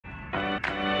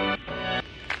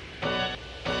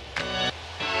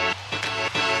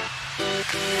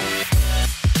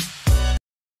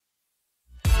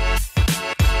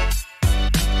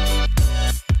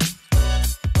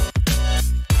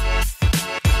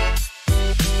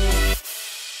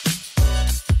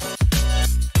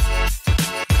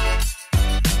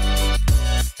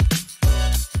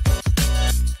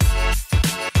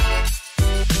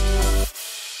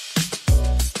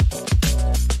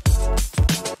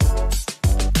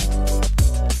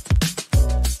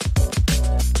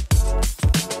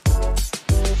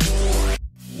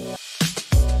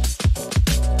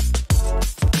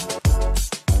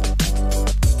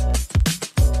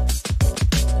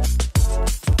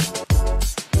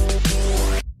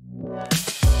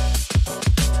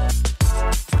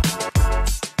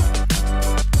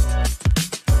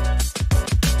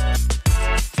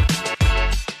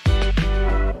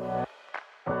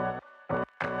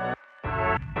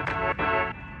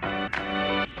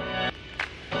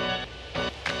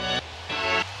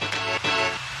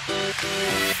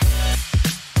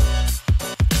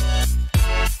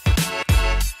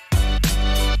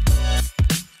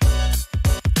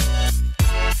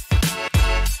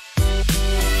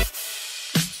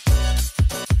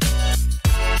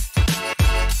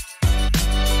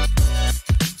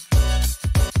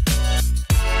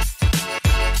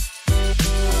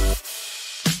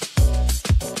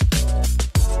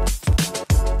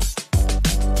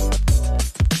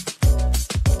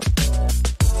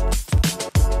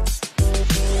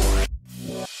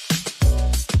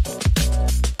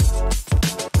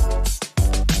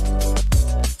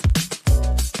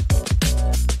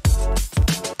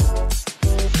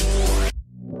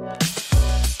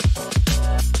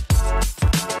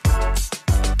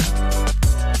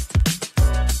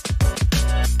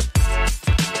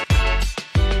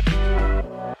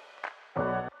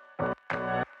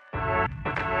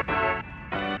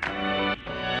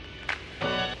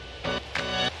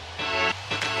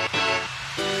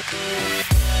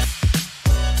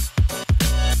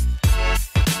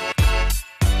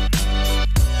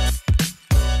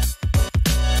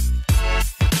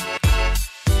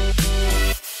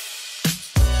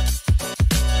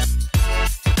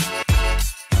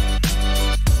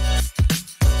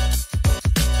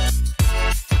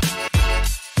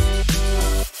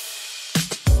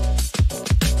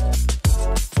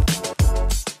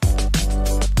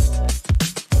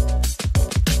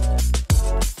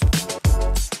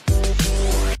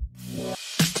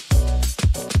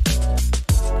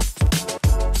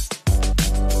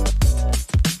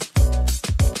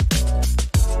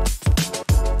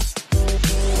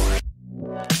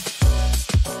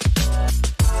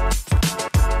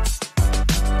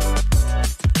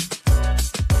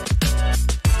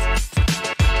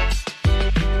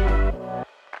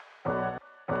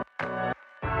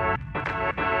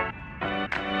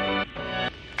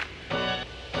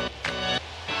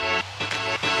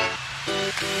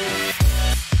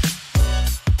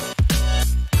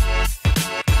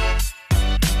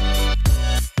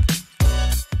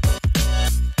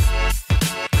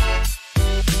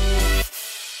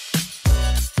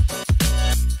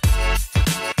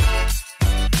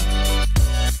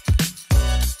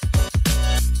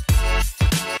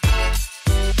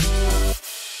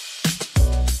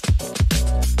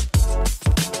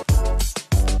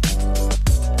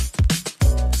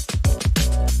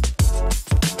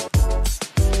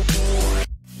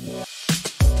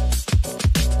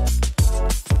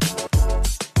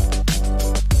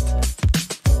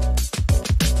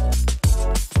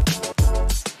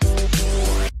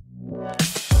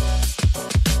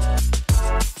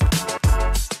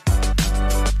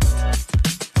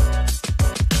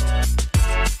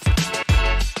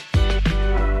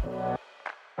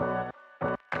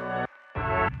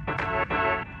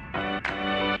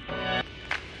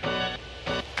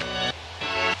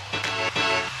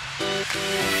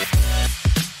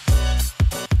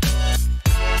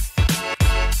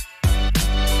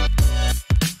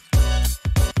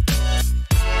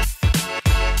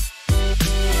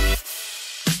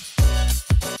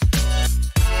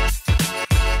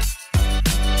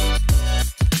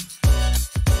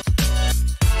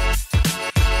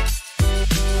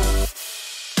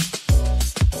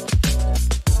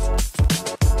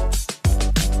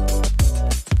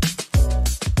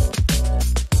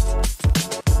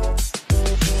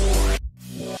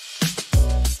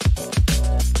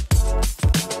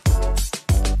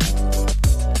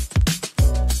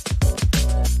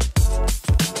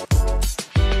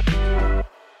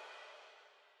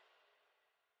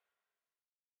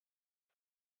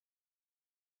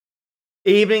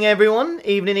Evening everyone,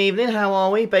 evening, how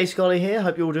are we? Basic Ollie here,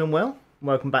 hope you're all doing well.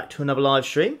 Welcome back to another live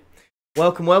stream.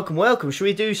 Welcome. Should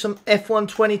we do some F1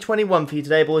 2021 for you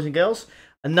today, boys and girls?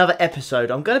 another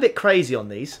episode. I'm going a bit crazy on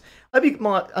these. I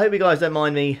hope you guys don't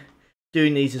mind me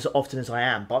doing these as often as I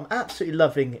am, but I'm absolutely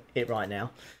loving it right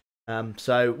now.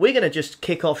 So we're going to just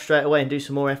kick off straight away and do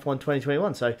some more F1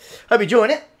 2021. So hope you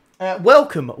join it.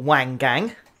 Welcome, Wang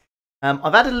Gang.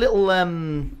 I've had a little...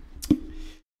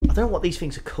 I don't know what these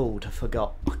things are called. I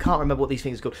forgot. I can't remember what these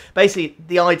things are called. Basically,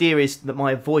 the idea is that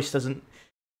my voice doesn't...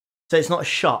 So it's not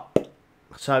sharp.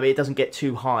 So it doesn't get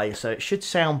too high. So it should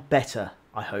sound better,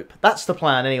 I hope. That's the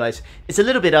plan anyways. It's a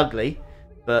little bit ugly.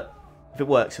 But if it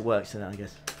works, then I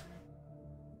guess.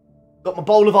 Got my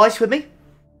bowl of ice with me.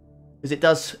 Because it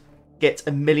does get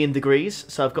 1,000,000 degrees.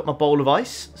 So I've got my bowl of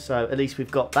ice. So at least we've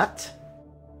got that.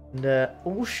 And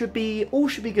all should be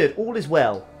good. All is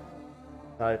well.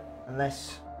 So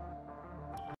unless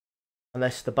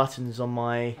the button's on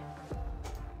my...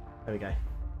 There we go.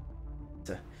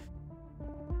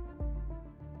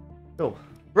 Cool.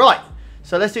 Right.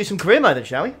 So let's do some career mode then,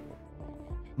 shall we?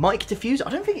 Mic diffuser. I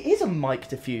don't think it is a mic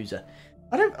diffuser.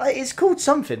 It's called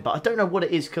something, but I don't know what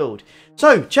it is called.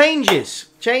 So changes.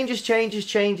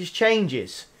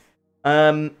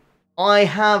 I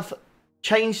have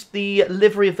changed the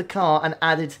livery of the car and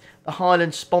added the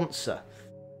Highland sponsor.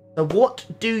 So what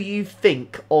do you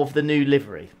think of the new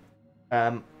livery?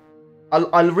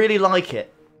 I really like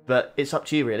it, but it's up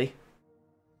to you really.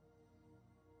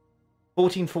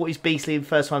 1440's beastly,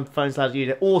 first time phones allowed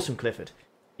unit. Awesome, Clifford.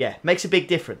 Yeah, makes a big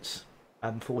difference.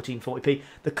 1440p.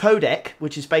 The codec,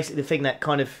 which is basically the thing that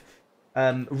kind of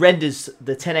renders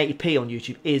the 1080p on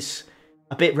YouTube, is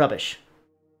a bit rubbish.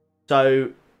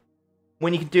 So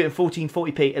when you can do it in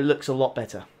 1440p, it looks a lot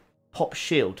better. Pop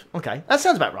shield. Okay, that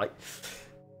sounds about right.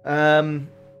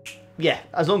 Yeah,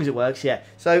 as long as it works, yeah.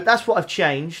 So that's what I've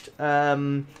changed.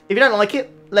 If you don't like it,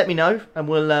 let me know, and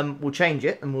we'll change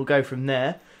it, and we'll go from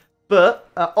there. But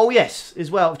oh yes, as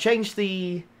well,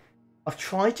 I've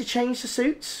tried to change the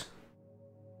suits,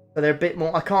 so they're a bit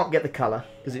more. I can't get the colour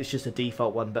because it's just a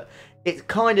default one, but it's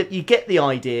kind of, you get the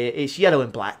idea. It's yellow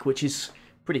and black, which is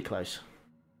pretty close.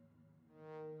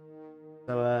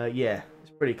 So yeah,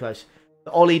 it's pretty close.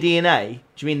 The Ollie DNA.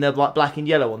 Do you mean the black and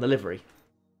yellow on the livery?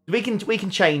 We can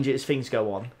change it as things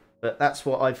go on, but that's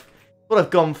what I've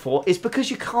gone for. It's because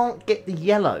you can't get the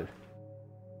yellow.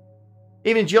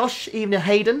 Even Josh, even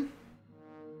Hayden.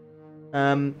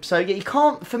 So yeah, you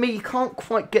can't. For me, you can't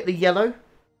quite get the yellow.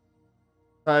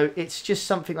 So it's just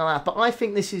something like that. But I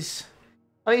think it's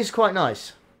quite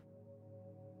nice.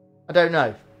 I don't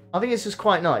know. I think this is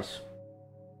quite nice.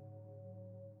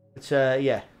 But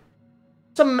yeah,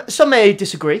 some may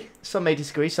disagree. Some may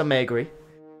disagree. Some may agree.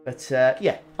 But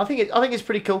yeah, I think it's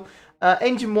pretty cool.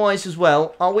 Engine wise as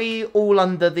well. Are we all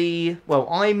under the? Well,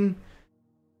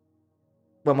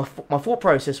 my thought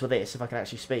process with this, if I can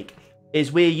actually speak,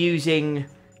 is we're going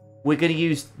to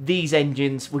use these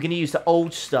engines. We're going to use the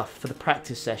old stuff for the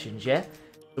practice sessions, yeah.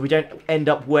 So we don't end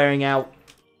up wearing out,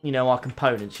 our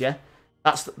components, yeah.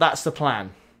 That's the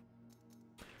plan.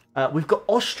 We've got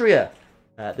Austria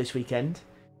this weekend.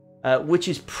 Which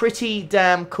is pretty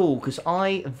damn cool because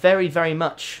I very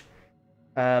much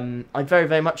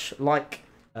like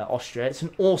Austria. It's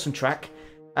an awesome track,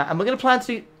 and we're going to plan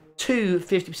to do 2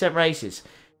 50% races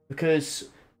because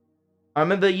I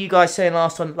remember you guys saying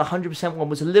last time the 100% one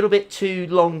was a little bit too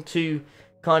long to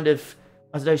kind of,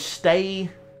 I don't know,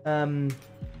 stay. Like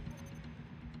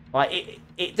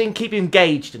it didn't keep you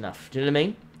engaged enough. Do you know what I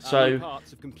mean? So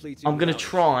I'm going to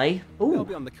try. Ooh, they'll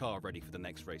be on the car ready for the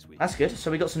next race week. That's good.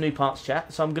 So we got some new parts,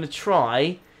 chat. So I'm going to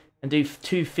try and do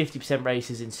 2 50%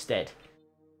 races instead,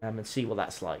 and see what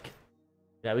that's like.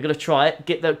 Yeah, we're going to try it.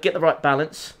 Get the right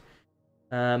balance.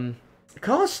 The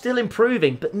car's still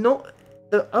improving, but not.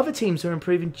 The other teams are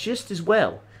improving just as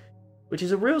well, which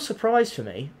is a real surprise for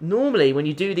me. Normally, when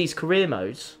you do these career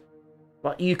modes,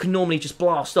 like you can normally just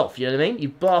blast off. You know what I mean? You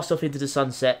blast off into the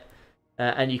sunset,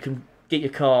 and you can get your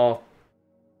car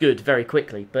good very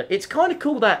quickly. But it's kind of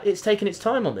cool that it's taken its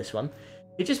time on this one.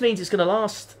 It just means it's going to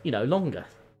last, longer.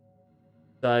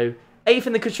 So 8th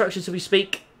in the construction as we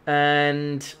speak,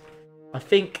 and I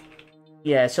think,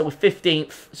 yeah, so we're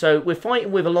 15th. So we're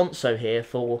fighting with Alonso here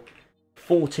for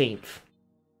 14th.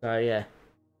 So yeah,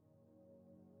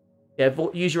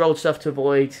 use your old stuff to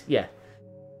avoid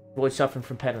suffering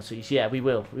from penalties. Yeah, we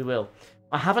will.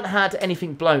 I haven't had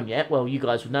anything blown yet. Well, you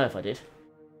guys would know if I did.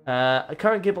 A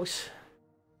current gearbox.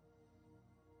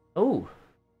 Oh,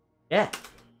 yeah,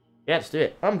 let's do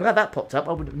it. I'm glad that popped up.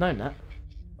 I wouldn't have known that.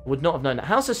 I would not have known that.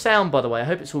 How's the sound, by the way? I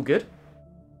hope it's all good.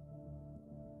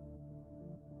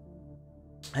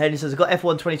 Henry says, I've got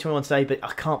F1 2021 today, but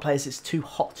I can't play as it's too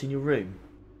hot in your room.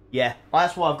 Yeah,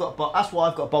 that's why I've got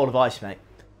a bowl of ice, mate.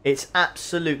 It's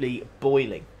absolutely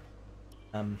boiling.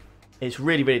 It's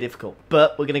really, really difficult.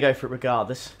 But we're going to go for it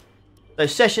regardless. So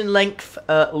session length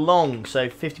long. So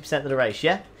 50% of the race,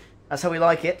 yeah? That's how we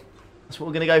like it. That's what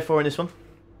we're going to go for in this one.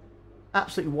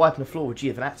 Absolutely wiping the floor with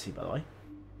Giovinazzi, by the way.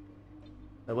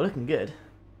 So we're looking good.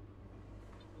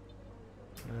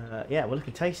 Yeah, we're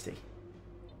looking tasty.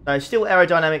 So still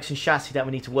aerodynamics and chassis that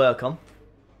we need to work on.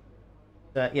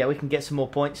 Yeah, we can get some more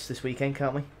points this weekend,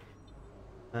 can't we?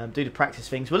 Do the practice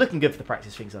things. We're looking good for the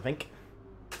practice things, I think.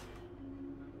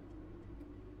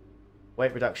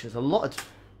 Weight reduction is a lot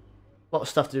of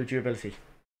stuff to do with durability.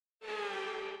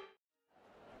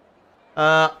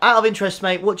 Out of interest,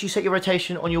 mate, what do you set your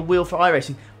rotation on your wheel for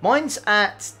iRacing? Mine's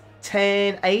at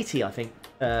 1080, I think,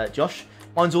 Josh.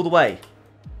 Mine's all the way.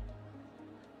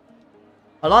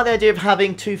 I like the idea of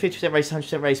having two 50% race,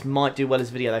 100% race might do well as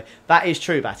a video, though. That is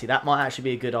true, BaTi. That might actually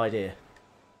be a good idea.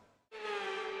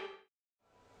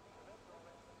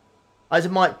 As a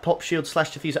mic pop shield /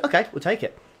 diffuser. Okay, we'll take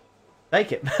it.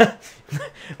 Take it.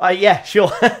 Yeah,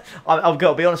 sure. I've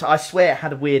got to be honest. I swear it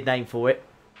had a weird name for it.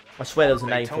 I swear there was a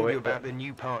name for it. They told you about the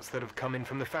new parts that have come in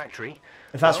from the factory.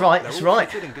 If that's right, that's right.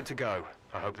 They're all good to go.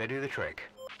 I hope they do the trick.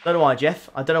 Don't know why,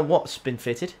 Jeff. I don't know what's been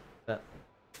fitted. But...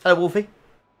 Hello, Wolfie.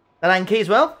 And Anki as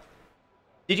well.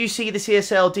 Did you see the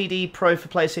CSL DD Pro for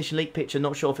PlayStation leak picture?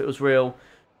 Not sure if it was real,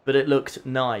 but it looked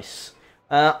nice.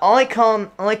 I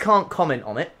can't comment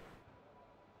on it.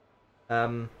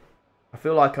 I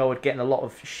feel like I would get in a lot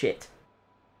of shit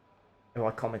if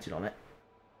I commented on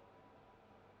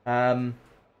it.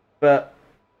 But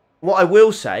what I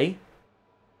will say...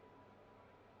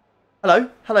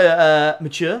 Hello,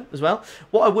 Mature as well.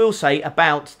 What I will say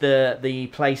about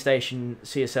the PlayStation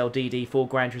CSL DD for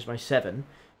Gran Turismo 7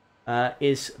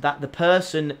 is that the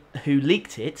person who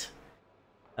leaked it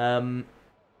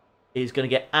is going to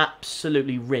get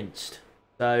absolutely rinsed.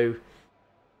 So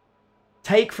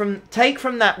take from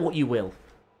that what you will.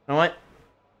 All right.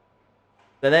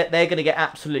 So they're going to get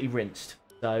absolutely rinsed.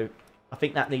 So I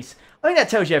think that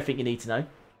tells you everything you need to know.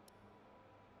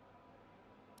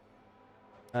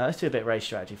 Let's do a bit of race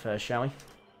strategy first, shall we?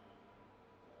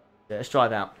 Yeah, let's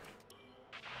drive out.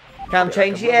 Cam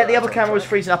change. Yeah, the other camera was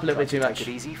freezing up a little bit too much. Take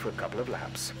it easy for a couple of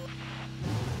laps.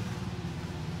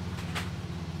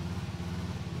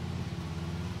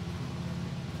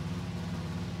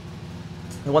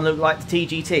 The one that looked like the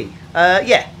TGT.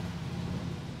 Yeah.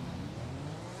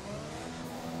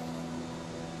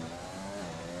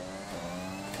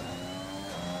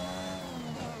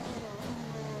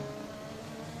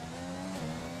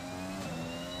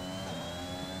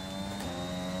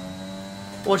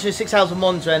 Watching 6 hours of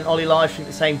Monza and Ollie live stream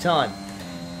at the same time.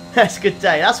 That's a good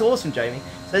day. That's awesome, Jamie.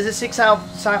 So there's a 6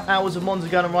 hours of Monza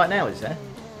going on right now, is there?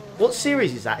 What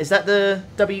series is that? Is that the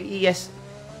WES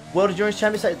World Endurance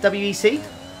Champions? Is that WEC?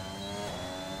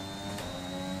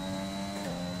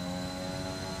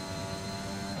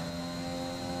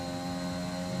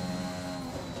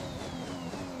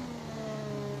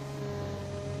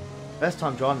 First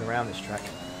time driving around this track.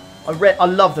 I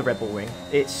love the Red Bull Ring.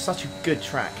 It's such a good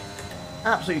track.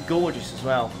 Absolutely gorgeous as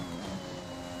well.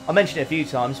 I mentioned it a few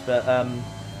times, but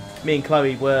me and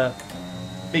Chloe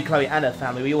and her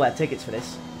family, we all had tickets for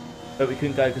this, but we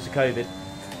couldn't go because of COVID.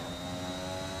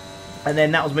 And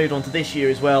then that was moved on to this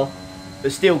year as well,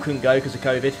 but still couldn't go because of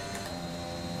COVID.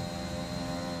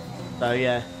 So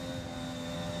yeah.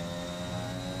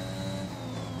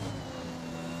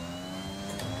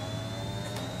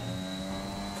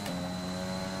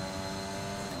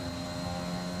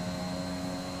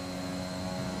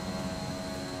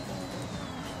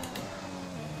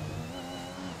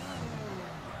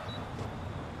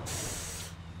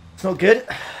 It's not good.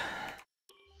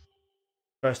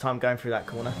 First time going through that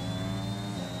corner.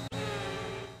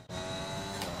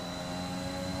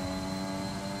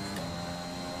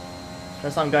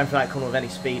 First time going through that corner with any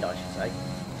speed, I should say.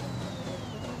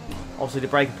 Obviously the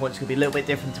braking points could be a little bit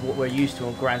different to what we're used to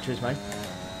on Gran Turismo.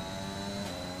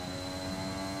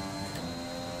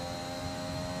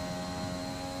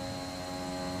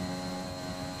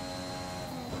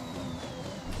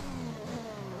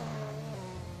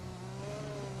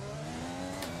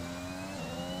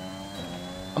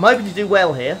 I'm hoping to do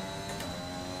well here.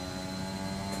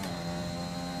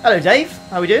 Hello, Dave.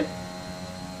 How are we doing?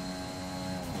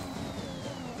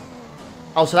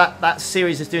 Oh, so that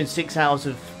series is doing 6 hours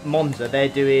of Monza. They're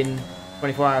doing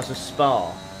 24 hours of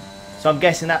Spa. So I'm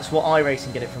guessing that's what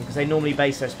iRacing get it from, because they normally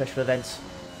base their special events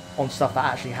on stuff that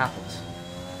actually happens.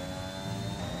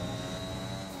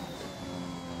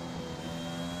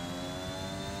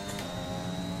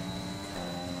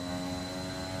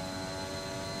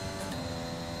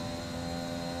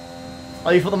 Oh,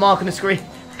 you thought the mark on the screen?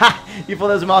 Ha! You thought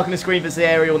there was a mark on the screen that's the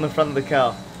aerial on the front of the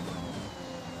car.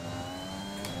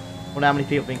 wonder how many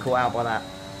people have been caught out by that.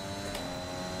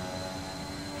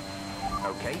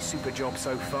 Okay, super job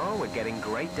so far. We're getting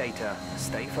great data.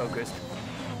 Stay focused.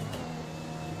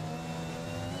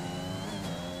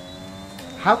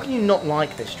 How can you not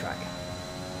like this track?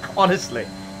 Honestly,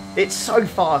 it's so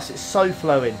fast, it's so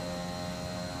flowing.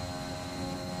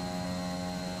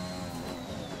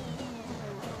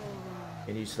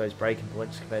 Getting used to those braking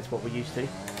points compared to what we're used to.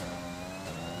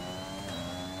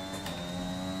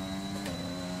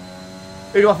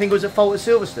 Who do I think was at fault at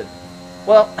Silverstone?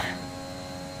 Well,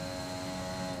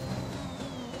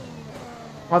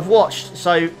 I've watched,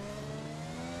 so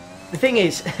the thing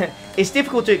is, it's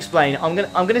difficult to explain. I'm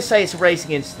gonna say it's a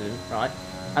racing incident, right?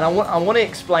 And I want to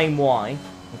explain why.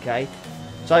 Okay,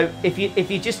 so if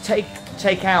you just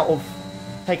take out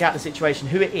the situation,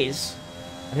 who it is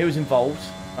and who was involved,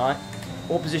 right?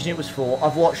 What position it was for.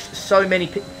 I've watched so many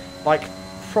like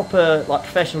proper like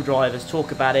professional drivers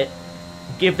talk about it,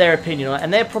 give their opinion on it,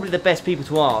 and they're probably the best people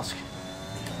to ask.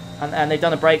 And they've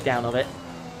done a breakdown of it.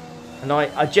 And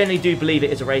I genuinely do believe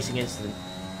it is a racing incident.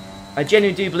 I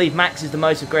genuinely do believe Max is the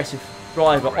most aggressive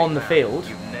driver on the field.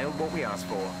 You've nailed what we asked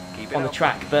for. Keep it on the up.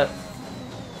 track, but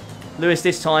Lewis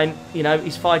this time, you know,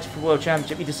 he's fighting for the World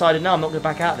Championship. He decided, no, I'm not going to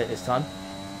back out of it this time.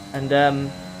 And,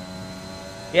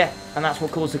 yeah, and that's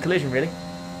what caused the collision, really.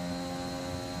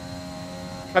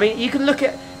 I mean, you can look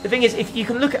at... The thing is, if you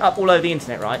can look it up all over the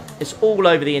internet, right? It's all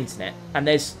over the internet, and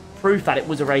there's proof that it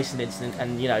was a racing incident,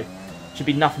 and, you know, should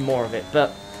be nothing more of it. But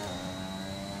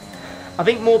I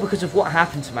think more because of what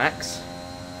happened to Max,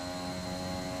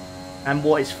 and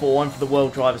what it's for, and for the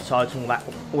World Drivers' title, and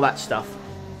all that stuff.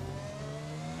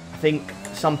 I think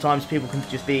sometimes people can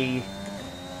just be...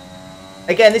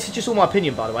 Again, this is just all my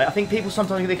opinion, by the way. I think people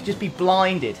sometimes they can just be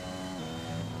blinded.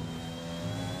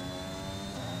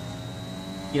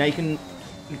 You know, you can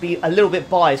be a little bit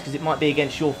biased because it might be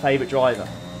against your favourite driver.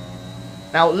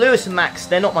 Now, Lewis and Max,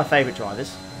 they're not my favourite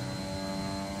drivers.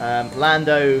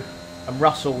 Lando and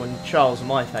Russell and Charles are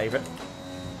my favourite.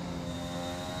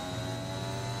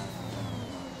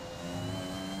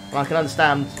 And I can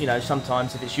understand, you know,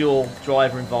 sometimes if it's your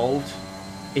driver involved,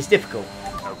 it's difficult.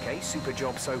 Okay, super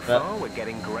job so far. We're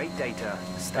getting great data.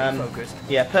 Stay focused.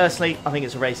 Yeah, personally, I think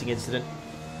it's a racing incident.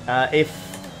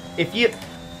 If you,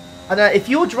 I don't know, if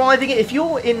you're driving it, if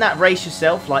you're in that race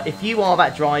yourself, like if you are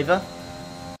that driver,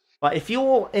 like if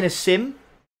you're in a sim,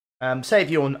 say if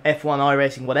you're on F1,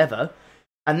 iRacing, whatever,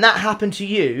 and that happened to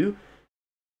you,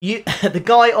 the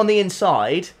guy on the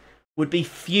inside would be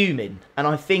fuming, and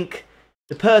I think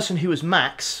the person who was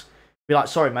Max would be like,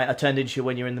 "Sorry, mate, I turned into you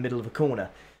when you're in the middle of a corner."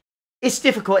 It's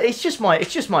difficult. It's just my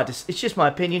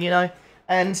opinion, you know.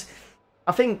 And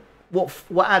I think what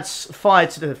adds fire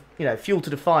to the, you know, fuel to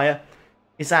the fire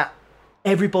is that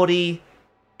everybody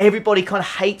kind of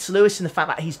hates Lewis in the fact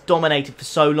that he's dominated for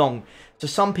so long. So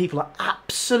some people are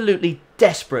absolutely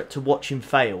desperate to watch him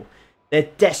fail. They're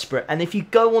desperate. And if you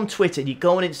go on Twitter, you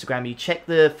go on Instagram, you check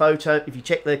the photo, if you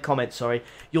check the comments, sorry,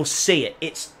 you'll see it.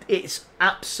 It's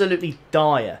absolutely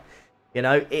dire. You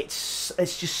know, it's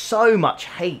just so much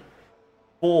hate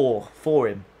for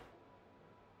him.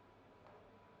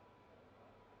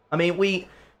 I mean,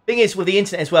 thing is with the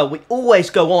internet as well, we always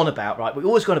go on about, right? We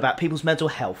always go on about people's mental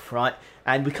health, right?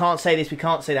 And we can't say this, we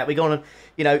can't say that. We go on,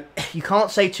 you know, you can't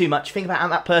say too much. Think about how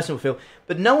that person will feel.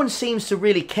 But no one seems to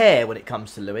really care when it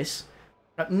comes to Lewis.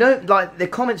 No, like, the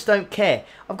comments don't care.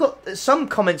 I've got some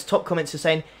comments, top comments are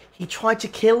saying he tried to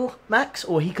kill Max,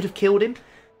 or he could have killed him.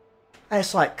 And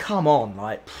it's like, come on,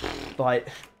 like,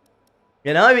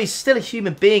 you know, he's still a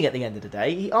human being at the end of the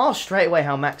day. He asked straight away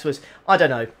how Max was. I don't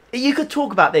know. You could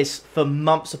talk about this for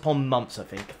months upon months, I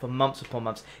think. For months upon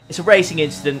months. It's a racing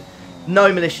incident.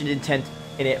 No malicious intent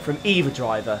in it from either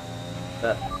driver.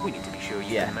 But we need to be sure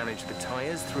you can manage the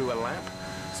tyres through a lap.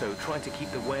 So try to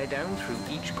keep the wear down through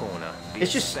each corner. Be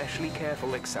especially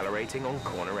careful accelerating on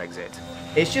corner exit.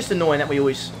 It's just annoying that we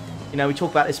always, you know, we talk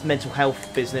about this mental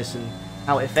health business and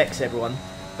how it affects everyone.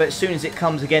 But as soon as it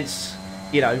comes against,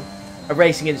 you know, a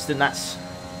racing incident that's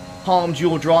harmed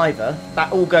your driver,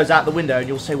 that all goes out the window and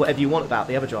you'll say whatever you want about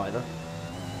the other driver.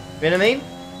 You know what I mean?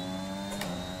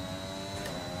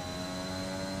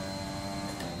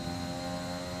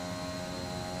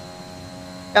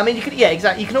 I mean, you could, yeah,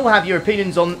 exactly. You can all have your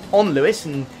opinions on Lewis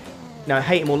and, you know,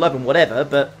 hate him or love him, whatever,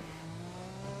 but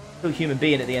still a human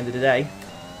being at the end of the day.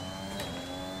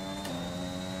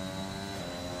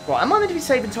 Right, am I meant to be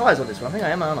saving tyres on this one? I think I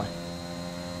am, aren't I?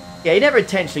 Yeah, he never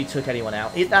intentionally took anyone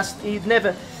out. He'd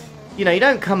never, you know, you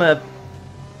don't come a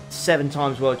 7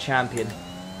 times world champion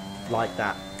like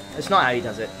that. That's not how he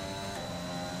does it.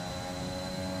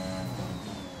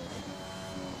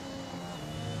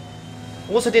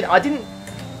 Also I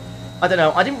I don't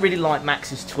know. I didn't really like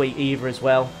Max's tweet either as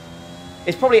well.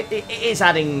 It's probably, it is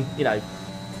adding, you know,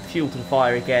 fuel to the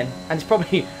fire again. And it's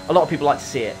probably, a lot of people like to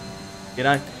see it, you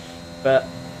know. But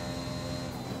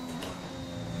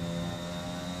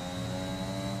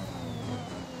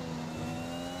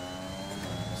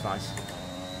it's nice.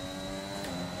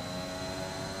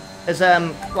 As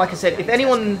like I said, if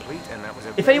anyone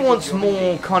wants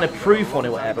more kind of proof on it,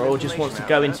 or whatever, or just wants to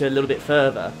go into a little bit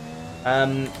further,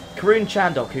 Karun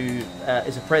Chandok, who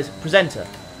is a presenter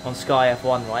on Sky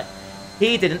F1, right?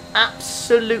 He did an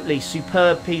absolutely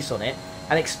superb piece on it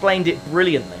and explained it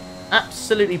brilliantly,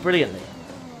 absolutely brilliantly.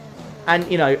 And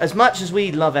you know, as much as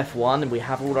we love F1 and we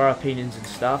have all our opinions and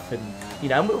stuff, and you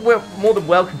know, we're more than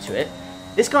welcome to it.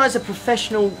 This guy's a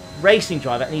professional racing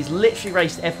driver, and he's literally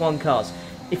raced F1 cars.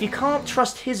 If you can't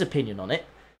trust his opinion on it,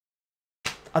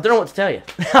 I don't know what to tell you.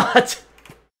 I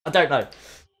don't know.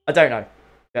 I don't know.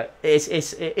 It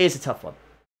is a tough one.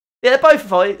 Yeah, they're both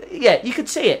fine. Yeah, you could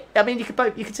see it. I mean, you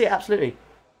could see it absolutely.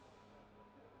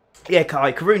 Yeah,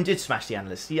 Kai, Karun did smash the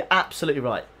analyst. You're absolutely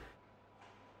right.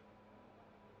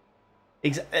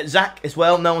 Zach as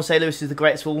well. No one will say Lewis is the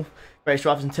greatest of all greatest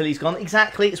drivers until he's gone.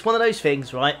 Exactly. It's one of those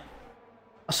things, right?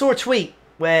 I saw a tweet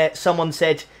where someone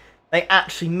said they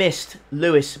actually missed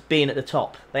Lewis being at the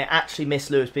top. They actually missed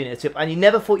Lewis being at the top. And you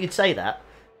never thought you'd say that.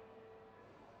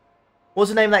 What's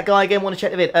the name of that guy again? Want to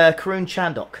check the vid? Karun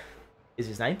Chandok is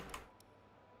his name.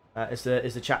 Is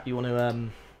the chap you want to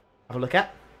have a look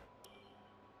at?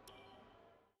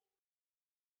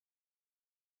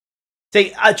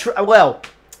 See, well,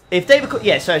 if David...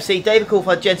 Yeah, so see, David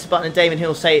Coulthard, Jensen Button and Damon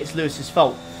Hill say it's Lewis's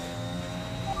fault.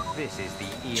 This is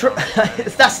the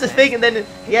that's the thing, and then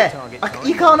yeah,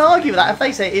 you can't argue with that if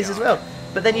they say it is as well.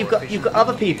 But then you've got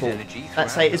other people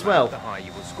that say it as well,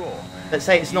 that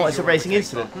say it's not, it's a racing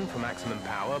incident.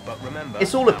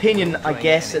 It's all opinion, I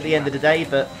guess, at the end of the day.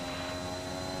 But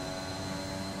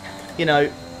you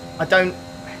know, I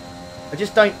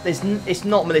just don't. It's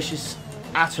not malicious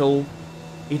at all.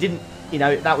 He didn't. You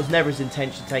know, that was never his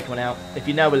intention to take one out. If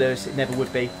you know Lewis, it never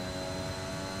would be.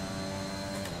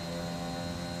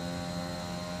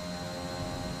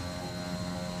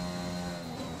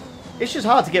 It's just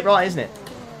hard to get right, isn't it?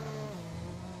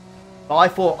 But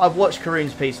I've watched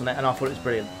Karun's piece on it and I thought it was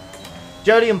brilliant.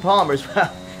 Jodie and Palmer as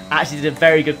well actually did a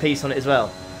very good piece on it as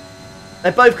well.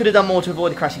 They both could have done more to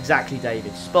avoid the crash. Exactly,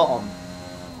 David. Spot on.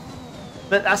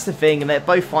 But that's the thing, and they're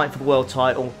both fighting for the world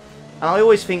title. And I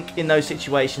always think in those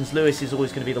situations, Lewis is always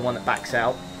going to be the one that backs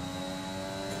out.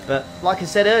 But like I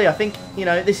said earlier, I think, you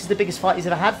know, this is the biggest fight he's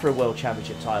ever had for a world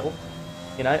championship title.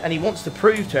 You know, and he wants to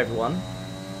prove to everyone,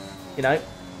 you know,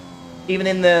 even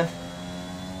in the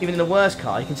worst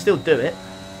car, he can still do it,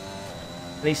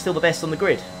 and he's still the best on the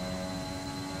grid.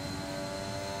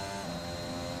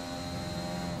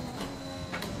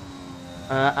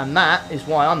 And that is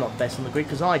why I'm not the best on the grid,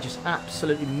 because I just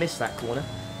absolutely missed that corner.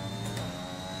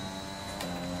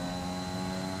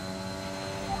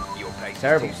 Your pace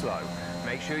Terrible. is too slow.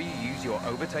 Make sure you use your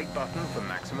overtake button for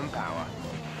maximum power.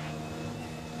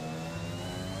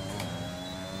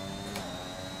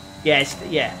 Yes,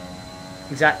 yeah.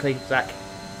 Exactly, Zach.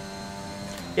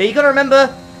 Yeah, you got to remember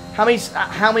how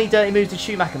many dirty moves did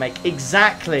Schumacher make?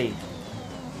 Exactly.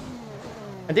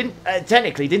 And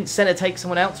didn't Senna take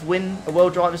someone else to win a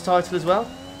World Drivers' title as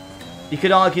well? You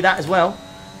could argue that as well.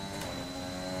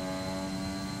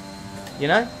 You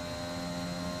know?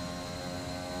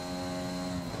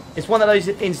 It's one of those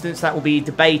incidents that will be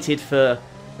debated for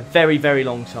a very, very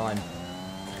long time.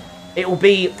 It will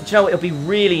be, do you know what, it'll be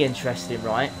really interesting,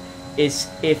 right? Is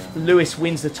if Lewis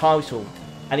wins the title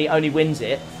and he only wins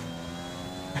it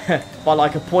by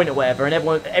like a point or whatever, and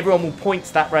everyone will point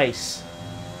to that race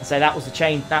and say that was the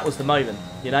change, that was the moment,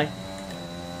 you know?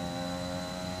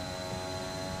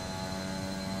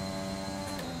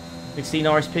 We've seen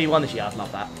Norris P1 this year. I'd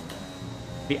love that.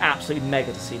 It'd be absolutely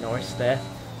mega to see Norris there.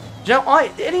 Do you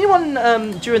know, anyone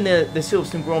during the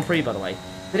Silverstone Grand Prix, by the way,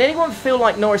 did anyone feel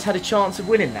like Norris had a chance of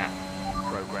winning that?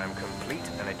 Program complete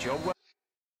and a job well.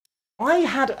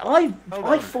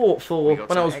 I thought for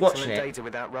when I was watching it, data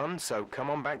with that run, so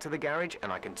come on back to the garage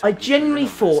and I can I genuinely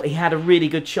thought he had a really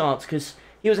good chance because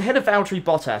he was ahead of Valtteri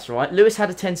Bottas, right? Lewis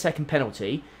had a 10-second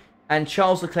penalty and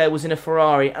Charles Leclerc was in a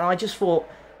Ferrari, and I just thought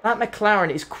that McLaren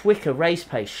is quicker race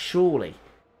pace, surely.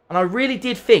 And I really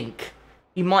did think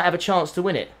he might have a chance to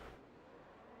win it.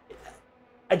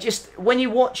 When you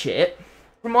watch it,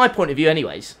 from my point of view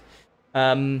anyways,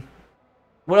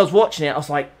 when I was watching it, I was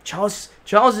like, Charles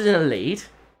is in a lead,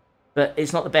 but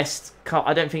it's not the best car.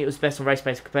 I don't think it was the best on race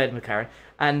pace compared to McLaren.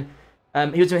 And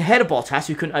he was ahead of Bottas,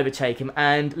 who couldn't overtake him,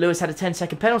 and Lewis had a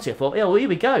 10-second penalty. I thought, yeah, well, here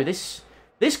we go. This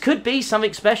could be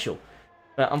something special.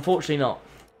 But unfortunately not.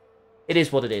 It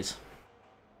is what it is.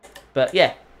 But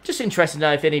yeah, just interested to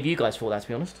know if any of you guys thought that, to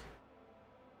be honest.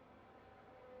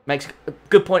 Makes a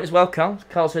good point as well, Carl.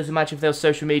 Carl says, imagine if there was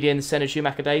social media in the Senna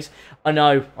Schumacher days. I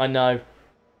know, I know.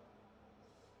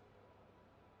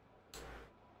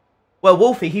 Well,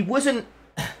 Wolfie, he wasn't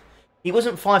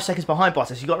 5 seconds behind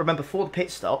Bottas. You got to remember, before the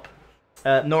pit stop,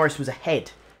 Norris was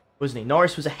ahead, wasn't he?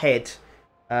 Norris was ahead.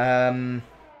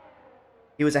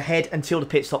 He was ahead until the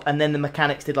pit stop, and then the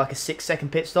mechanics did like a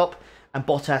 6-second pit stop, and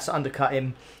Bottas undercut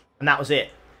him, and that was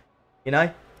it. You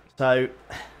know? So,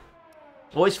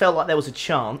 I always felt like there was a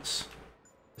chance.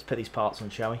 Let's put these parts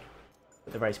on, shall we?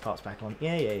 Put the race parts back on.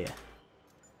 Yeah, yeah, yeah.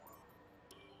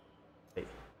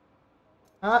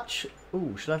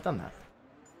 Ooh, should I have done that?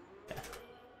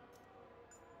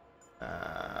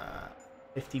 Yeah.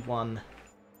 51.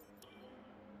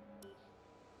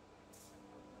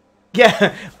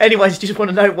 Yeah, anyways, just want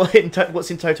to know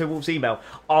what's in Toto Wolf's email.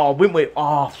 Oh, wouldn't we?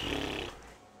 Oh,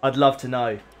 I'd love to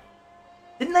know.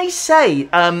 Didn't they say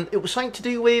it was something to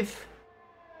do with...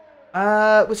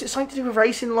 was it something to do with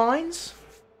racing lines?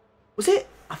 Was it?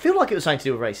 I feel like it was something to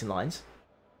do with racing lines.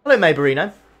 Hello,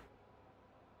 Mayberino.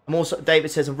 I'm also...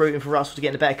 David says I'm rooting for Russell to get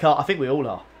in a better car. I think we all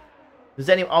are.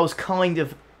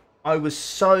 I was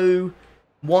so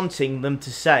wanting them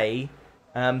to say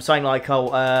something like,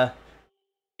 oh,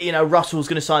 you know, Russell's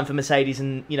going to sign for Mercedes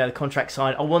and, you know, the contract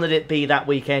signed. I wanted it to be that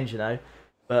weekend, you know,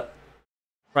 but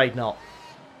afraid not.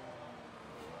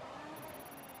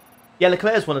 Yeah,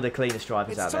 Leclerc's one of the cleanest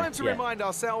drivers out there. It's time to remind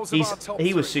ourselves of our top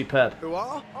He was superb. Who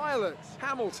are Ireland,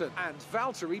 Hamilton and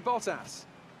Valtteri Bottas.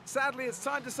 Sadly, it's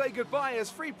time to say goodbye as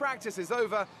free practice is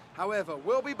over. However,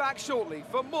 we'll be back shortly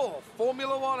for more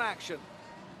Formula One action.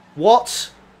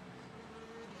 What?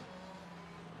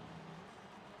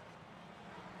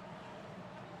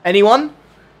 Anyone?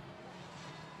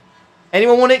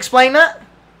 Anyone want to explain that?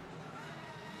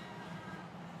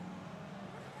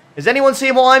 Is anyone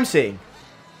seeing what I'm seeing?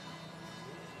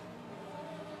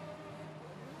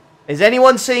 Is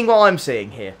anyone seeing what I'm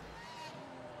seeing here?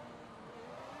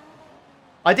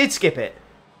 I did skip it.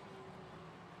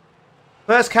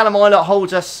 First, Callum Eilert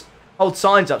holds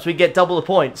signs up so we get double the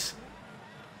points.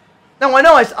 No, I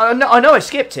know I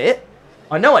skipped it.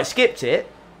 I know I skipped it,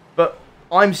 but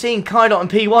I'm seeing Kynot and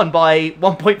P1 by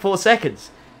 1.4 seconds.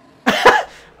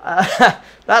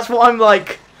 That's what I'm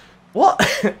like. What?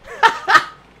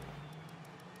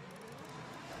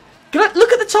 Can I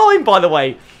look at the time, by the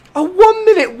way? A 1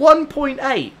 minute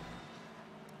 1.8.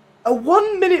 A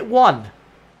 1 minute 1.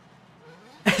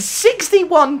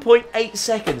 61.8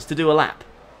 seconds to do a lap.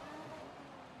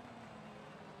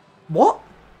 What?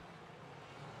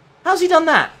 How's he done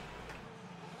that?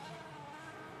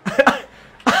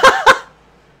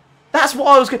 That's what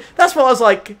I was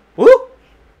like. Whoop.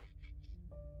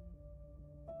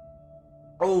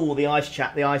 Oh, the ice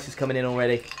chat. The ice is coming in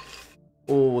already.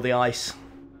 Oh, the ice.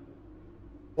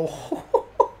 Oh.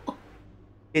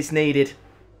 It's needed.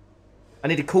 I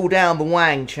need to cool down the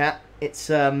wang, chat. It's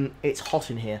hot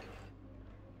in here.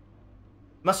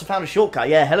 Must have found a shortcut.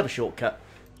 Yeah, hell of a shortcut.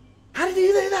 How did he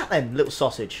do that then, little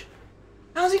sausage?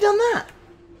 How's he done that?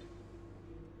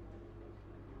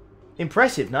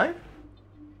 Impressive, no?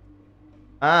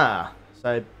 Ah,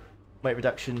 so weight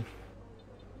reduction.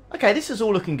 Okay, this is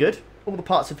all looking good. All the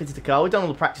parts are fitted to the car. We've done all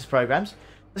the practice programs.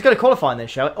 Let's go to qualifying then,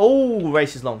 shall we? Oh,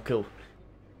 race is long. Cool. All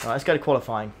right, let's go to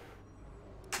qualifying.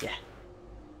 Yeah.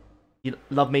 You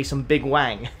love me some big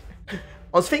wang.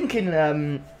 I was thinking,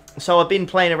 so I've been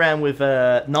playing around with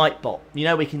Nightbot. You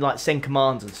know, we can like send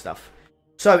commands and stuff.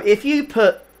 So if you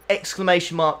put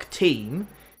 !team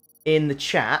in the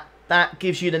chat, that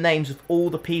gives you the names of all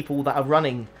the people that are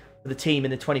running for the team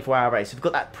in the 24-hour race. We've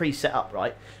got that pre-set up,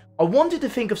 right? I wanted to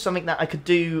think of something that I could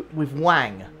do with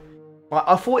Wang. Like,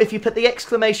 I thought if you put the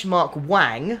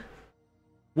 !Wang,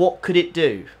 what could it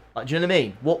do? Like, do you know what I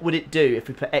mean? What would it do if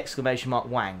we put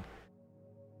 !Wang?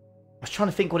 I was trying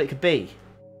to think what it could be.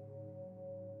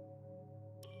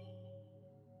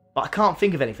 But I can't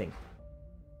think of anything.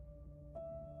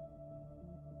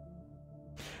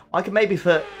 I could maybe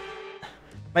put...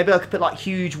 Maybe I could put like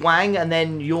huge Wang and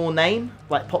then your name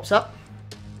like pops up.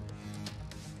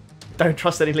 Don't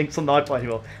trust any links on the iPod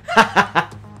anymore.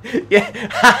 Yeah,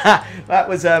 that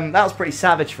was pretty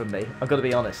savage from me. I've got to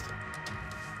be honest.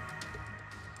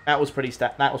 That was pretty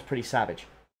savage.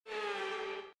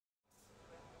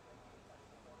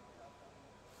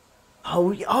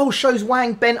 Oh, shows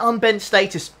Wang bent unbent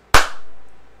status.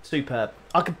 Superb.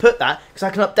 I can put that because I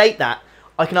can update that.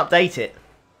 I can update it.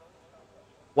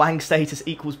 Wang status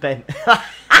equals bent.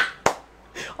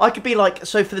 I could be like,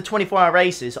 so for the 24-hour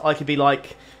races, I could be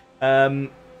like, the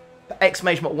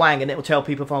exclamation Wang and it will tell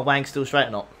people if our Wang's still straight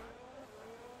or not.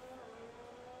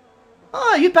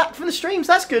 Oh, you're back from the streams.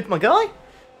 That's good, my guy.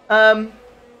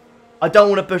 I don't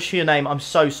want to butcher your name. I'm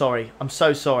so sorry. I'm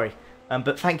so sorry.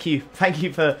 But thank you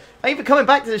for coming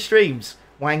back to the streams.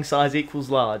 Wang size equals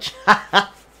large.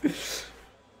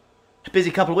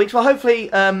 Busy couple of weeks. Well, hopefully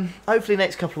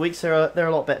next couple of weeks they're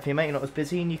a lot better for you, mate. You're not as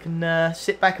busy and you can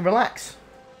sit back and relax.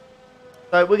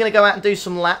 So we're going to go out and do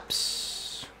some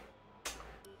laps.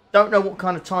 Don't know what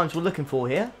kind of times we're looking for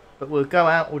here, but we'll go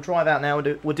out. We'll drive out now.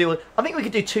 We'll do. I think we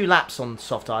could do 2 laps on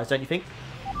soft eyes, don't you think?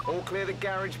 All clear the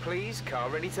garage, please. Car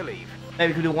ready to leave.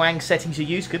 Maybe we could do Wang settings you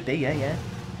use. Could be, yeah.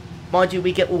 Mind you,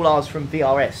 we get all ours from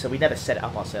VRS, so we never set it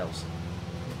up ourselves.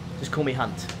 Just call me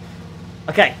Hunt.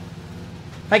 Okay.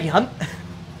 Thank you, Hunt.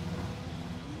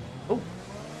 Oh,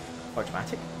 quite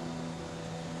dramatic.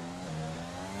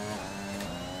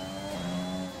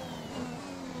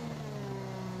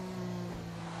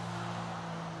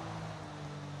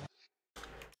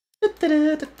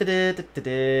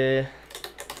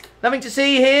 Nothing to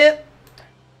see here.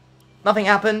 Nothing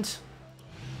happened.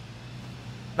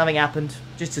 Nothing happened.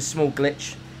 Just a small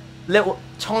glitch.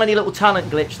 Tiny little talent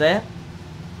glitch there.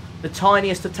 The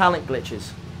tiniest of talent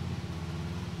glitches.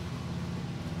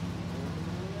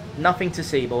 Nothing to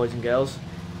see, boys and girls.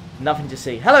 Nothing to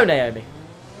see. Hello, Naomi.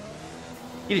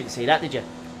 You didn't see that, did you?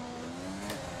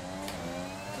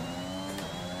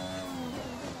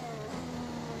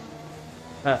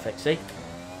 Perfect, see?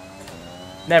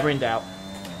 Never in doubt.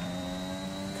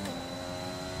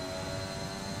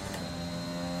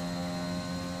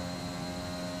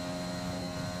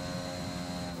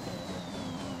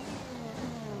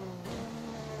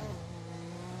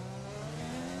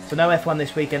 So no F1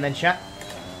 this weekend then, chat.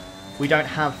 We don't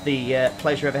have the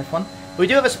pleasure of F1. But we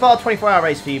do have a Spa 24-hour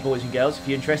race for you, boys and girls, if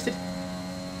you're interested.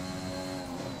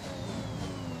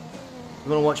 You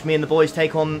want to watch me and the boys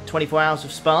take on 24 hours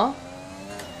of Spa?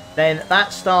 Then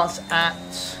that starts at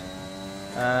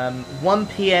 1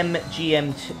 PM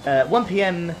GMT, 1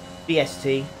 PM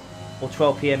BST or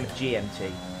 12 PM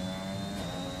GMT.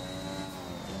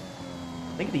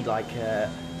 I think it'd be like,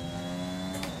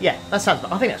 yeah, that sounds.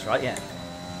 I think that's right. Yeah.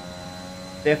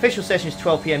 The official session is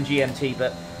 12 PM GMT,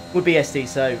 but would be SD,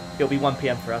 so it'll be 1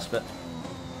 PM for us. But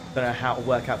I don't know how it'll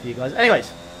work out for you guys.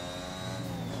 Anyways,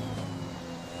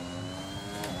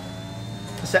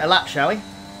 let's set a lap, shall we?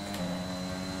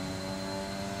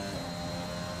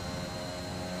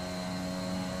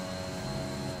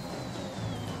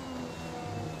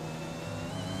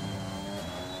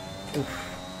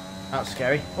 Oof, that was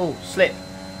scary. Oh, slip.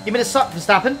 Give me the suck,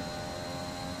 Verstappen.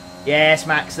 Yes,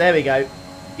 Max, there we go.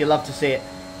 You love to see it.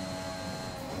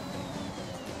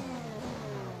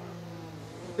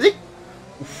 Is he?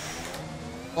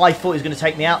 Oof. I thought he was going to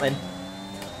take me out then.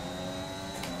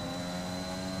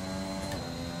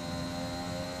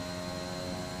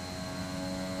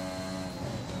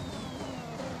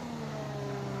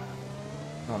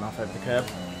 Not enough over the curb.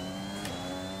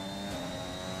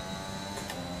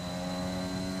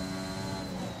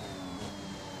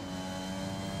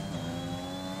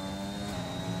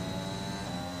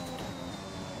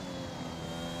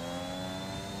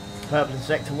 Purple in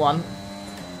Sector 1.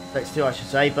 Sector 2 I should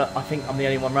say, but I think I'm the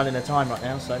only one running the time right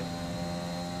now, so. A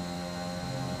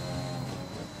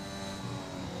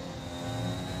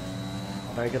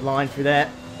very good line through there.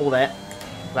 All there.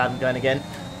 Glad I'm going again.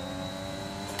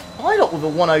 Ilott with a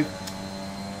 1-0.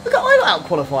 Look at Ilott out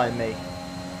qualifying me.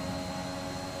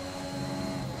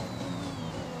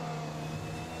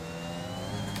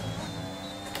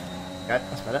 Okay,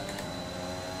 that's better.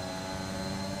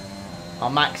 Oh,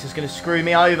 Max is going to screw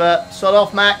me over. Sod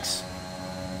off, Max.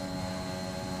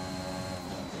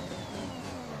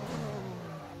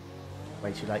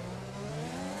 Way too late.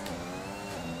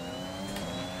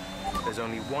 There's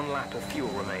only 1 lap of fuel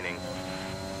remaining.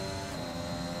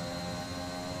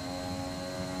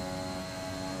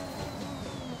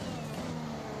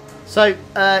 So,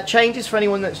 changes for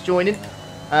anyone that's joining.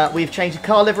 We've changed the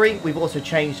car livery. We've also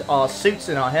changed our suits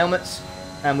and our helmets.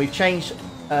 And we've changed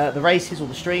the races or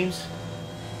the streams.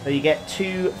 So you get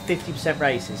 2 50%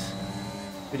 races.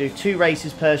 We do 2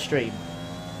 races per stream.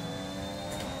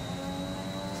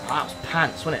 Oh, that was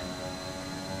pants, wasn't it?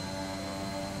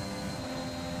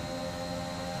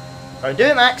 Don't do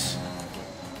it, Max.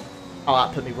 Oh,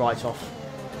 that put me right off.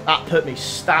 That put me,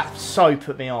 so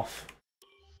put me off.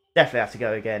 Definitely have to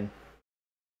go again.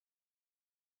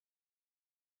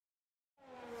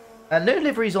 New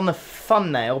liveries on the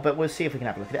thumbnail, but we'll see if we can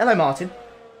have a look at it. Hello, Martin.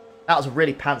 That was a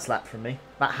really pants lap from me.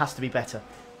 That has to be better.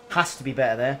 Has to be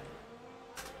better there.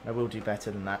 I will do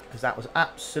better than that, because that was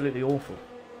absolutely awful.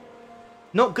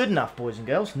 Not good enough, boys and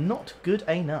girls. Not good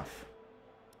enough.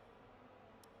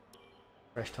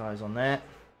 Fresh tyres on there.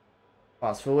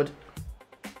 Fast forward.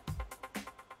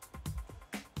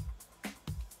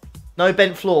 No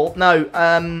bent floor. No,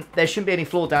 there shouldn't be any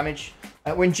floor damage.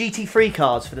 We're in GT3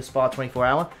 cars for the Spa 24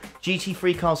 hour.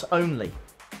 GT3 cars only.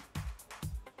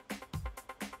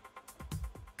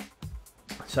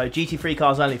 So GT3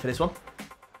 cars only for this one.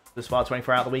 The Spa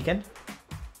 24 hour of the weekend.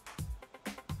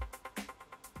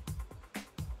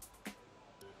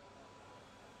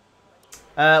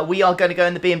 We are going to go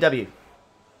in the BMW.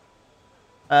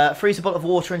 Freeze a bottle of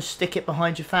water and stick it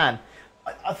behind your fan.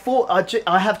 I thought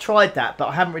I have tried that, but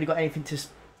I haven't really got anything to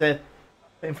put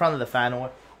in front of the fan.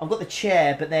 Or I've got the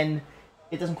chair, but then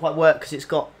it doesn't quite work because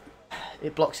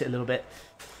it blocks it a little bit.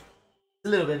 It's a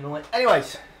little bit annoying.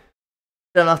 Anyways,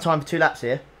 don't have time for 2 laps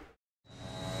here.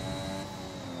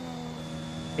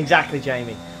 Exactly,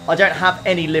 Jamie. I don't have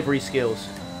any livery skills.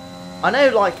 I know,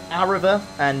 like Arava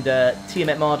and TM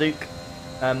at Marduk,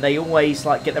 they always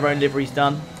like get their own liveries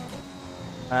done.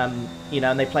 You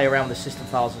know, and they play around with the system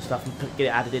files and stuff and get it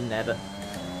added in there, but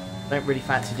I don't really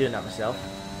fancy doing that myself.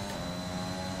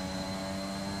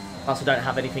 Plus, I don't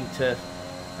have anything to,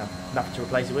 nothing to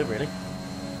replace it with, really.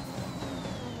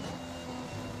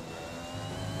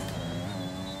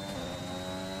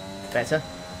 Better.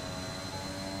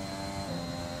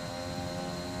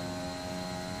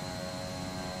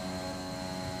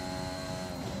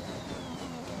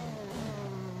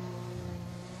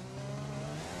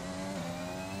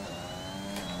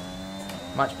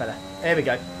 Much better. There we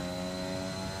go.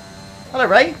 Hello,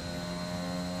 Ray.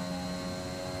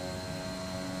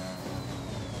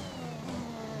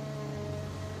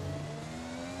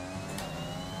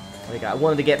 There we go. I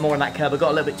wanted to get more on that curb. I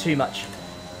got a little bit too much.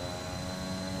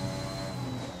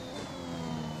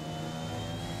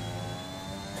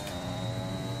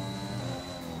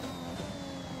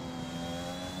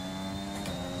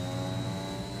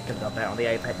 Could have done better on the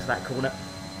apex of that corner.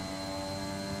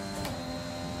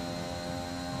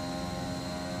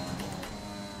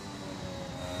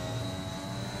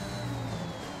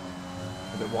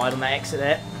 A bit wide on that exit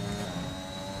there.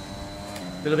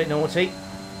 A little bit naughty.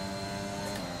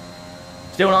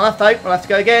 Still not enough though. We'll have to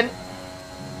go again.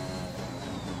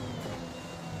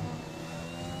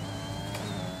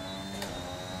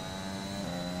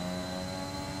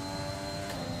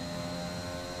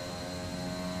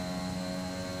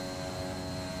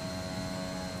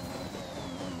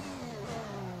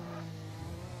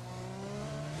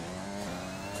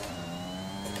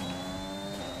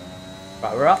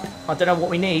 Right, we're up. I don't know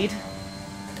what we need.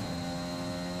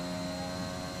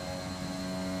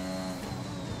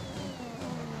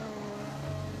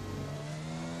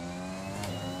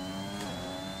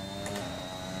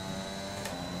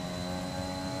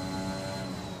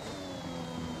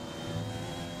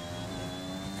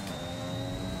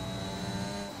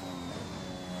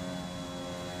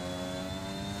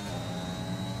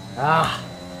 Ah,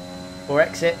 poor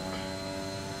exit.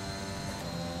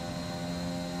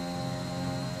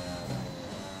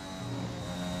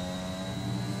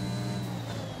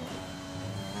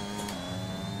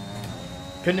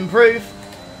 Couldn't improve.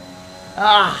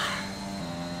 Ah,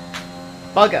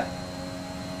 bugger.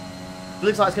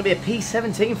 Looks like it's going to be a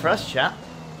P17 for us, chat.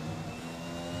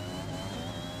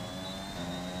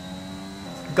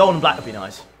 Gold and black would be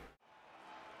nice.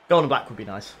 Gold and black would be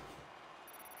nice.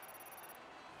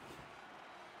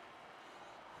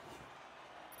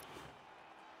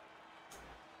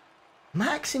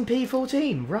 Max in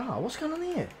P14. Rah, what's going on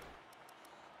here?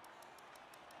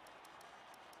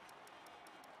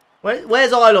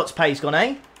 Where's Ilot's pace gone,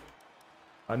 eh?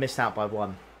 I missed out by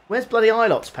 1. Where's bloody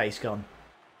Ilot's pace gone?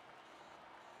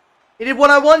 He did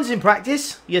 101s in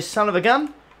practice, you son of a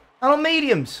gun. And on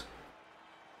mediums.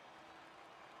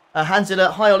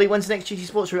 Hanzela, hi Ollie, when's the next GT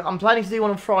Sports route? I'm planning to do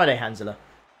one on Friday, Hanzela.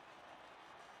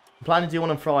 I'm planning to do one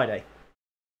on Friday.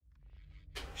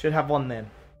 Should have one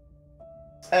then.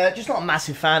 Just not a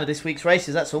massive fan of this week's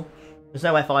races, that's all. There's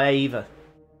no FIA either.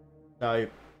 So,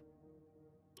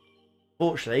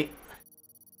 fortunately,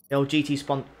 the old GT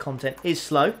Spawn content is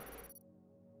slow.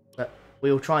 But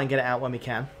we'll try and get it out when we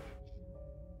can.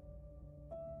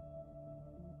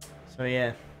 So,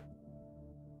 yeah.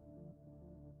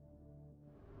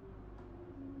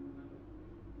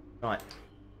 Right.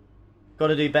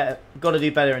 Gotta do better. Gotta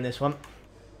do better in this one.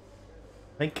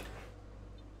 I think.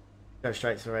 Go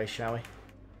straight to the race, shall we?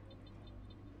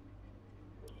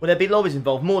 Will there be lobbies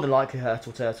involved? More than likely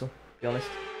Turtle, to be honest.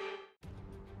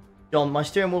 John, my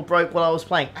steering wheel broke while I was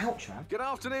playing. Ouch, man. Good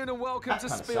afternoon and welcome to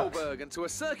Spielberg and to a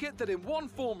circuit that in one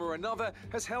form or another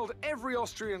has held every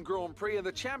Austrian Grand Prix in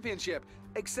the championship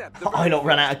except the I not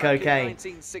ran out of cocaine.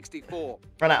 1964.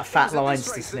 Ran out of fat lines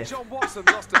to sniff. John Watson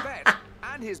lost a bet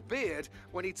and his beard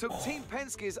when he took Team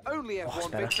Penske's only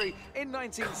F1 victory in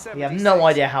 1976. You have no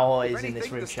idea how hot it is in this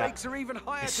room, chat.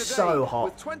 It's so hot.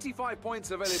 With 25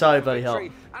 points of so bloody hot.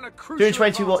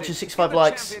 220 watches, 65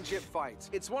 likes.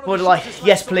 Would like,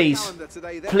 yes, please.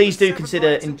 Please do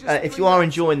consider, if you are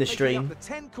enjoying the stream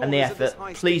and the effort,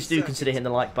 please do consider hitting the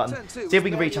like button. See if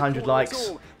we can reach 100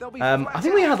 likes. I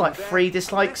think we had like 3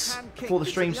 dislikes before the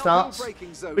stream starts,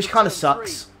 which kind of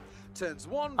sucks.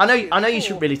 I know you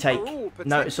shouldn't really take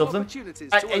notice of them,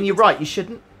 and you're right, you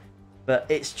shouldn't. But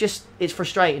it's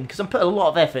frustrating because I'm putting a lot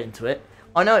of effort into it.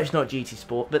 I know it's not GT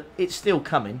Sport, but it's still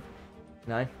coming.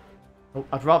 You know,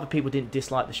 I'd rather people didn't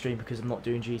dislike the stream because I'm not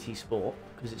doing GT Sport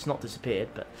because it's not disappeared,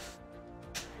 but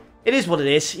it is what it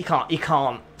is. You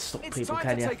can't stop people,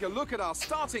 can you? Take a look at our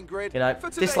starting grid. You know,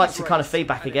 dislikes are kind of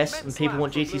feedback, I guess, and people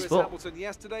want GT Sport. Hamilton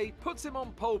yesterday puts him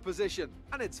on pole position,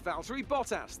 and it's Valtteri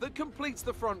Bottas that completes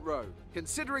the front row.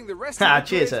 Considering the rest of the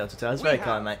cheers, grid, Elton. That's very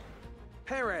kind, mate.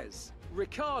 Perez,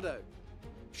 Ricciardo,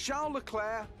 Charles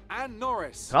Leclerc, and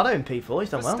Norris. Ricciardo in P4, he's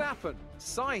done well.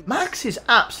 Sainz, Max is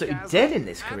absolutely dead in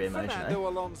this career mode, you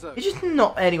know. He's just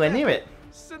not anywhere near it.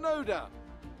 Sonoda,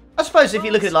 I suppose if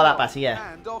you look at it like that, BaTi,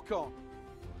 yeah. And Ocon,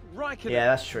 Raikkonen, Yeah,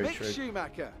 that's true, Mick true.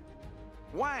 Schumacher,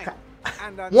 Wang,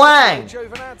 and Wang!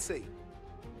 Giovinazzi,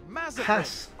 Mazepin,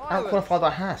 Haas, Ireland, outqualified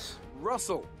by Haas.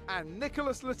 Russell, and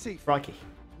Nicholas Latifi. Crikey.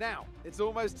 Now, it's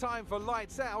almost time for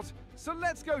lights out, so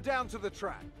let's go down to the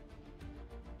track.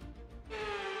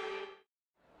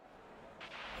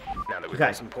 Now that we've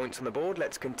got some points on the board,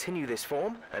 let's continue this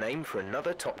form and aim for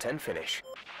another top 10 finish.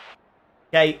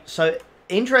 Okay, so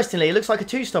interestingly, it looks like a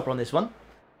 2-stopper on this one.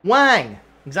 Wang!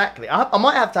 Exactly. I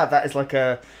might have to have that as like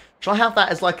a... Shall I have that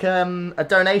as like a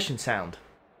donation sound?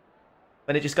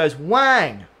 When it just goes,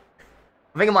 Wang!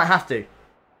 I think I might have to.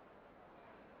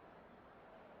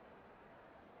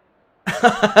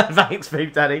 Thanks,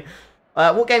 Big Daddy.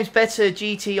 What game's better,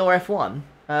 GT or F1?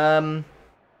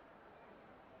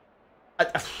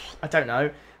 I don't know.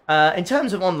 In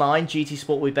terms of online, GT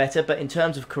Sport will be better, but in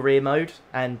terms of career mode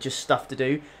and just stuff to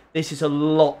do, this is a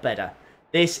lot better.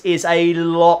 This is a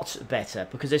lot better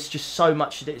because there's just so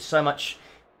much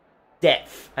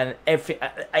depth and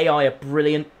AI are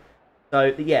brilliant.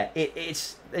 So yeah,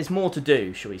 there's more to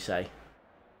do, shall we say?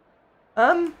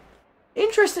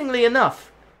 Interestingly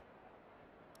enough,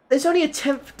 there's only a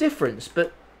 10th difference,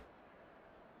 but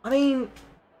I mean,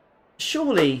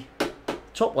 surely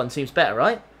top one seems better,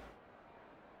 right?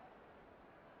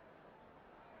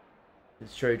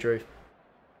 It's true, Drew.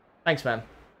 Thanks, man.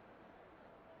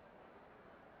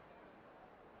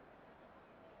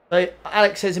 So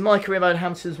Alex says, in my career mode,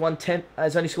 Hamilton's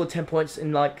has only scored 10 points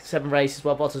in like 7 races,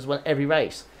 while Bottas won every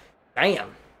race.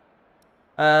 Damn.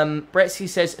 Bretsy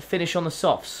says, finish on the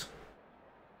softs.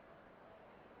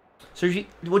 So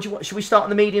should we start on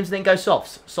the mediums and then go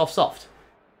softs? Soft.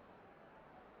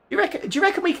 Do you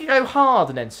reckon we could go hard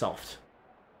and then soft?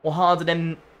 Or hard and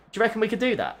then... Do you reckon we could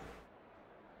do that?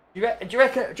 Do you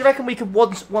reckon we could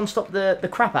one stop the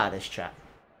crap out of this chat?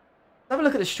 Have a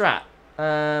look at the strat.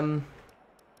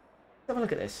 Have a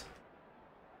look at this.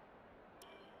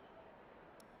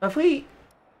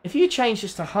 If you change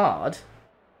this to hard,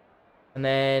 and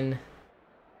then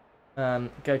go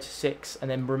to 6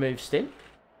 and then remove stint,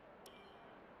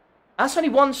 that's only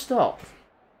 1 stop.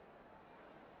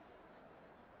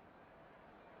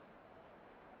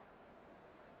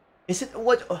 Is it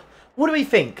what do we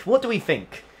think? What do we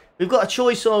think? We've got a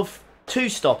choice of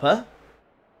 2-stopper.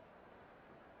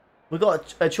 We've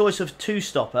got a choice of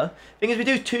 2-stopper. Thing is, we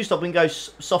do 2-stop, we can go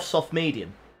soft,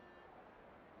 medium.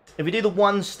 If we do the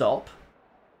 1-stop,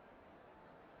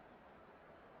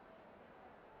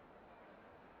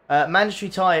 mandatory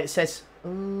tyre, it says...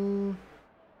 Oh,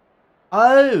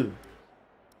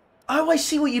 I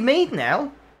see what you mean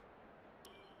now.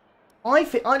 I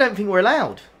don't think we're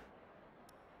allowed.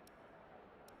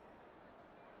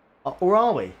 Or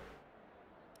are we?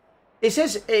 It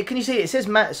says, can you see it? It says,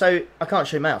 so I can't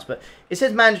show mouse, but it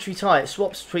says mandatory tyre. It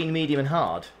swaps between medium and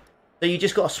hard. So you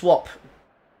just got to swap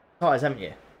tyres, haven't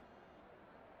you?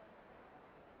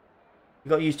 You've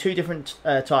got to use 2 different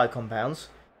tyre compounds.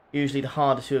 Usually the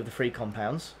harder 2 of the 3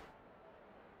 compounds.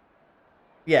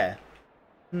 Yeah.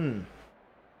 I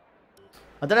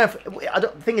don't know if... the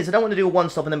thing is, I don't want to do a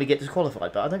 1-stop and then we get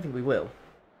disqualified, but I don't think we will.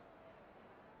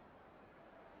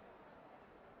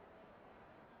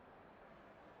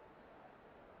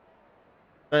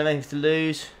 Don't have anything to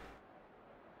lose.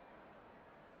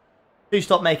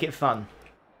 2-stop, make it fun.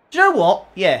 Do you know what?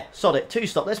 Yeah, sod it.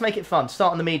 2-stop. Let's make it fun.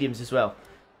 Start on the mediums as well.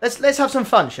 Let's have some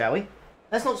fun, shall we?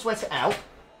 Let's not sweat it out.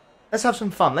 Let's have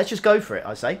some fun. Let's just go for it,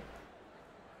 I say.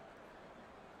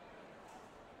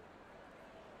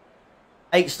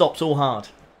 8 stops, all hard.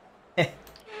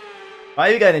 Right,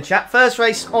 here we go then, chat. First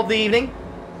race of the evening.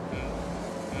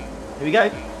 Here we go.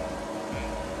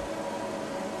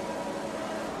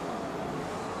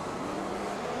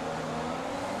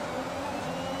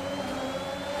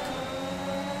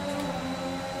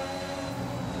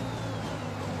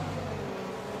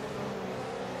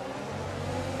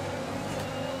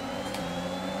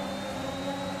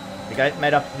 Here we go,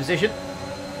 made up a position.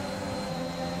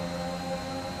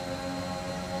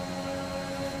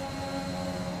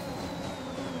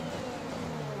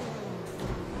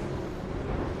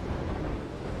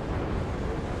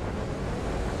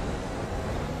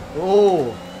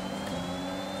 Oh.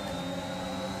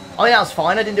 Oh, yeah, that was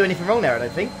fine. I didn't do anything wrong there, I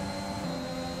don't think.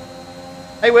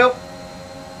 Hey, Will.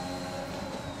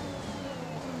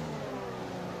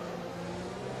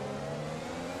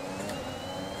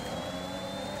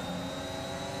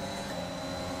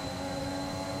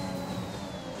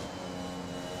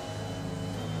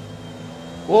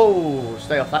 Whoa,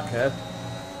 stay off that curve.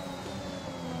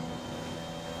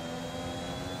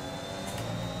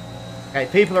 Okay,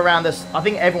 people around us. I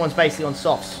think everyone's basically on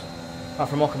softs. Apart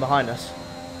from Ockham behind us.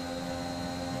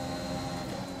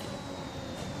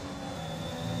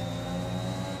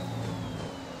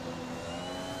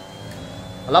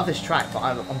 I love this track, but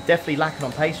I'm definitely lacking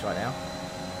on pace right now.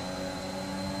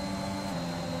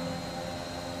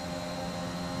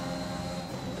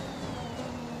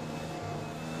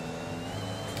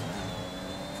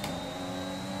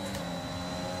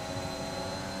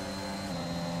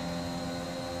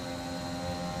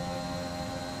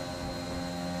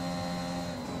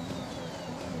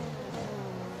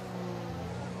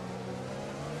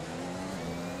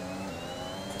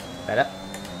 Better.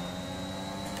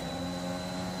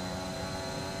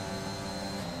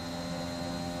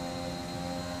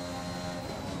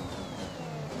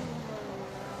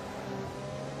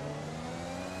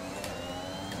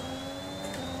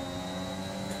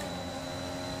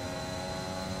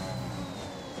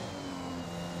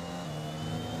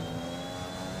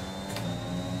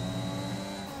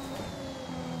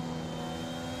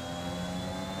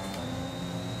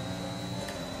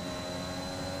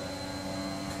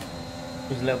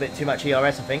 There's a little bit too much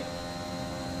ERS, I think.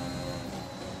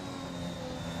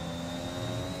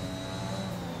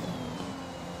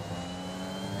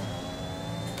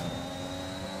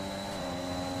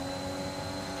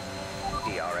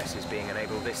 DRS is being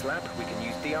enabled this lap. We can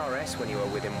use DRS when you are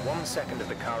within 1 second of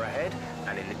the car ahead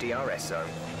and in the DRS zone.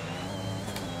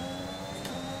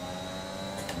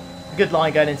 A good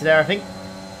line going into there, I think.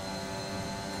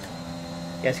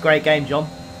 Yeah, it's a great game, John.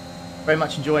 Very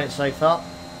much enjoying it so far.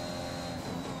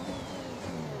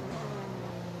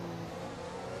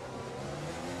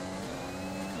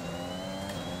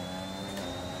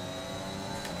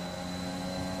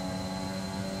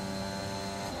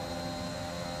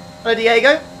 Hello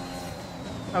Diego,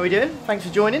 how are we doing? Thanks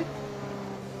for joining.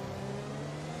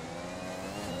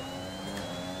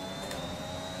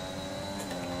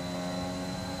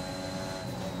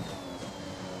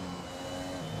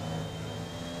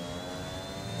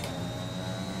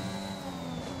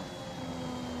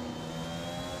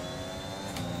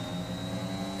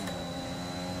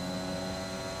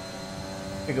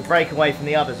 We could break away from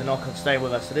the others and Ocon stay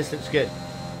with us, so this looks good.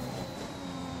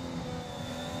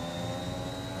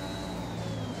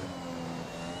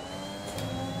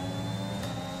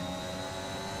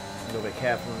 A little bit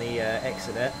careful on the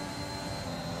exit there.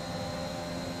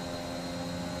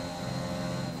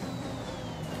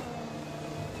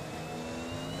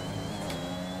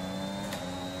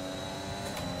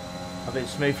 A bit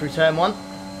smooth through turn one.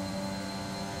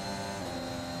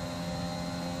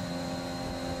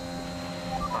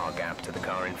 Our gap to the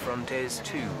car in front is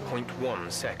 2.1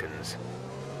 seconds.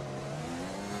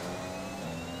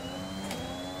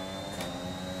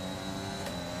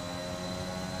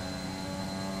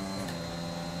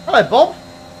 Hello Bob,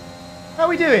 how are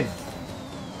we doing?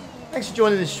 Thanks for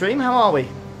joining the stream, how are we?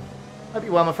 Hope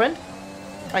you're well my friend.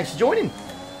 Thanks for joining.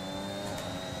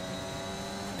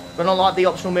 But not like the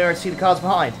optional mirror to see the cars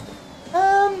behind.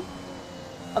 I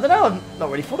don't know, I've not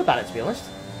really thought about it to be honest.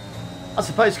 I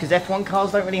suppose because F1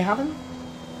 cars don't really have them.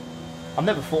 I've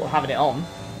never thought of having it on.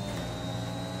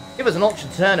 If there's an option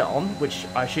to turn it on, which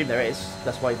I assume there is,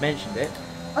 that's why you've mentioned it,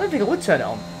 I don't think I would turn it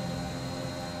on.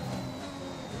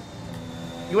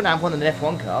 You wouldn't have one in an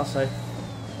F1 car, so...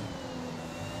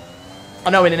 I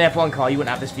know in an F1 car you wouldn't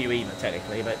have this view either,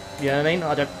 technically, but you know what I mean?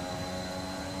 I don't...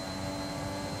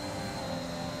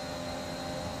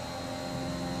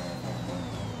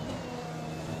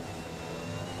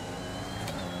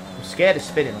 I'm scared of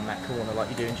spinning on that corner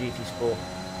like you do in GT Sport.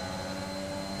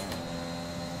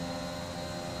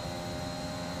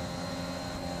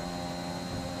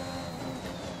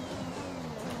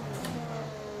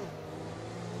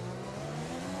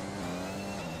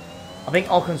 I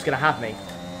think Ocon's going to have me.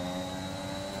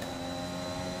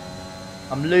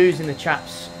 I'm losing the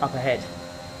chaps up ahead.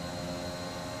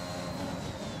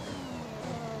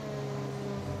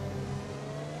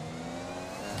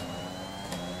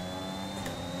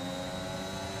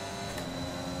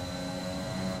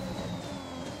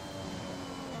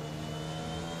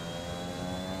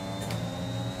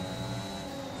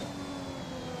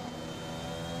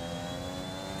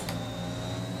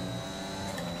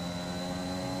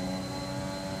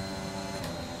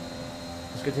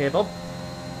 Good to hear, Bob.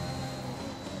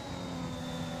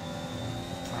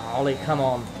 Oh, Ollie, come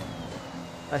on.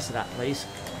 Less of that, please.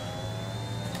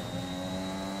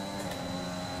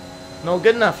 Not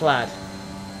good enough, lad.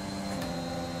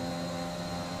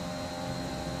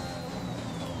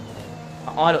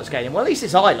 Ilot's gaining. Well, at least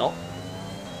it's Ilott.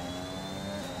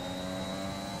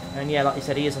 And yeah, like you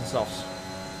said, he is on softs.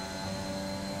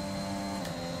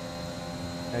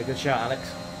 Very good shot,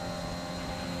 Alex.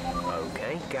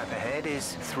 Okay, gap ahead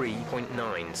is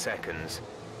 3.9 seconds.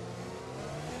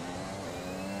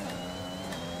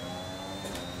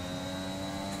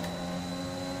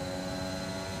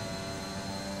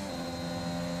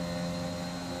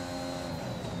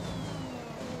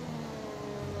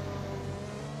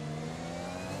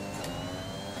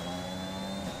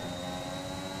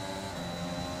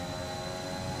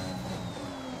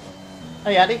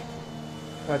 Hey, Addy.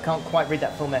 I can't quite read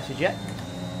that full message yet.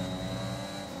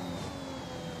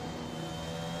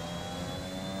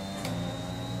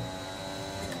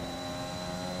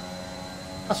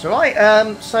 That's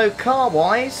alright. So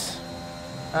car-wise,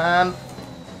 I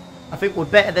think we're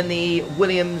better than the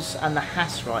Williams and the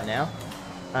Haas right now.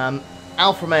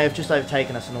 Alfa Romeo have just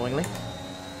overtaken us, annoyingly.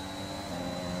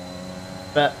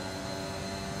 But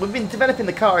we've been developing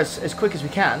the car as quick as we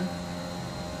can.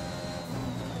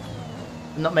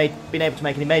 Not been able to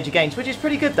make any major gains, which is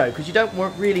pretty good though, because you don't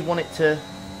really want it to,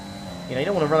 you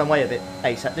don't want to run away a bit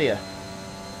ASAP, do you?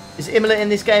 Is Imola in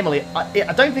this game, Ollie?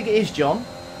 I don't think it is, John.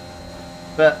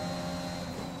 But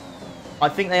I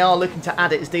think they are looking to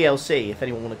add it as DLC, if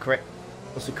anyone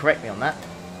wants to correct me on that.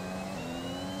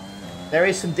 There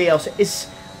is some DLC.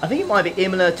 I think it might be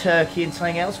Imola, Turkey, and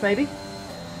something else, maybe.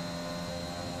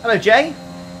 Hello, Jay.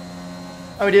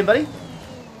 How are we doing, buddy?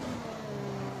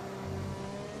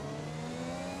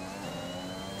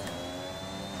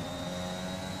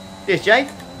 Cheers, Jay.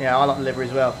 Yeah, I like the livery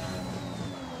as well.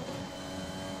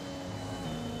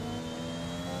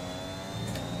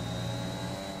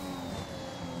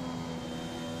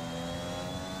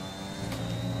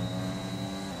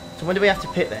 So when do we have to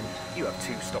pit then? You have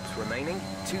 2 stops remaining.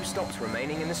 2 stops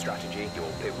remaining in the strategy. Your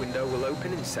pit window will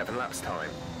open in 7 laps time.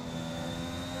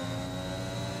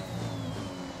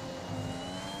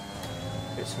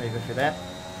 Bit smoother through there.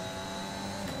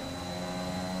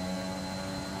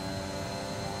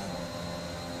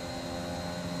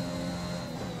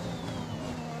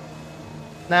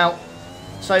 Now,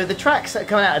 so the tracks that are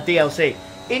coming out of DLC,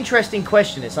 interesting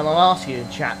question is, and I'll ask you in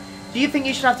chat, do you think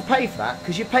you should have to pay for that?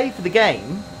 Because you pay for the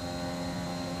game,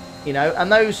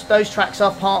 and those tracks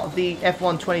are part of the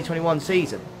F1 2021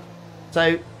 season.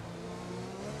 So,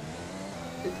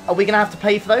 are we going to have to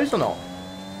pay for those or not?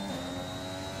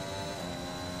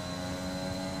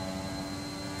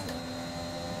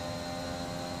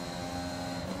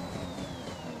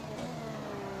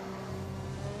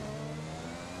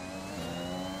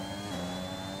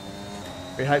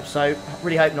 Really hope so.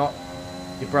 Really hope not.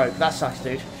 You're broke. That sucks,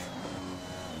 dude.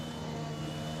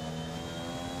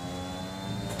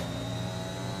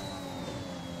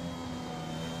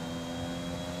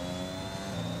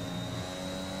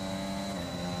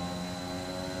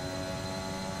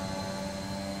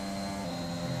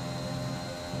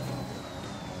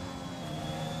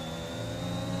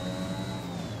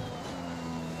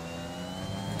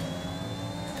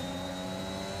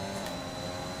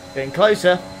 Getting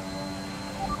closer.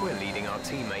 We're leading our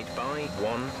teammate by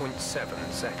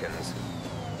 1.7 seconds.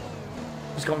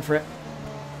 Just gone for it.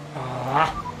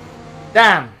 Ah,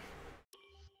 damn.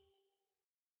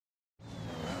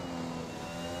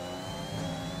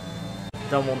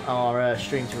 Don't want our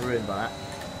stream to ruin by that.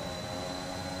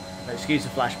 No, excuse the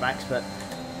flashbacks, but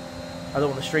I don't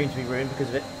want the stream to be ruined because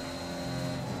of it.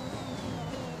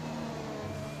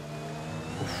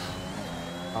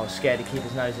 Oof. I was scared to keep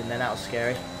his nose in there. That was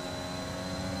scary.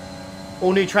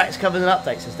 All new tracks covered and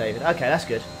updates, says David. Okay, that's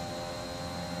good.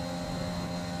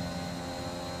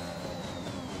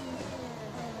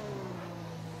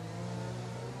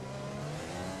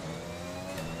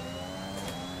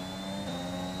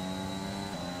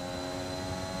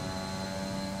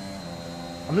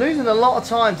 I'm losing a lot of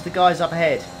time to the guys up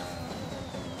ahead.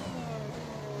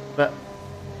 But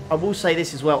I will say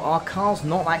this as well. Our car's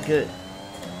not that good.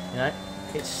 You know,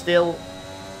 it's still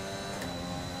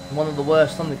one of the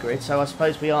worst on the grid. So I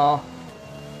suppose we are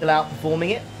still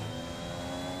outperforming it.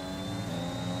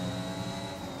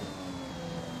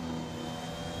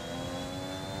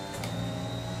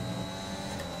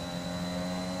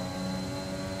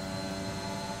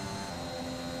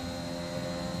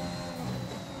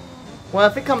 Well,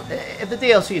 if the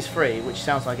DLC is free, which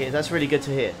sounds like it is, that's really good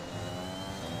to hear. It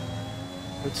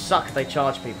would suck if they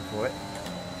charge people for it.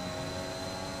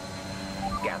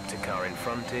 Gap to car in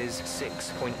front is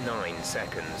 6.9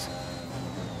 seconds.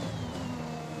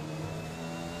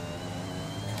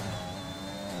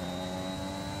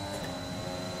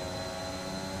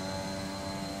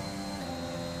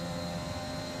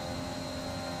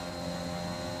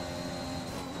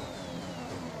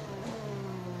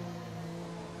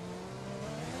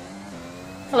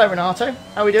 Hello, Renato.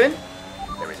 How are we doing?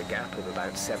 There is a gap of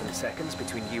about 7 seconds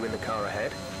between you and the car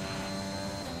ahead.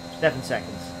 7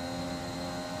 seconds.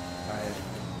 Right.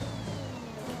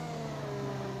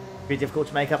 Be difficult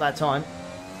to make up that time.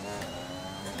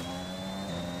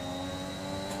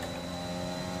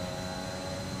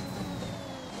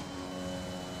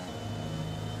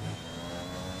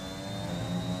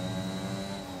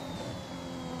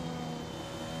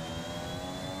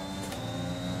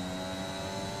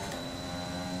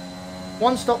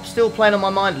 One stop still playing on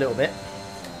my mind a little bit.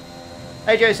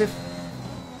 Hey Joseph.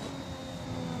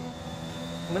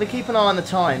 I'm going to keep an eye on the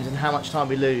times and how much time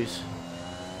we lose.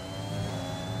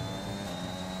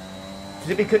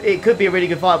 It could be a really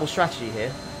good viable strategy here.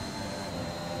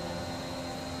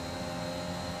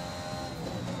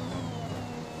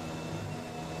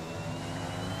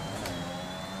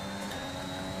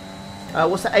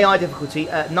 What's the AI difficulty?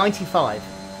 95.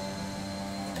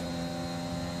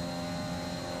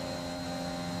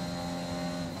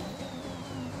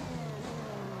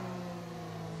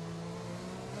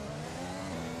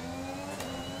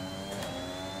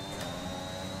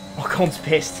 Ocon's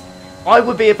pissed. I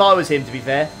would be if I was him, to be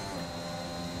fair.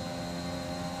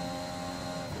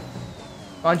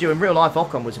 Mind you, in real life,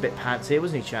 Ocon was a bit pants here,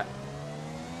 wasn't he, chat?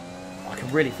 I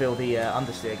can really feel the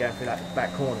understeer going through that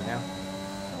back corner now.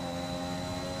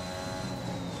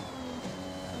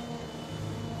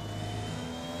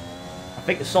 I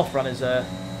think the soft runners are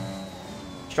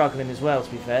struggling as well,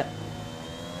 to be fair.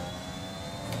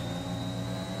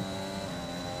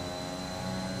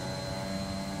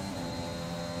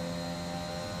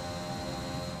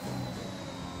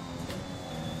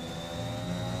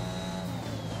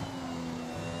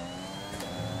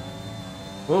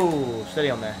 Whoa, steady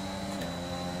on there.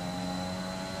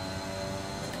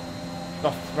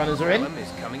 Soft runners are in. Is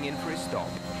coming in for his stop.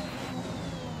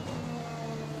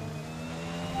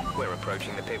 We're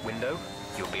approaching the pit window.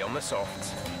 You'll be on the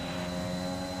softs.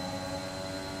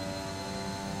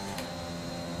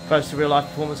 Close to real life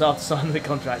performance after signing the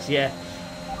contracts, yeah.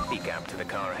 The gap to the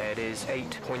car ahead is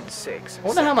 8.6. I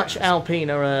wonder how much Alpine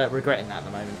are regretting that at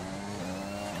the moment.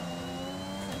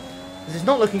 Because it's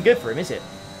not looking good for him, is it?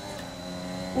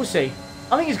 We'll see.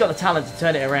 I think he's got the talent to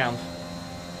turn it around.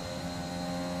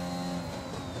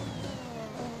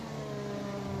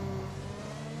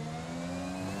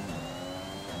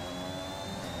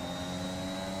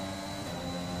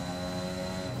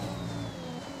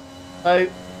 So,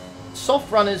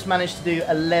 soft runners managed to do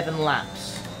 11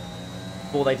 laps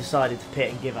before they decided to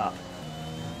pit and give up.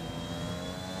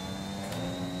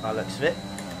 By the looks of it.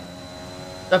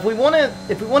 So if we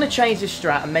want to change this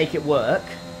strat and make it work,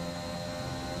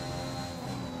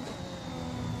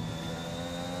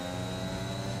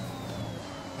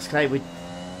 okay, we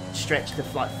stretched to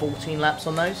like 14 laps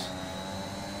on those.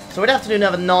 So we'd have to do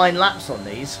another 9 laps on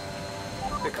these.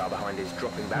 The car behind is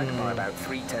dropping back by about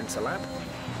 0.3 a lap.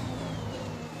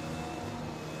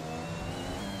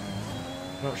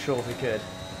 Not sure if we could.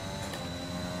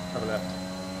 Have a look.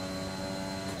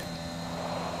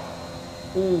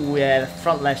 Oh yeah, the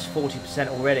front left's 40%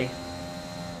 already.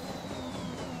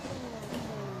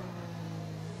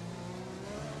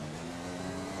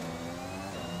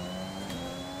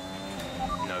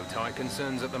 No tyre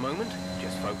concerns at the moment.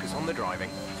 Just focus on the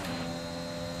driving.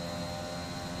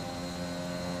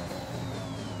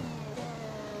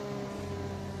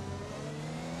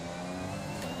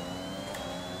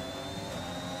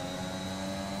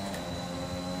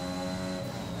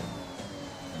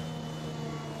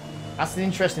 That's an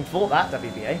interesting thought, that,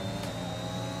 WBA.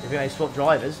 WBA swap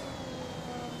drivers.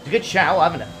 It's a good shout, I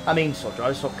haven't... I mean, swap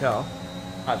drivers, swap car.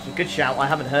 That's a good shout. I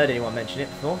haven't heard anyone mention it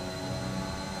before.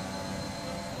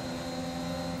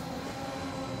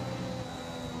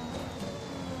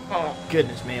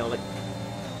 goodness me, Ollie.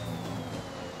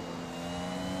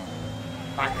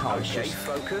 That car is just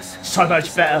so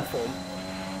much better.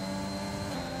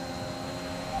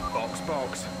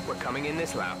 Box. We're coming in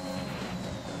this lap.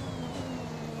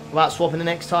 About swapping the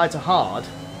next tyre to hard.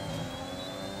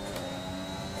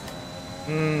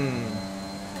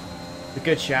 A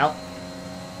good shout.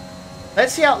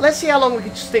 Let's see how long we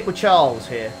can stick with Charles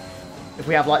here. If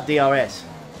we have like DRS.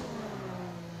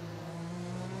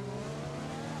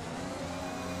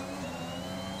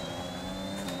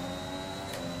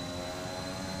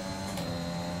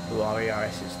 Ooh, our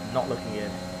ERS is not looking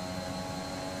good.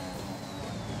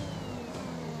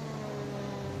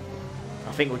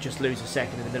 I think we'll just lose a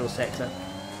second in the middle sector.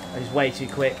 That is way too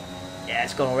quick. Yeah,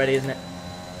 it's gone already, isn't it?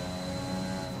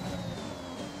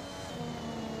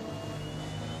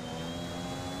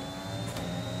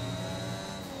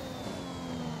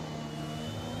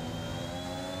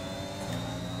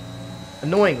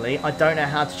 Annoyingly, I don't know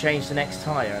how to change the next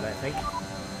tyre, I don't think.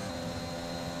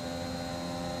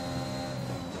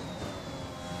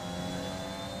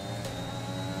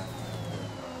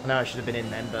 I know I should have been in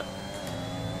then, but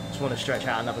just want to stretch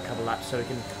out another couple laps so we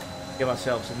can give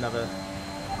ourselves another,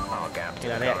 Our gap to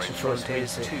the extra choice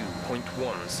is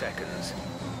 2.1 seconds.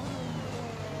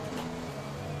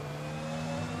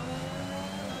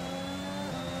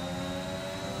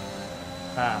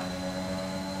 Ah,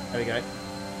 there we go.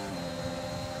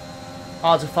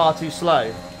 Hards are far too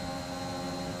slow.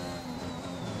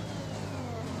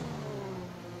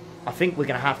 I think we're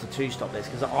going to have to two-stop this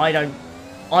because I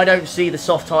don't see the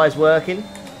soft tyres working.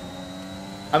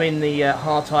 I mean the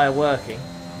hard tyre working.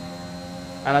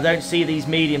 And I don't see these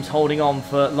mediums holding on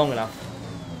for long enough.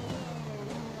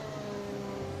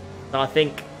 So I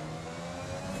think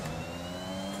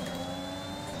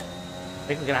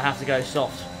we're going to have to go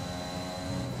soft.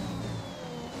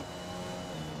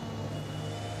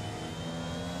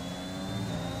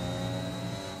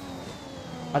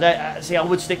 I don't see. I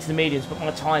would stick to the mediums, but my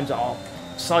times are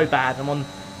so bad. I'm on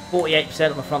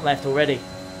 48% on the front left already.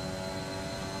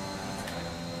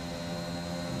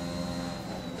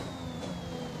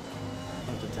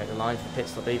 I didn't take the line for the pit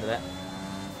stop either there.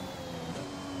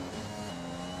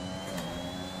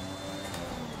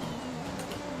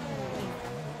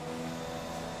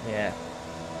 Yeah.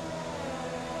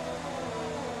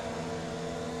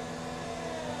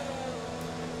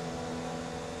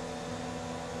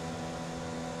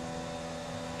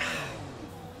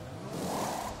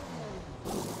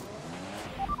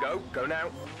 Go now.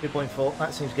 2.4,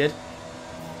 that seems good.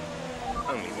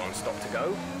 Only one stop to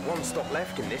go. One stop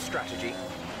left in this strategy.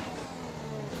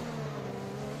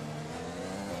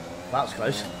 That was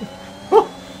close.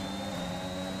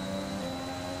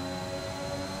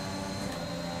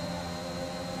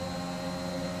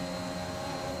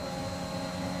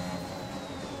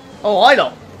 Oh, I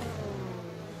know.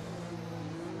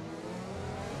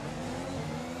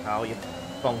 Oh, you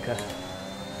bonker.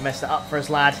 Messed it up for us,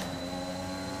 lad.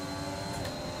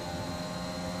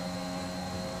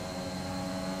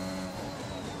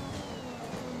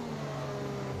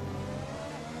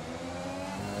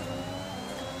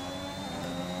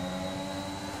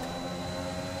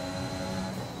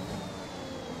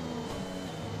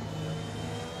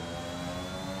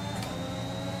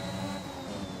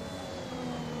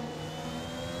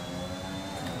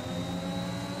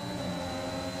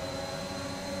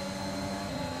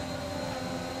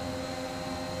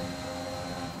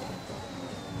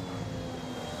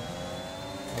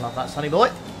 Love that, Sonny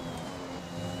boy.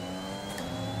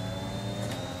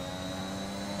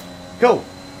 Cool.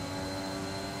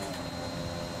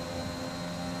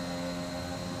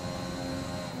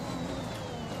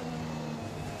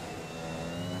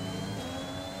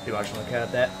 Too much on the curb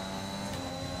there.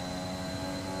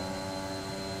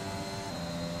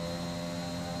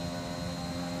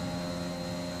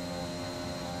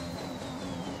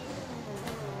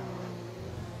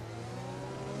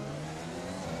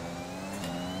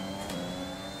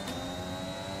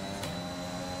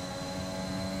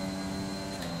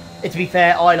 To be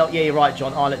fair, Eilert, yeah, you're right,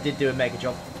 John. Eilert did do a mega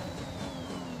job.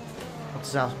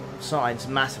 Signs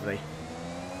massively.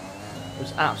 It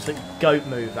was an absolute goat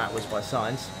move that was by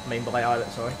Signs. I mean by Eilert,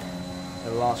 sorry.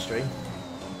 In the last stream.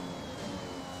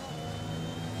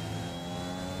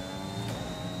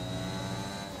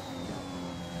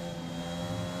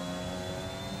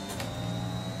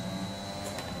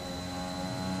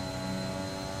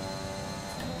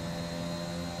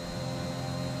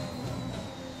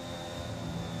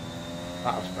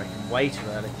 That was breaking way too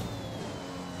early.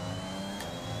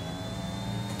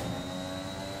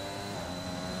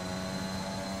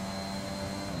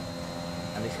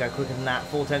 I need to go quicker than that,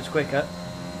 4 tenths quicker.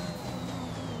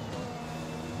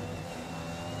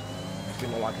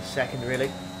 More like a second, really.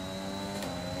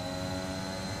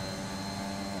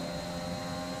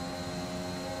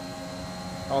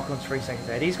 Archon's 3 seconds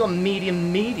ahead. He's got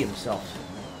medium soft.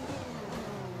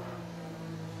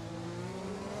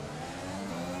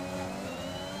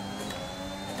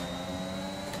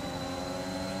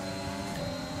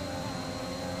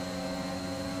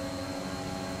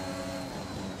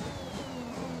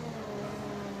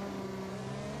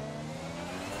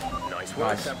 Nice work.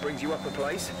 Nice. That brings you up a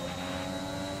place.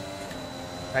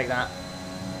 Take that.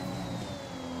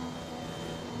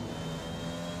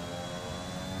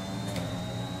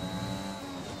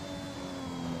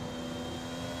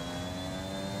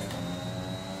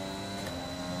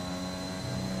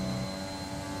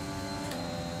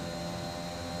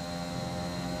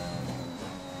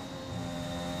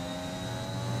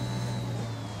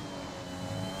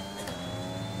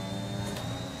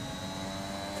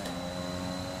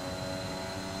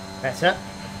 Better.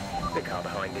 The car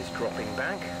behind is dropping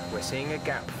back. We're seeing a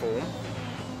gap form.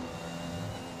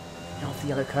 Get off the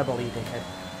yellow curb, Ollie, you dickhead.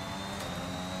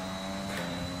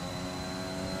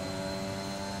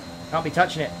 Can't be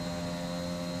touching it.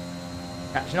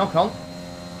 Catching Ocon.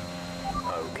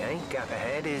 Okay, gap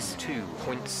ahead is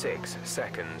 2.6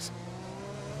 seconds.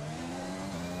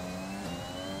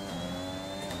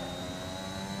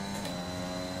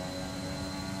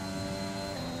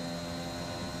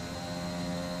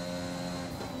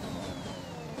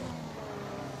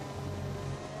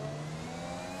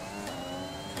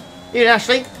 You,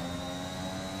 Ashleigh.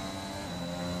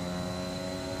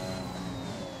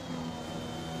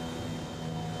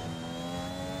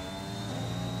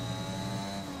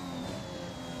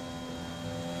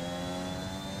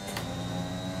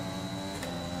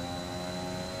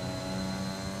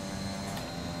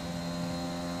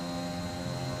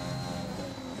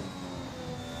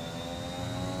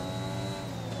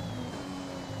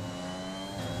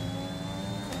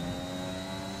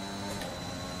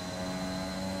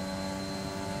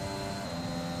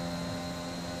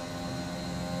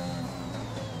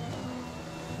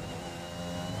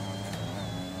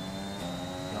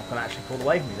 Actually pulled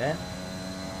away from me there.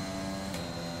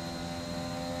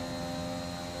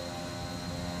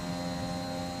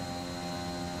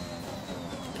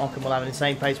 Ocon will have an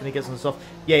insane pace when he gets on the soft.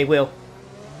 Yeah, he will.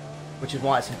 Which is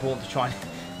why it's important to try and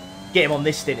get him on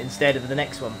this stint instead of the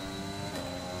next one.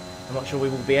 I'm not sure we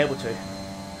will be able to.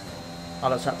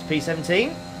 Let's up to P17.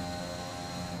 I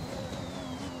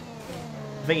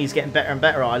think he's getting better and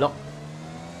better, Ilot.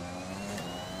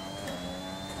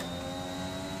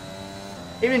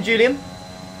 Evening, Julian.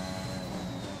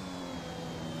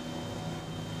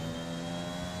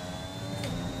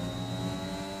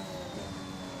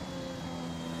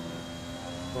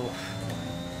 Oof.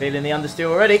 Feeling the understeer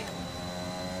already.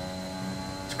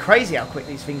 It's crazy how quick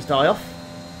these things die off.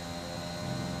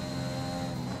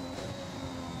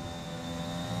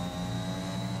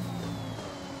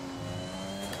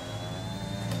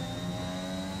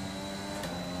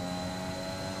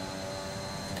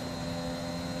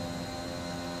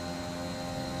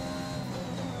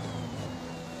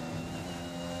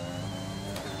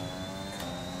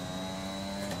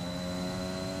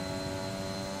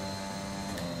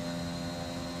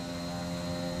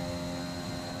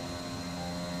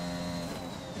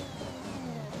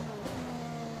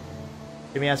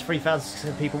 Jimmy has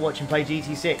 3,000 people watching play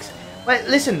GT6. Well,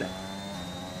 listen,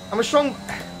 I'm a strong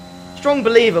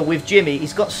believer with Jimmy.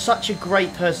 He's got such a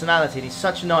great personality. And he's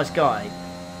such a nice guy,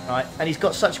 right? And he's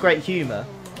got such great humour.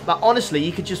 But honestly,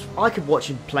 I could watch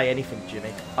him play anything,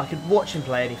 Jimmy. I could watch him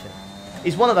play anything.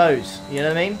 He's one of those. You know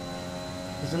what I mean?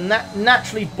 He's a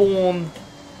naturally born.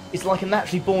 He's like a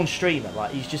naturally born streamer.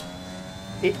 Like he's just.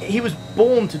 He was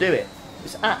born to do it.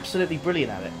 He's absolutely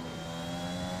brilliant at it.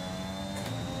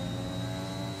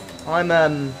 When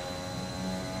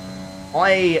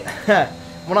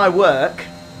I work,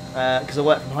 because I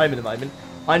work from home at the moment,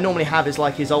 I normally have his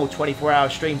old 24-hour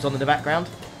streams on in the background,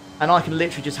 and I can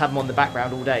literally just have them on the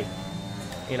background all day,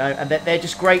 you know, and they're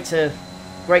just great to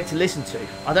listen to.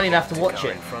 I don't even have to watch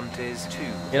it. In front is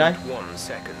 2.1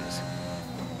 seconds.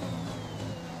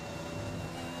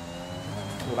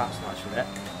 Well, that's nice from it.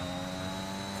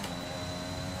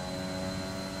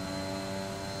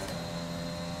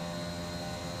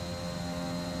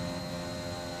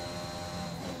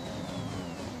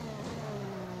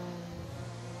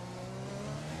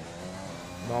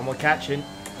 Come on, we're catching.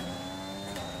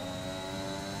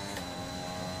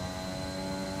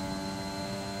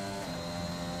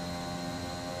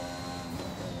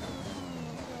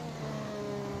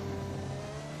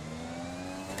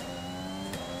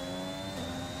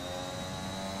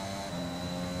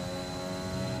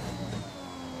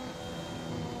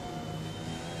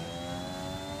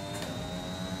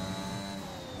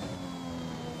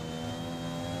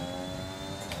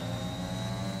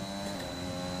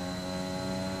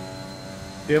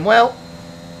 Doing well.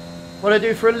 What I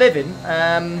do for a living,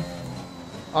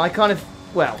 I kind of,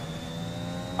 well,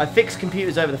 I fix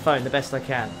computers over the phone the best I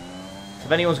can. So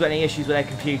if anyone's got any issues with their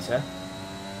computer,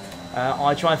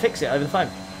 I try and fix it over the phone.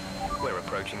 We're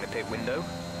approaching the pit window.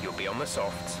 You'll be on the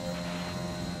softs.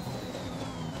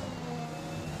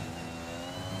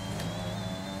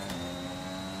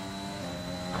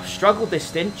 I've struggled this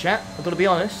stint, chat. I've got to be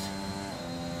honest.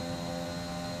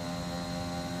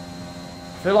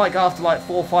 I feel like after like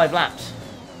 4 or 5 laps,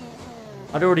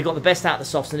 I'd already got the best out of the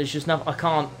softs, and it's just enough. I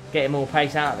can't get more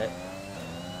pace out of it.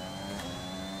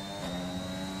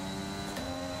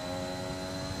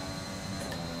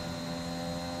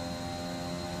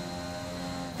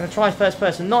 I'm gonna try first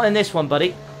person. Not in this one,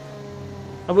 buddy.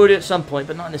 I will do it at some point,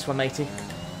 but not in this one, matey.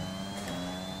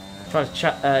 I'm trying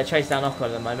to chase down Ocon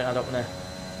at the moment. I don't want to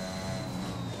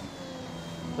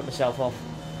put myself off.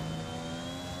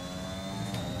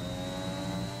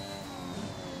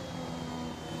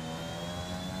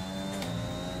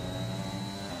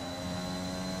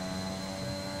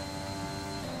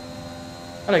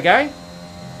 Hello, Gary.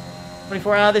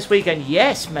 24 hour this weekend.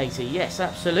 Yes, matey. Yes,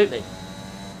 absolutely.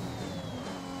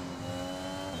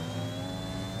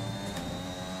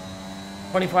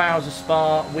 "24 hours of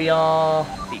Spa." We are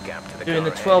doing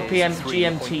the 12 PM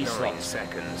GMT slots.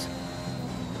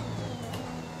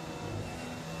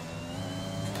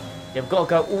 Yeah, we've got to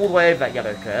go all the way over that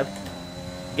yellow curb,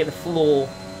 get the floor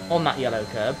on that yellow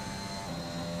curb,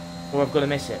 or I've got to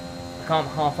miss it. I can't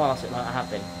half-arse it like I have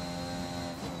been.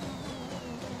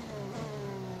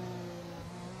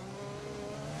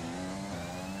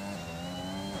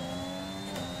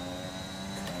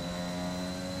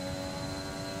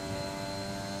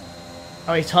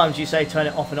 How many times do you say turn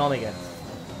it off and on again?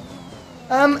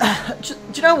 Do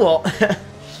you know what?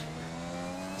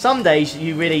 Some days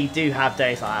you really do have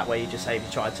days like that where you just say you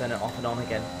try to turn it off and on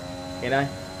again. You know,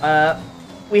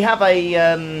 we have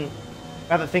a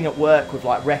thing at work with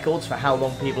like records for how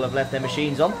long people have left their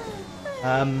machines on.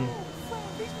 I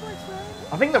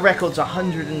think the record's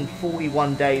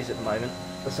 141 days at the moment,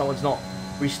 but someone's not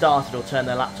restarted or turned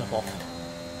their laptop off.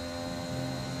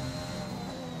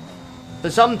 So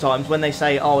sometimes when they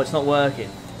say, oh, it's not working,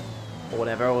 or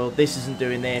whatever, or this isn't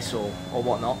doing this, or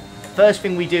whatnot, first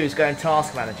thing we do is go in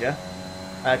Task Manager,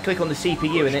 click on the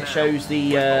CPU, and it shows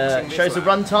the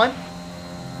runtime.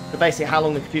 So basically how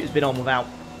long the computer's been on without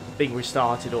being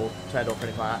restarted or turned off or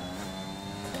anything like that.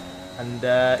 And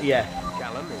yeah,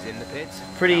 Callum is in the pits.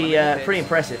 Pretty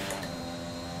impressive.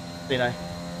 You know,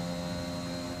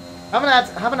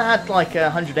 haven't had like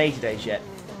 180 days yet.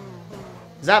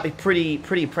 That'd be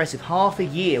pretty impressive. Half a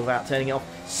year without turning it off.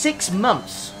 6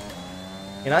 months,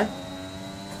 you know,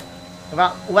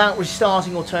 without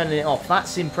restarting or turning it off.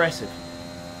 That's impressive.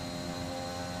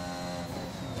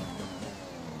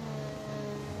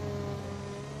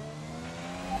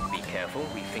 Be careful.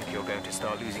 We think you're going to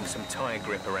start losing some tyre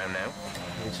grip around now.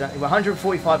 Exactly.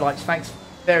 145 likes. Thanks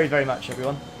very, very much,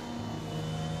 everyone.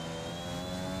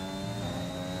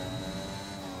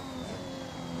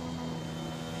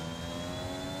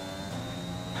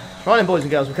 Right then, boys and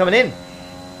girls, we're coming in.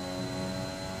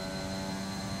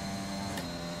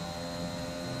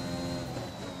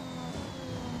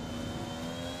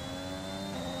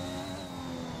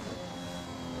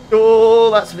 Oh,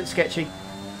 that's a bit sketchy.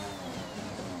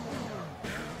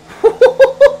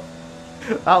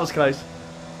 That was close.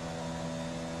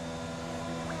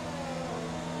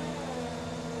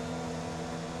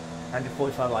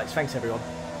 145 likes. Thanks, everyone.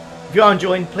 If you are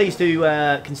enjoying, please do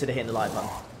consider hitting the like button.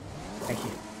 Thank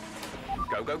you.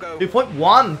 Go, go, go.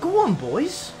 2.1. Go on,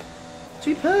 boys.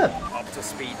 Superb. Up to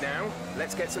speed now.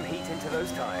 Let's get some heat into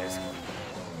those tyres.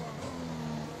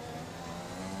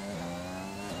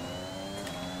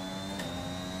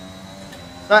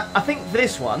 I think for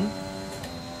this one,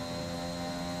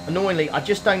 annoyingly, I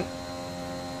don't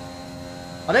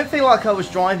feel like I was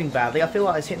driving badly. I feel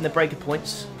like I was hitting the breaker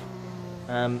points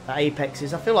at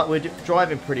apexes. I feel like we're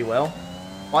driving pretty well.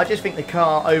 But I just think the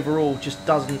car overall just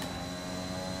doesn't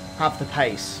have the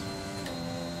pace.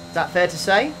 Is that fair to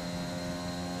say?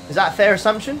 Is that a fair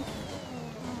assumption?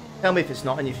 Tell me if it's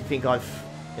not, and if you think I've,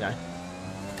 you know,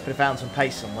 could have found some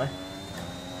pace somewhere.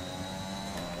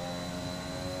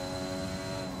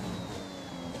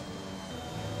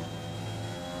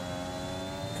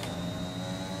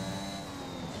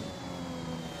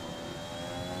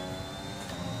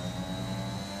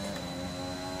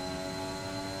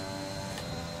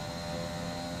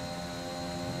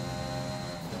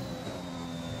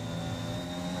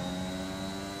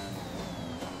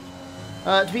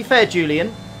 To be fair,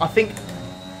 Julian, I think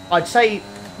I'd say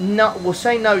no. We'll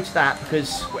say no to that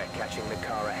because we're catching the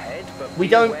car ahead, but we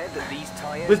don't. That these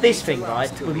with this thing,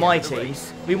 right, with my team,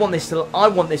 we want this to, I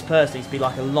want this personally to be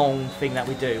like a long thing that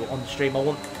we do on the stream. I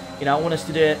want, you know, I want us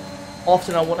to do it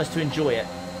often. I want us to enjoy it.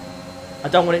 I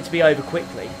don't want it to be over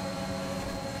quickly.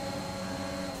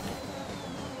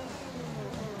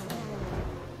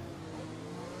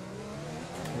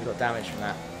 We got damage from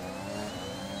that.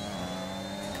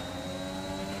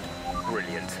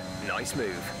 Brilliant. Nice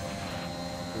move.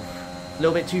 A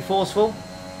little bit too forceful.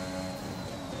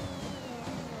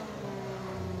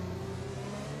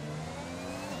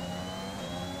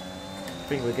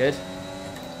 I think we're good.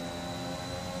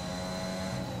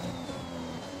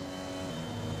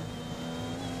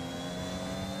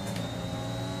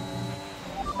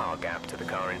 Our gap to the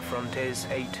car in front is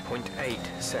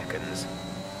 8.8 seconds.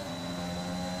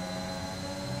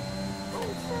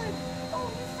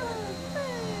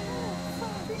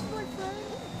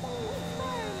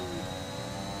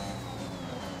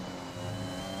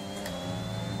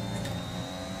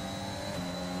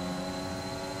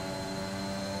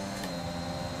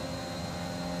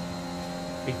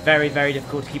 Be very, very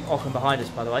difficult to keep Ocon behind us,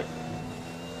 by the way.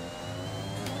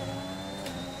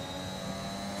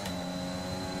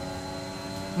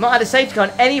 I've not had a safety car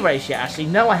in any race yet, actually.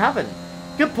 No, I haven't.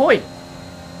 Good point.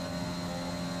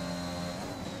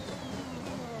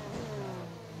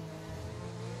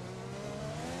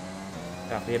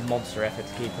 That'll be a monster effort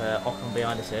to keep Ocon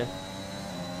behind us here.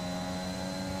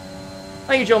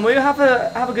 Thank you, John Woo. Have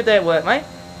a good day at work, mate.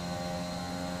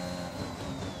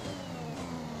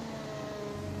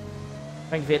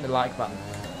 Thank you for hitting the like button.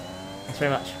 Thanks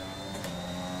very much.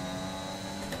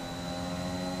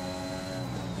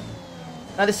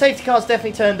 Now the safety car's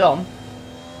definitely turned on.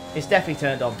 It's definitely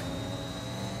turned on.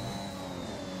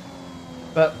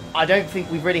 But I don't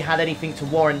think we've really had anything to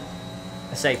warrant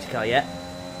a safety car yet.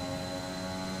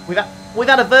 We've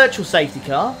had a virtual safety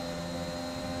car.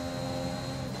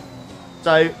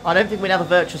 So I don't think we'd have a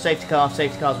virtual safety car if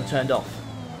safety cars were turned off.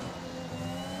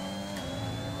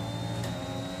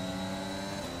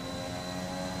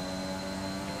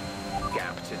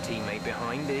 Teammate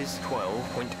behind is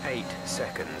 12.8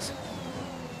 seconds.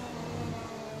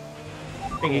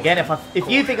 Think again. If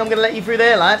you think I'm going to let you through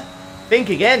there, lad, think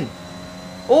again.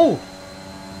 Oh,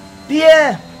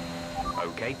 yeah.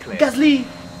 Okay, clear. Gasly.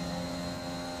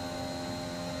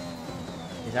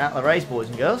 He's out of the race, boys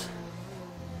and girls.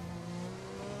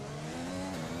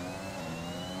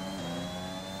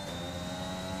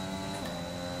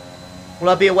 Will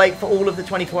I be awake for all of the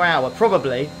 24-hour?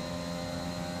 Probably.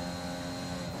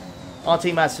 Our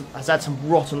team has had some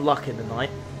rotten luck in the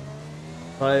night.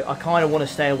 So I kind of want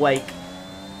to stay awake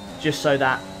just so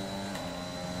that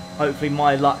hopefully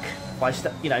my luck by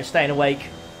staying awake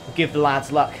will give the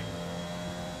lads luck.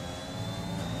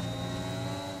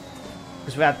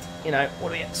 Because we had, what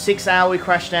do we get? 6 hour we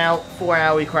crashed out, 4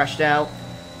 hour we crashed out.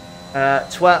 The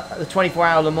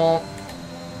 24-hour Le Mans.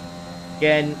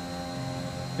 Again,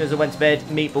 as I went to bed,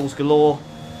 meatballs galore.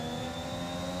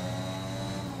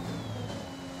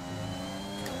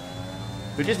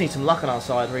 We just need some luck on our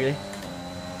side, really.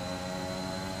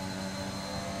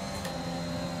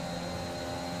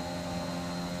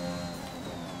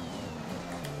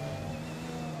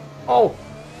 Oh!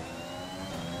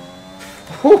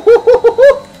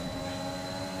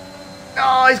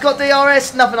 Oh, he's got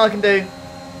DRS. Nothing I can do.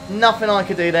 Nothing I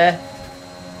could do there.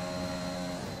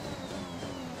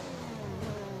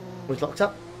 Was locked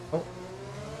up. Oh.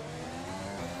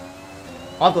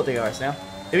 I've got DRS now.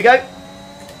 Here we go.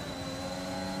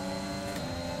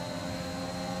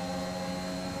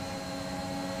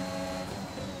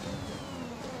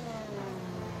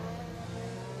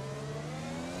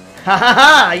 Ha ha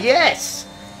ha! Yes!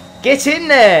 Get in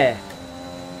there!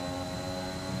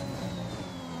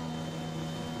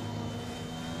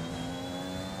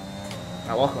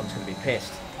 Now Ocon's going to be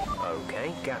pissed.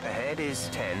 Okay, gap ahead is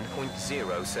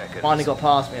 10.0 seconds. Finally got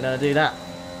past me and I do that.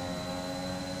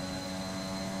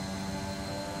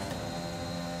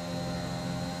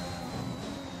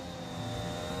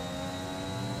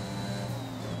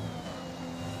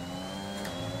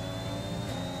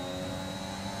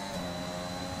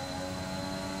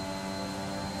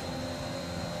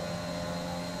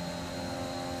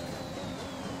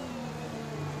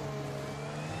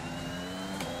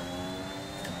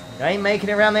 You ain't making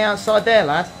it around the outside there,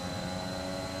 lad.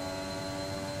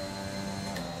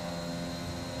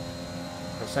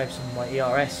 I'll save some of my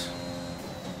ERS.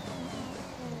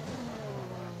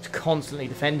 It's constantly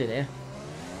defending here.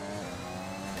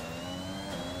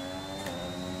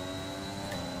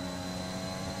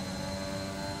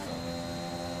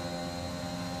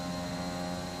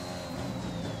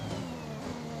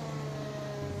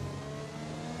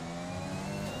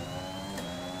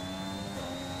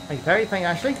 Thank you, Perry. Thank you,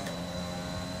 Ashley.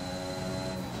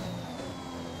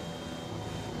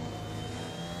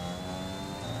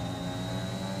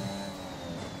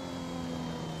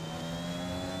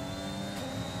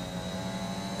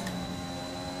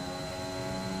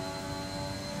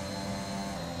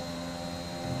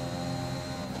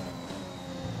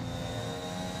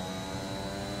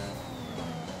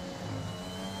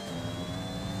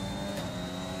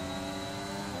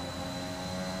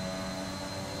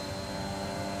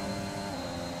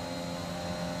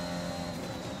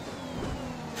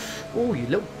 Oh, you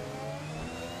little...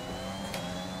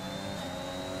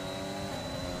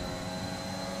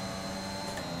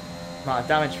 Might have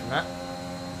damage from that.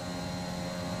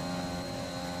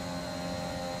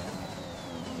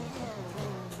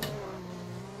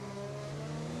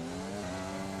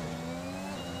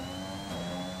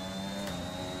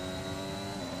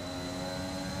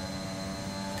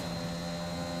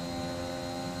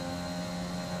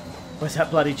 Where's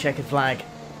that bloody checkered flag?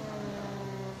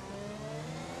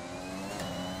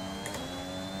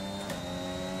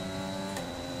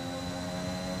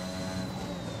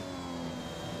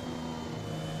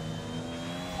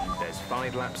 There's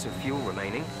 5 laps of fuel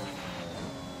remaining.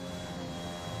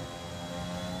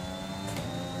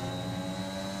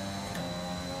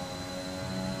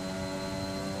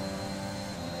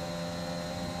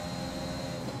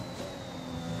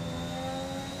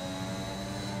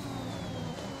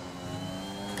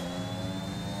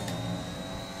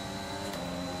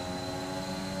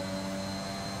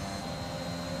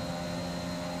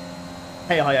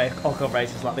 Hey, Ocon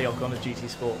races like the Ocon of GT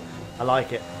Sport. I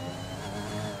like it.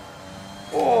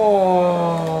 Oh!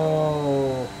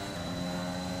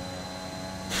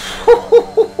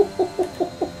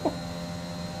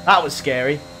 That was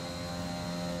scary. I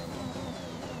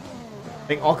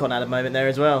think Ocon had a moment there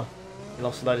as well. He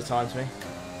lost a load of time to me.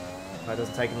 It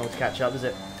doesn't take him long to catch up, does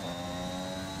it?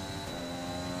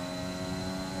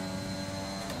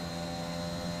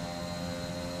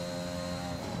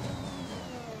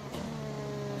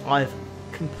 I've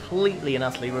completely and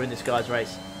utterly ruined this guy's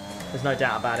race. There's no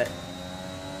doubt about it.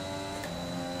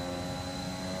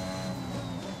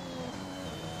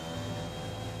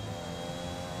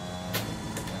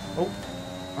 Oh,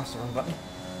 that's the wrong button.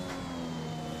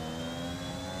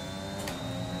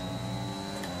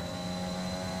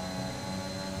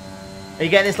 Are you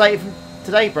getting this later from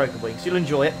today, Broken Wings? You'll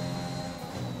enjoy it.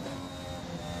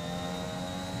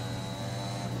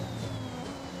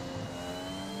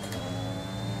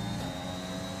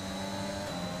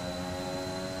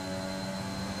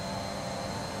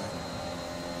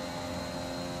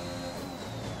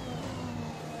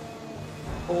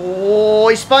 Oh,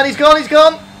 he's spun, he's gone, he's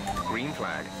gone! Green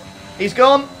flag. He's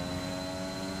gone!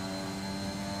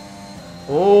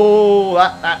 Oh,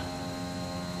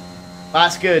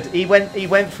 that's good. He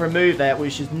went for a move there,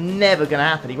 which is never going to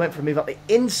happen. He went for a move up the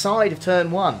inside of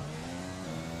turn 1.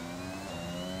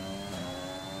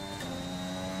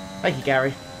 Thank you,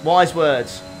 Gary. Wise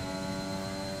words.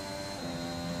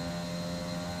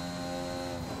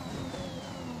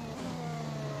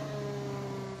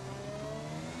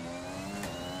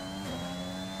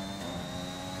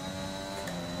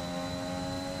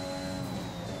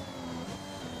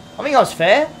 I think I was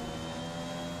fair.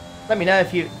 Let me know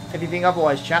if you think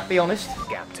otherwise, chat. Be honest.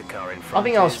 Gap to car in front. I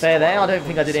think I was fair there. I don't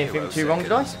think I did anything too wrong,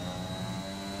 did I?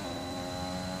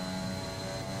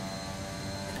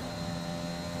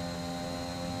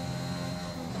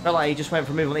 Felt like he just went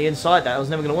for a move on the inside there. That was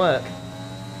never going to work.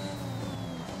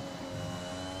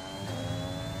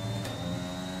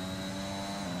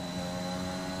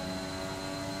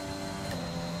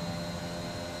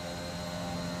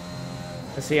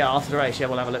 Let's see it after the race. Yeah,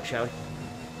 we'll have a look, shall we?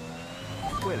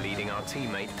 We're leading our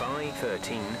teammate by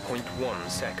 13.1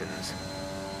 seconds.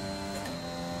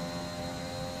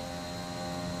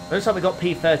 Looks like we got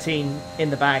P13 in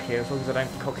the bag here, as long as I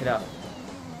don't cock it up.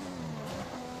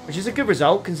 Which is a good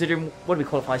result, considering, what do we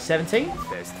qualify, 17?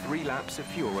 There's 3 laps of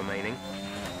fuel remaining.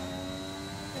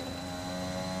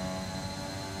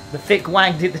 The thick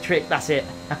wang did the trick, that's it.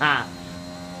 Haha.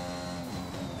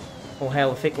 Oh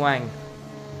hell, the thick wang.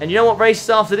 And you know what race is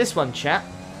after this one, chat?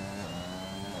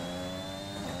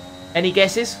 Any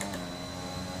guesses?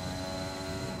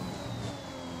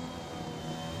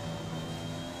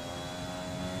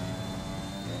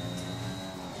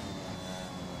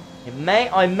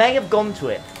 I may have gone to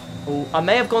it. Or I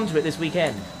may have gone to it this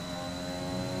weekend.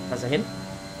 That's a hint.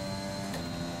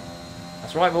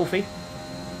 That's right, Wolfie.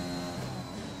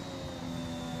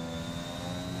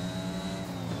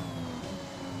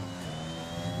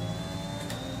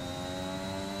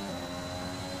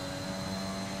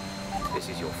 This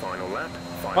is your final lap.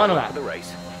 Final lap lap of the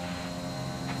race.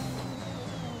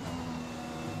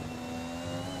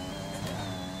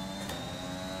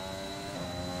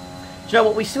 you know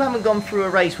what? We still haven't gone through a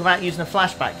race without using a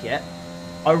flashback yet.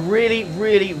 I really,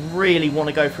 really, really want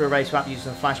to go through a race without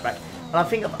using a flashback. And I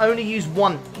think I've only used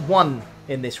one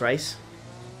in this race.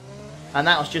 And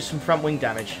that was just some front wing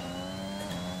damage.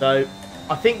 So,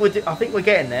 I think we're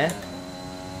getting there.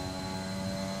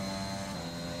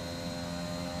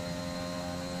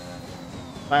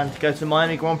 Plan to go to the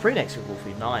Miami Grand Prix next week,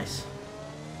 Wolfie. Nice.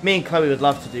 Me and Chloe would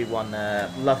love to do one.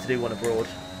 Abroad.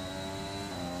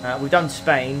 We've done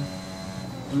Spain.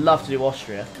 Love to do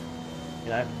Austria. You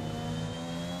know,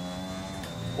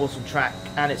 awesome track,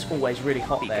 and it's always really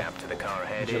hot there. The gap to the car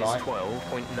ahead is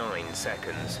 12.9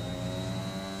 seconds.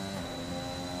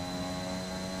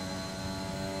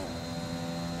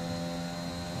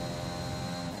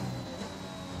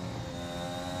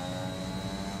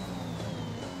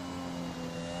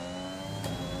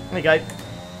 There we go.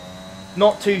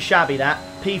 Not too shabby, that.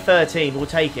 P13, we'll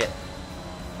take it.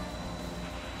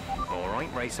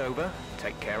 Alright, race over.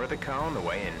 Take care of the car on the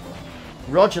way in.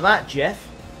 Roger that, Jeff.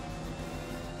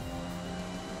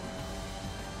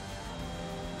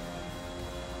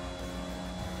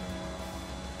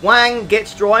 Wang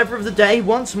gets driver of the day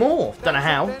once more. Don't know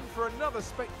how. For another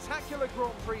spectacular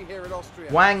Grand Prix here at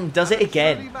Austria. Wang does it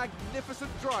again.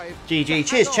 GG.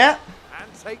 Cheers, chat.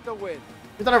 And take the win.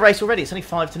 We've done a race already. It's only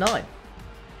 5 to 9.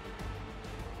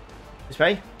 This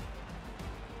way.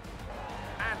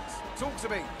 And talk to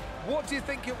me. What do you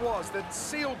think it was that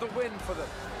sealed the win for them?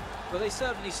 Well, they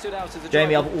certainly stood out as a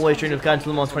Jamie, I've always dreamed of going to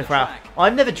Le Mans 24 hours.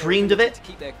 I've never dreamed of it,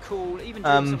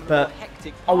 but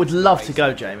I would love to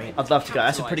go, Jamie. I'd love to go.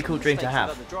 That's a pretty cool dream to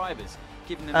have.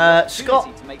 Scott,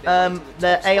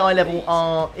 their AI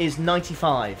level is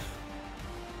 95.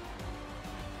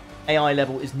 AI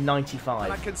level is 95.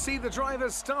 And I can see the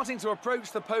drivers starting to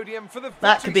approach the podium for the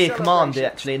that could be a command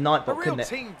actually in Nightbot, couldn't it?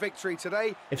 Team victory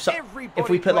today. If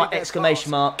we put like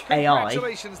exclamation mark AI,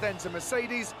 then to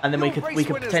Mercedes, and then we could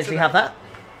potentially have that.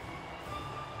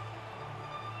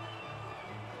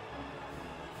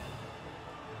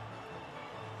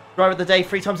 Driver of the day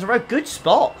 3 times in a row. Good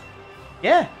spot.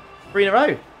 Yeah, 3 in a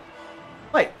row.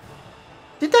 Wait,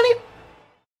 did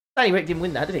Danny Rick didn't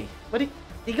win that, did he? Where did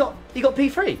he got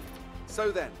P3? So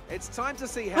then, it's time to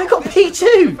see how I got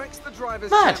P2. affects the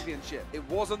drivers' Mad. championship. It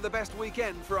wasn't the best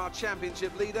weekend for our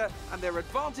championship leader, and their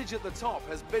advantage at the top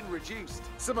has been reduced.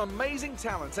 Some amazing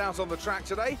talent out on the track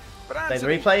today, but Anthony, the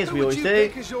replay, as we always do.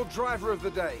 Pick as your driver of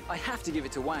the day? I have to give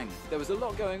it to Wang. There was a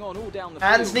lot going on all down the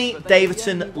Anthony field,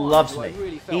 Davidson loves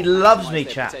me. He loves me,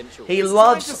 chat. He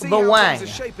loves the Wang.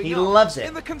 He loves it.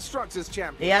 In the Constructors'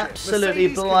 Championship, He absolutely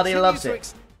bloody loves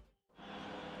it.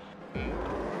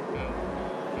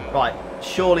 Right,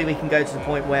 surely we can go to the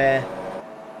point where...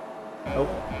 Oh.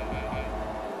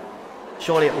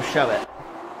 Surely it will show it.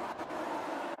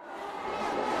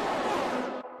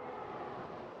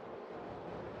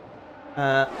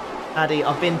 Addy,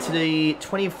 I've been to the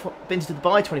BaTi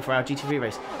 24-hour GT3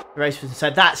 race. The race was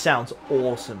said that sounds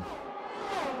awesome.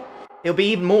 It'll be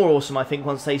even more awesome, I think,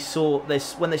 once they sort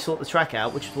this when they sort the track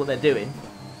out, which is what they're doing.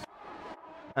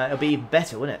 It'll be even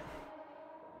better, won't it?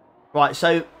 Right,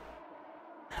 so.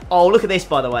 Oh, look at this,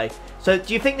 by the way. So,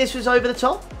 do you think this was over the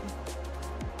top?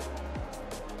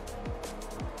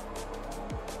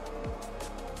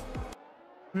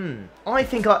 I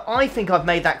think I've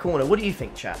made that corner. What do you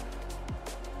think, chat?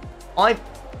 I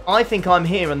think I'm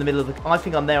here in the middle of the. I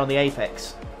think I'm there on the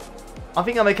apex. I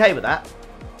think I'm okay with that.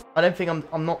 I don't think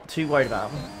I'm not too worried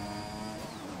about it.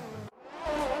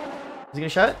 Is he gonna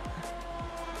show it?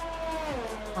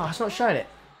 Oh, it's not showing it.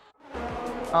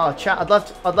 Oh, chat, I'd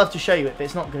love to show you it, but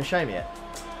it's not going to show me it.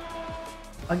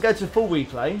 I can go to the full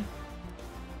replay.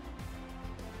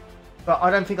 But I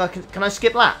don't think I can... Can I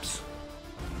skip laps?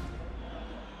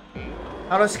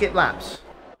 How do I skip laps?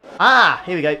 Ah,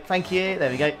 here we go. Thank you.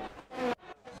 There we go.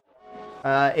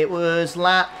 It was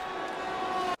lap...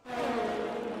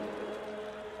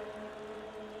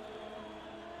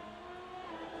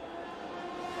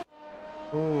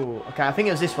 Ooh, okay, I think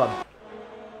it was this one.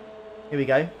 Here we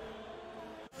go.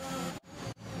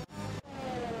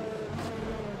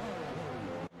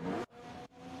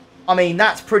 I mean,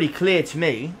 that's pretty clear to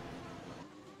me.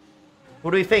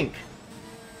 What do we think?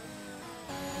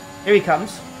 Here he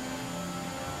comes.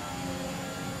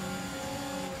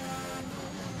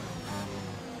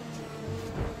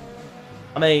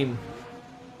 I mean,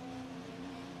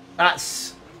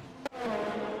 that's...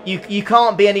 You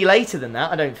can't be any later than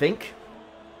that, I don't think.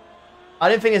 I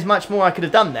don't think there's much more I could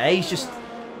have done there. He's just...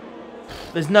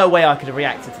 There's no way I could have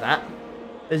reacted to that.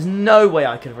 There's no way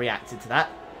I could have reacted to that.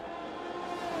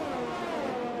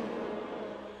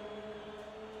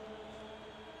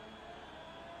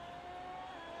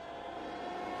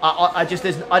 I just,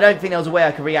 I don't think there was a way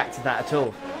I could react to that at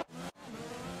all.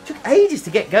 It took ages to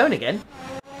get going again.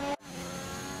 It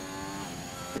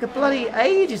took a bloody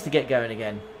ages to get going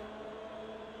again.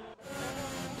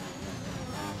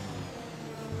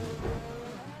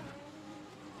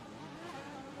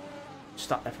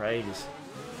 Stuck there for ages.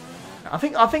 I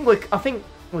think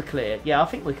we're clear. Yeah, I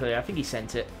think we're clear. I think he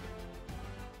sent it.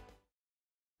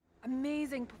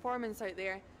 Amazing performance out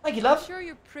there. Thank you, love. I'm sure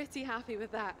you're pretty happy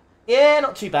with that. Yeah,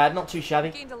 not too bad, not too shabby.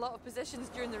 You gained a lot of positions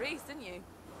during the race, didn't you?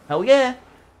 Hell yeah.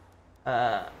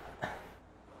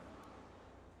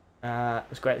 It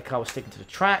was great the car was sticking to the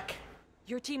track.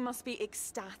 Your team must be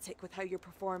ecstatic with how you're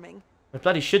performing. They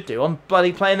bloody should do. I'm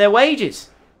bloody playing their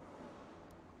wages.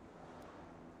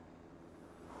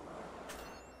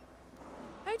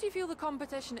 How do you feel the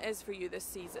competition is for you this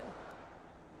season?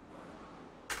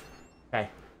 Okay,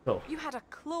 cool. You had a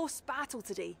close battle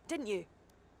today, didn't you?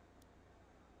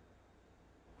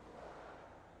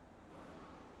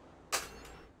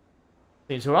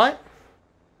 Seems alright.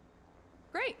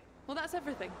 Great. Well, that's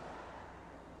everything.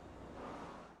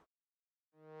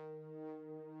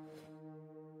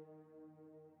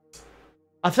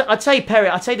 I'd say Perry.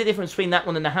 I'd say the difference between that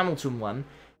one and the Hamilton one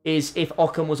is if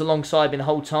Ocon was alongside me the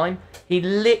whole time. He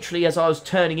literally, as I was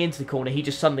turning into the corner, he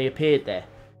just suddenly appeared there.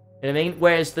 You know what I mean?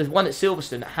 Whereas the one at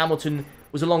Silverstone, Hamilton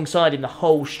was alongside him the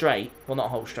whole straight. Well, not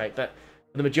whole straight, but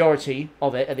the majority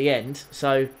of it at the end.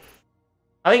 So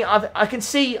I think I can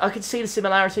see the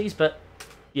similarities, but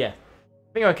yeah,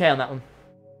 I think we're okay on that one.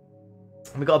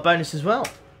 And we got a bonus as well.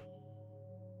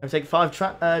 We take 5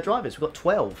 drivers. We've got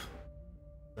 12.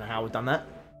 I don't know how we've done that.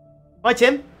 Hi,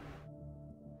 Tim.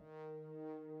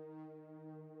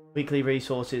 Weekly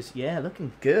resources. Yeah,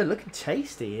 looking good. Looking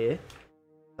tasty here.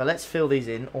 So let's fill these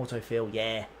in. Autofill.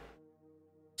 Yeah.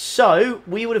 So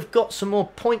we would have got some more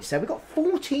points there. We've got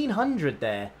 1,400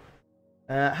 there.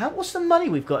 What's the money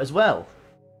we've got as well?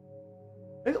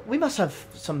 We must have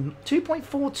some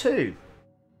 2.42.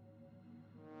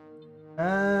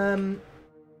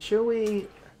 Shall we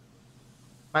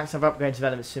max have upgrade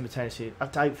development simultaneously? I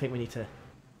don't think we need to.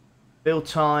 Build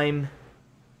time,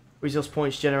 resource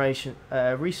points generation.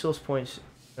 Resource points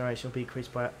generation will be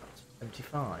increased by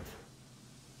 75.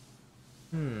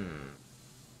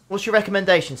 What's your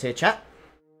recommendations here, chat?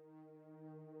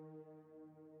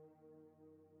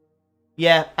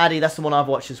 Yeah, Addy, that's the one I've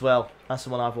watched as well. That's the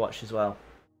one I've watched as well.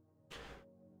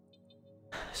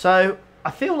 So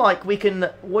I feel like we can.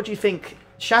 What do you think?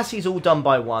 Chassis is all done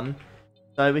by 1,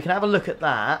 so we can have a look at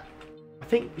that. I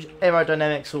think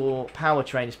aerodynamics or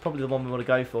powertrain is probably the one we want to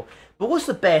go for. But what's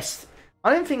the best?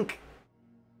 I don't think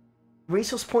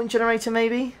resource point generator.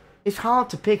 Maybe it's hard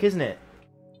to pick, isn't it?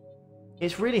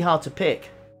 It's really hard to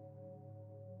pick.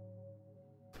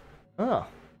 Oh,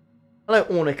 hello,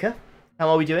 Ornica. How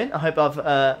are we doing? I hope I've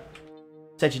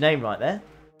said your name right there.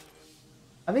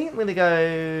 I think I'm going to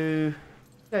go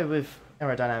with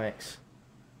aerodynamics.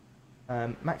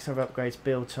 Max number of upgrades,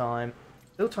 build time.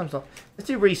 Build time's not. Let's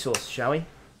do resource, shall we? I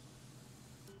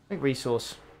think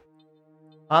resource.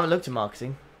 I haven't looked at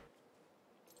marketing.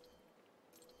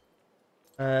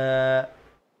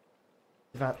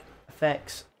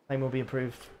 Effects. Flame will be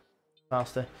improved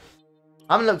faster.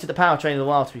 I haven't looked at the powertrain in a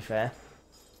while, to be fair.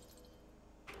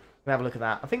 We'll have a look at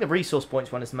that. I think the resource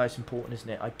points one is the most important, isn't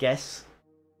it? I guess.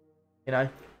 You know,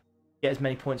 get as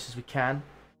many points as we can.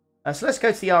 So let's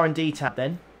go to the R&D tab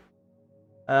then.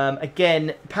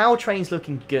 Again, powertrain's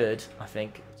looking good, I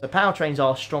think. So powertrain's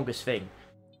our strongest thing.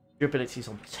 Durability's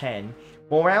on 10.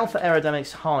 Morale for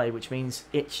aerodynamics high, which means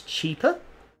it's cheaper.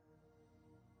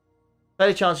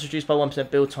 Failure chance is reduced by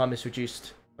 1%. Build time is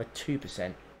reduced by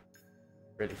 2%.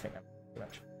 Really think that makes too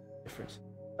much difference.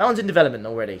 That one's in development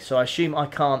already, so I assume I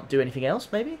can't do anything else,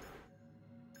 maybe?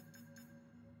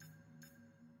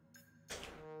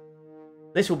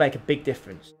 This will make a big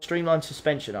difference. Streamlined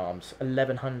suspension arms,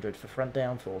 1100 for front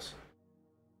downforce.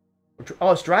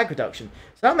 Oh, it's drag reduction.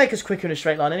 So that'll make us quicker in a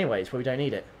straight line anyways, where we don't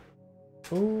need it.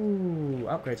 Ooh,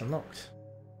 upgrades unlocked.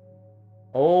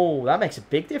 Oh, that makes a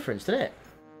big difference, doesn't it?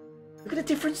 Look at the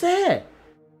difference there.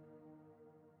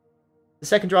 The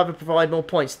second driver provide more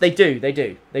points. They do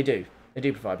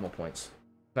provide more points.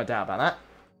 No doubt about that.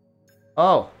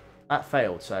 Oh, that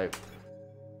failed, so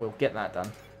we'll get that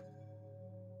done.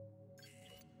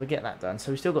 We'll get that done.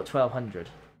 So we've still got 1200.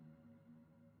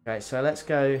 Okay, so let's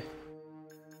go.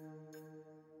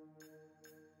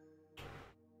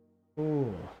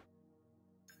 Ooh.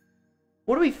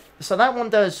 What do we... So that one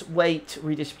does weight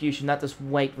redistribution. That does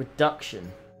weight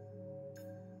reduction.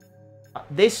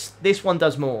 This one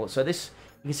does more. So this...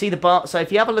 You can see the bar. So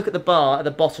if you have a look at the bar at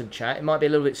the bottom, chat, it might be a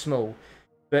little bit small.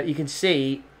 But you can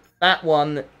see that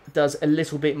one does a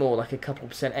little bit more, like a couple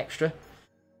 % extra.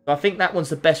 So I think that one's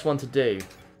the best one to do.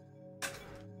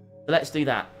 So let's do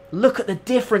that. Look at the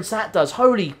difference that does.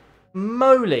 Holy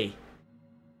moly.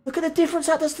 Look at the difference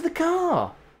that does to the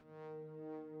car.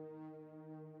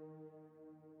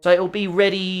 So it'll be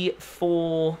ready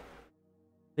for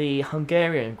the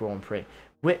Hungarian Grand Prix.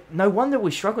 No wonder we're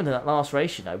struggling in that last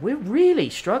race, you know. We're really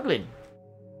struggling.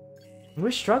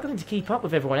 We're struggling to keep up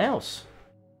with everyone else.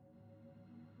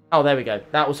 Oh, there we go.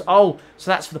 That was... Oh,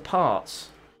 so that's for the parts.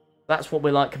 That's what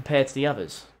we're like compared to the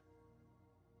others.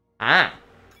 Ah.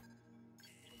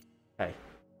 Okay.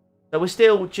 So we're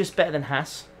still just better than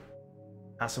Haas.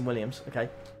 Haas and Williams. Okay.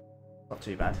 Not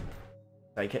too bad.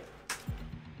 Take it.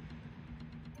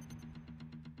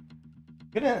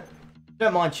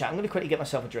 Don't mind chat. I'm going to quickly get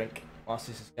myself a drink whilst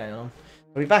this is going on.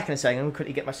 I'll be back in a second. I'm going to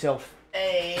quickly get myself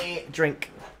a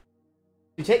drink.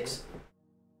 2 ticks.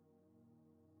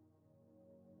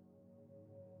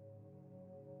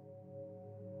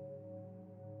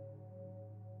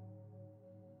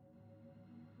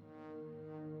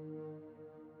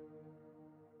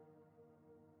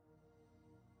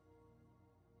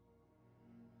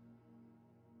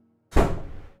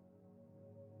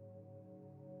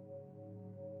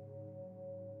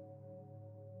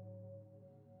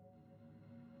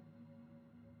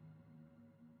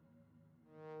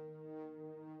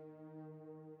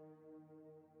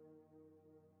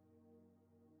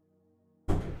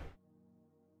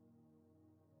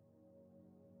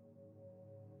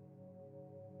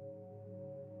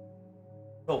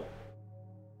 Cool.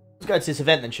 Let's go to this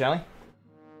event then, shall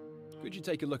we? Could you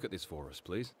take a look at this for us,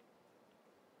 please?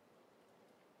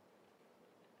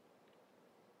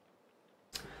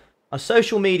 Our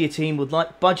social media team would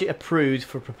like budget approved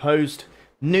for a proposed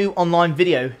new online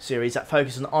video series that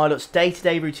focuses on Elliott's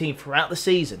day-to-day routine throughout the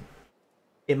season.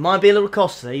 It might be a little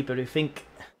costly, but we think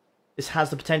this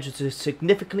has the potential to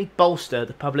significantly bolster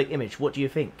the public image. What do you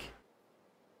think?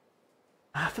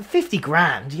 For 50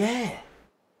 grand, yeah.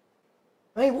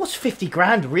 I mean, what's 50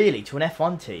 grand really to an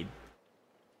F1 team?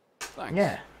 Thanks.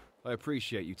 Yeah. I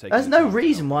appreciate you taking... There's no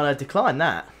reason why I'd decline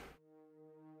that.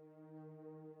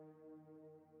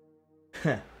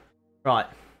 Right.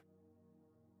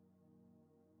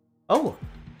 Oh.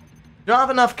 You don't have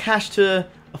enough cash to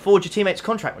afford your teammate's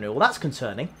contract renewal. That's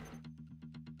concerning.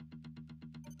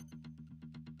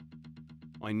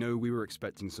 I know we were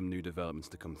expecting some new developments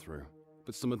to come through,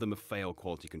 but some of them have failed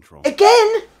quality control.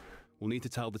 Again? We'll need to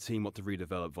tell the team what to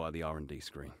redevelop via the R&D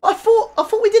screen. I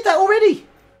thought we did that already.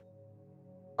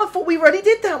 I thought we already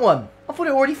did that one. I thought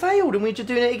it already failed and we were just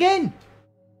doing it again.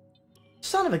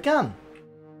 Son of a gun.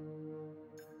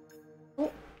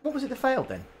 What was it that failed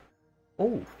then?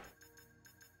 Oh.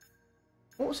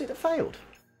 What was it that failed?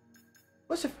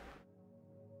 What's it?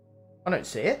 I don't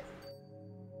see it.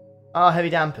 Ah, heavy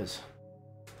dampers.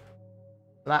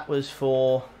 That was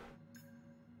for...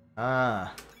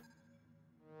 Ah.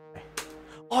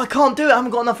 Oh, I can't do it. I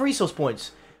haven't got enough resource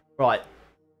points. Right.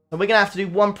 So we're going to have to do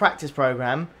one practice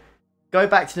program. Go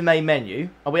back to the main menu.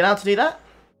 Are we allowed to do that?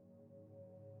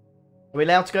 Are we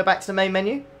allowed to go back to the main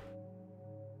menu?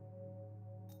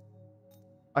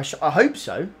 I hope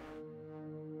so.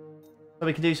 So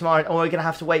we can do some iron. Or we're going to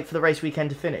have to wait for the race weekend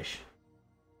to finish.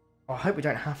 Oh, I hope we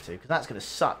don't have to, because that's going to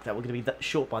suck that we're going to be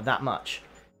short by that much.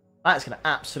 That's going to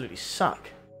absolutely suck.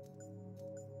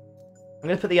 I'm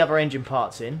going to put the other engine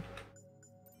parts in.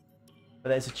 But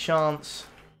there's a chance...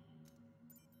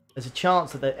 There's a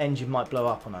chance that the engine might blow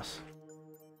up on us.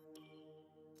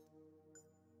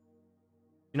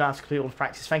 You don't have to complete all the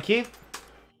practice. Thank you.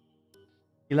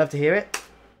 You love to hear it.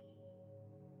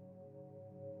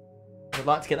 I'd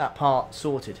like to get that part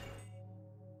sorted.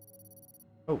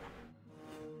 Oh.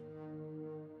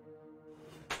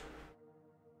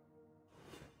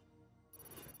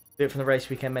 Do it from the race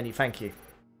weekend menu. Thank you.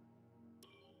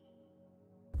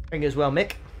 Thank you as well,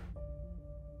 Mick.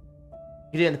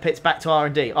 You do it in the pits back to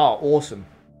R&D. Oh, awesome.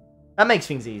 That makes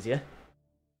things easier.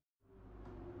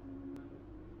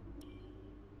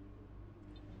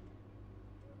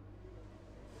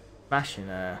 Smashing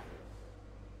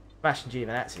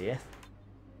Giovinazzi here.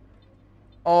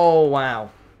 Oh, wow.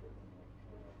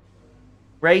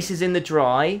 Race is in the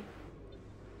dry.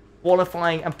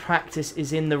 Qualifying and practice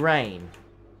is in the rain.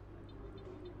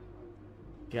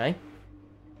 Okay.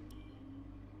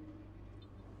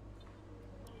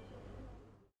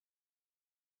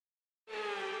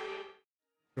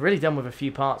 We're really done with a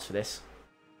few parts for this.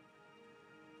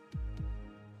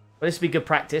 Well, this will be good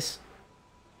practice.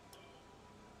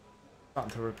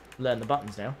 Starting to learn the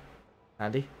buttons now.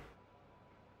 Andy.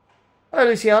 Hello,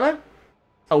 Luciano.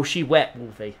 Oh, she wet,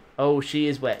 Wolfie. Oh, she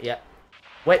is wet, yeah.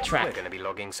 Wet track. We're going to be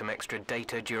logging some extra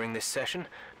data during this session.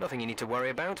 Nothing you need to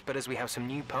worry about, but as we have some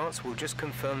new parts, we'll just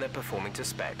confirm they're performing to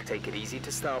spec. Take it easy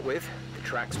to start with. The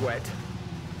track's wet.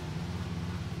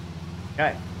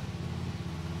 Okay.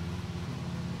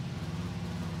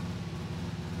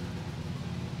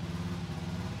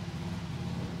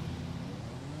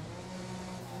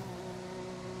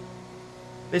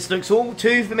 This looks all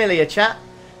too familiar, chat.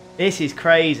 This is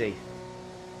crazy.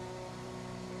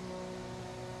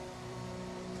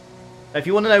 If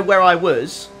you want to know where I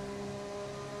was,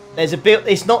 there's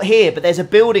a it's not here, but there's a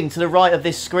building to the right of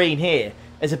this screen here.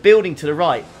 There's a building to the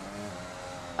right.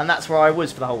 And that's where I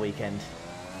was for the whole weekend.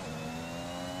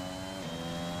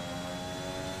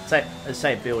 I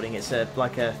say building, it's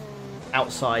like a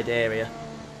outside area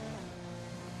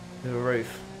with a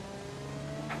roof.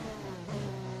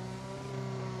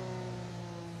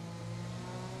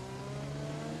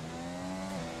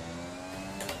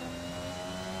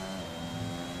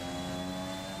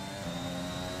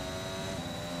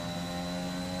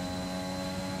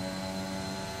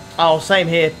 Oh, same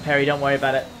here, Perry, don't worry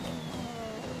about it.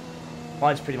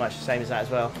 Mine's pretty much the same as that as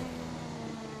well.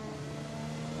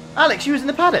 Alex, you was in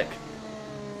the paddock.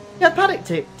 You had paddock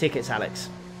tickets, Alex.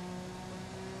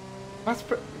 That's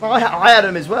well, I had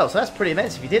them as well, so that's pretty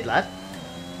immense if you did, lad.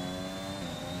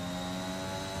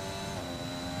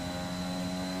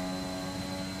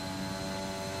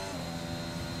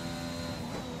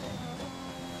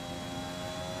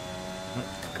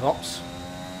 Cops.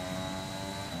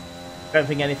 Don't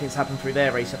think anything's happened through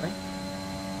there recently.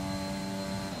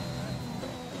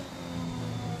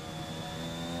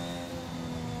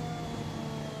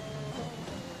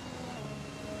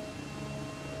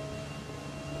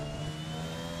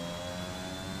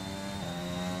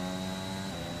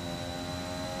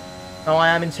 Oh, I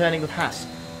am interning with Haas.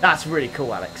 That's really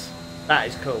cool, Alex. That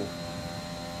is cool.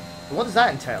 But what does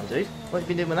that entail, dude? What have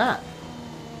you been doing with that?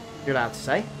 You're allowed to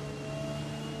say.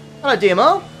 Hello,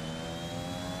 DMR.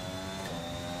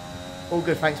 All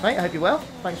good, thanks, mate. I hope you're well.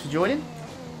 Thanks for joining.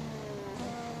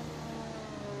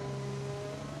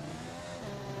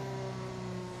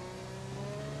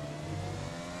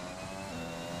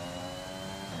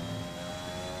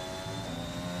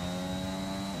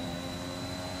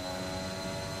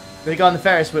 Did I go on the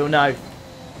Ferris wheel? No.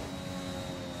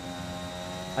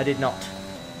 I did not.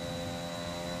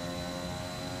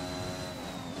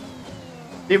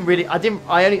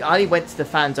 I only went to the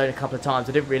fan zone a couple of times.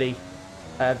 I didn't really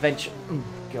venture. Oh,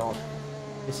 God,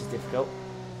 this is difficult.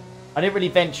 I didn't really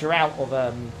venture out of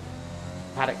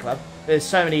Paddock Club. There's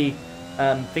so many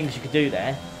things you could do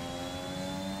there.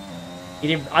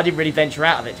 I didn't really venture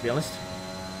out of it, to be honest.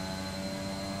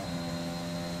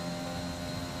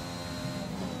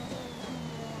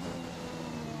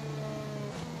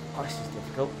 Oh, this is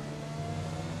difficult.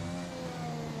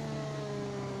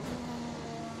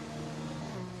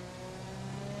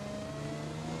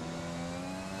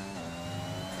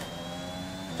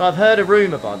 So I've heard a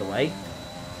rumour, by the way.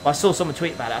 I saw someone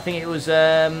tweet about it. I think it was,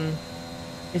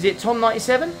 is it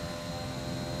Tom97?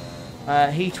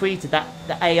 He tweeted that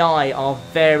the AI are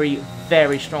very,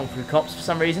 very strong through cops for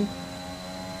some reason.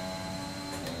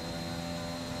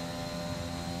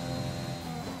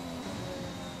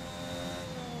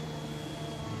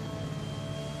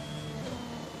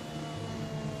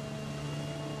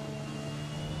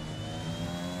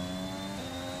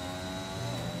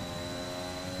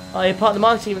 Part of the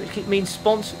marketing means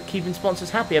keeping sponsors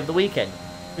happy over the weekend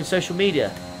through social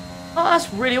media. Oh,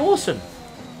 that's really awesome.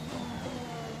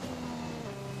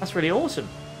 That's really awesome.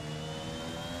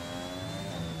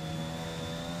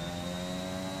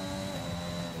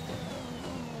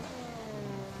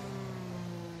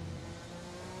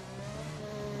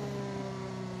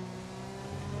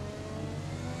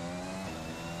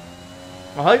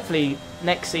 Well, hopefully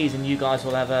next season you guys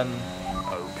will have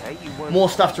more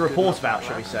stuff to report about,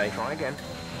 shall we say? Try again.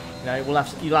 You know,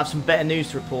 you'll have some better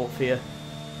news to report for your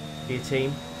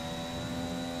team.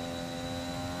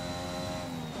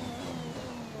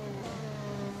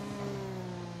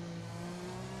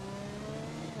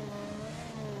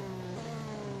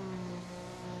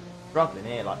 Struggling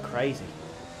here like crazy.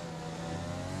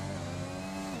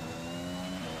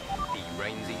 The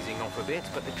rain's easing off a bit,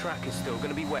 but the track is still going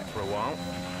to be wet for a while.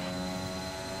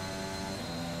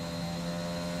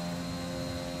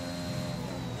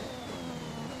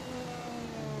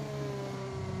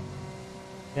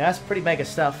 Yeah, that's pretty mega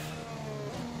stuff.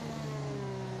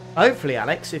 Hopefully,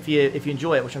 Alex, if you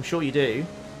enjoy it, which I'm sure you do,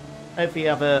 hopefully you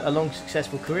have a long,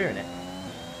 successful career in it.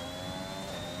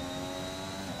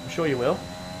 I'm sure you will.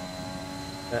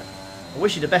 But I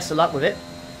wish you the best of luck with it.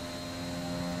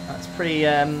 That's pretty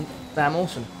damn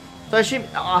awesome. So I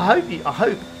hope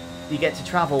you get to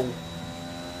travel.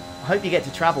 I hope you get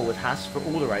to travel with Haas for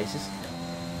all the races.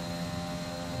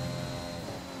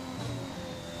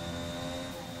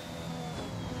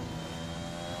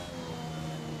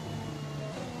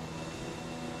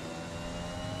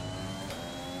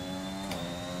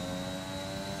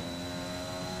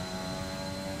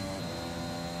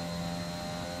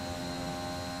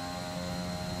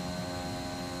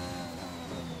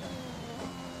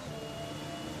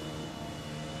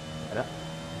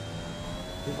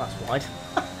 That's wide.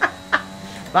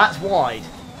 That's wide.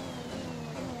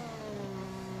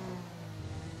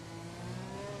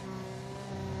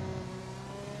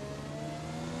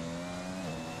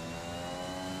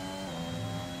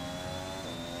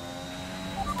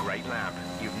 Great lap.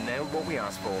 You've nailed what we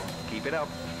asked for. Keep it up.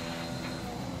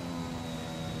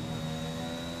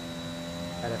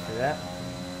 Better for that.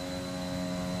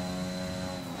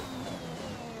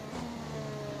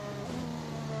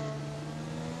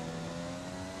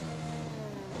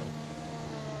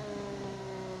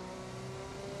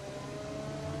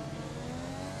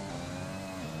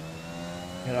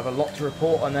 Have a lot to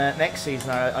report on next season.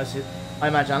 I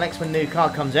imagine Alex when the new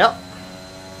car comes out.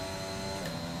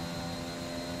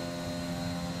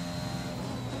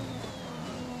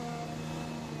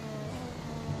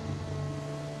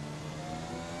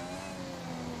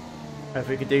 If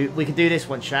we could do this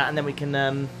one, chat, and then we can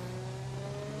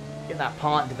get that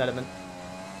part in development.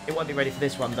 It won't be ready for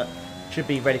this one, but should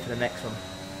be ready for the next one.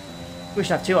 We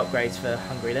should have 2 upgrades for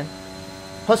Hungary then.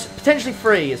 Plus, potentially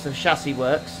 3 as the chassis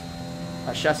works.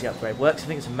 That chassis upgrade works. I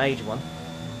think it's a major one.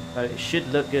 So it should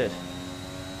look good.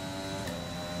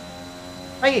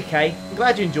 Thank you, Kay. I'm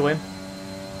glad you enjoy him.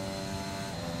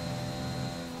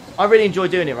 I really enjoy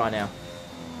doing it right now.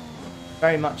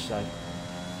 Very much so.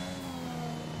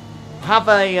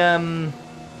 I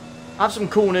have some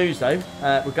cool news though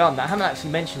regarding that. I haven't actually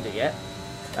mentioned it yet.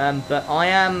 But I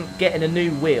am getting a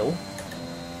new wheel.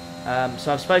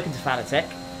 So I've spoken to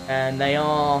Fanatec and they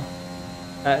are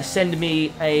sending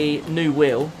me a new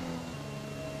wheel,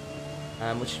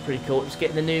 which is pretty cool. Just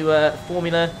getting the new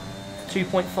Formula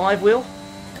 2.5 wheel.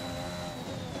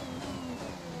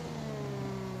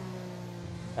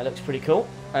 That looks pretty cool.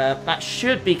 That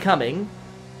should be coming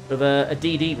with a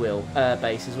DD wheel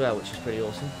base as well, which is pretty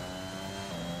awesome.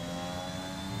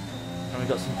 And we've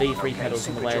got some V3 pedals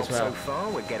on the way as well. So far,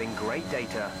 we're getting great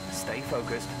data. Stay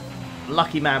focused.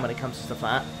 Lucky man when it comes to stuff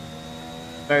like that.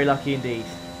 Very lucky indeed.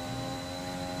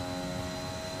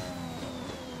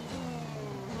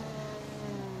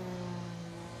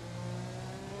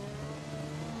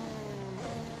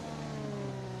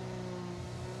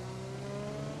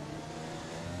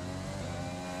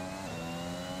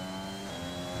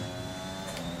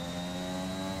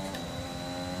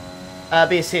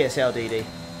 Be a CSL DD.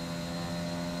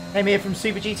 Came here from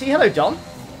Super GT. Hello, Don.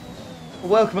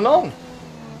 Welcome along.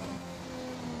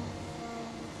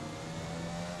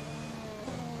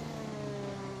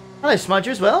 Hello, Smudger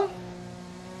as well.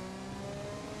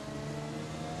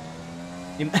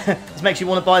 This makes you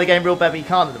want to buy the game real bad, but you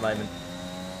can't at the moment.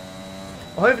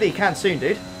 Well, hopefully you can soon,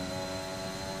 dude.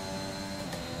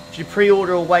 Should you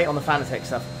pre-order or wait on the Fanatec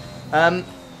stuff?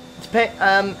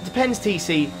 Depends,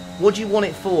 TC. What do you want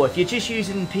it for? If you're just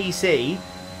using PC,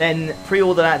 then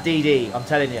pre-order that DD, I'm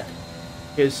telling you.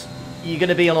 Because you're going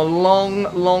to be on a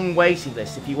long waiting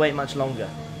list if you wait much longer.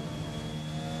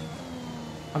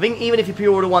 I think even if you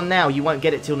pre-order one now, you won't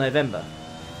get it till November.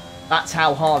 That's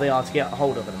how hard they are to get a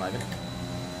hold of at the moment.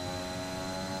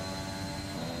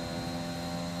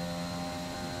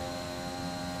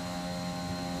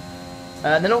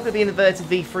 They're not going to be an inverted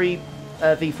V3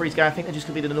 V3s going. I think they're just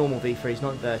going to be the normal V3s,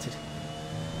 not inverted.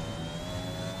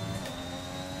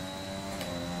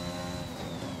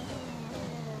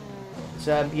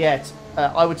 So, yeah,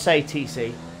 I would say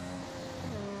TC.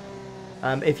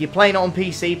 If you're playing it on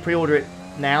PC, pre-order it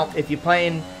now. If you play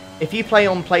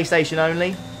on PlayStation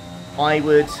only, I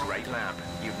would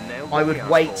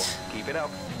wait. Keep it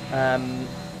up.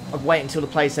 I'd wait until the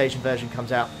PlayStation version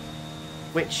comes out,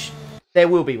 which there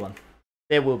will be one.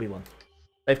 There will be one.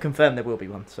 They've confirmed there will be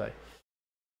one, so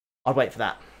I'd wait for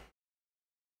that.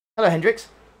 Hello, Hendrix.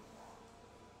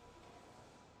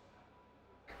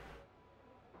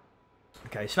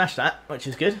 Okay, smash that, which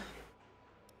is good.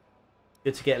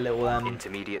 Good to get a little...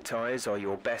 Intermediate tyres are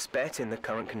your best bet in the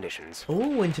current conditions.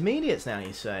 Oh, intermediates now,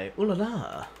 you say. Ooh la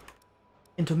la.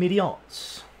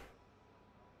 Intermediates.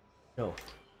 Cool.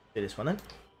 Do this one then.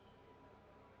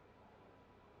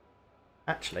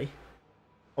 Actually,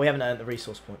 we haven't earned the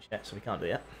resource points yet, so we can't do it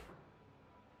yet.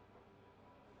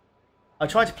 I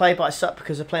tried to play, but I suck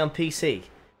because I play on PC.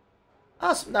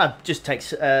 No, just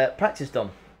takes practice,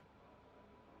 Dom.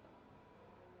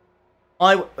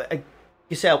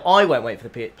 yourself, I won't wait for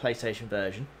the PlayStation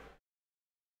version.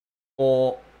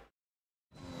 Or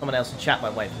someone else in chat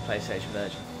won't wait for the PlayStation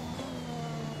version.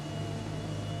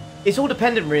 It's all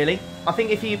dependent, really. I think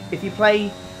if you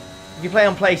play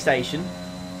on PlayStation,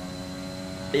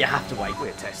 you have to wait.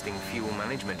 We're testing fuel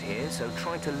management here, so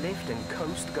try to lift and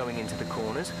coast going into the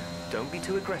corners. Don't be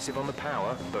too aggressive on the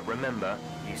power, but remember,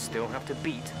 you still have to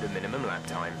beat the minimum lap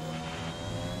time.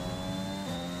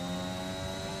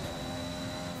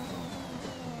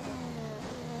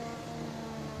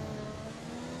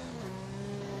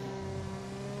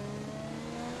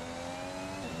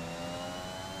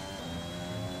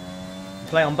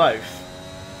 Play on both.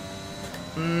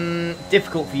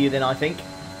 Difficult for you then, I think.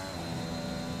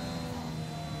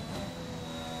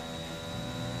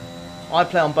 I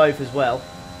play on both as well.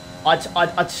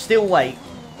 I'd still wait.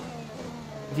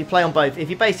 If you play on both, if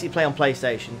you basically play on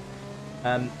PlayStation,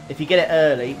 if you get it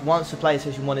early, once the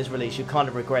PlayStation 1 is released, you'll kind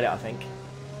of regret it, I think.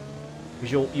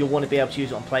 Because you'll want to be able to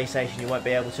use it on PlayStation, you won't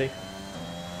be able to.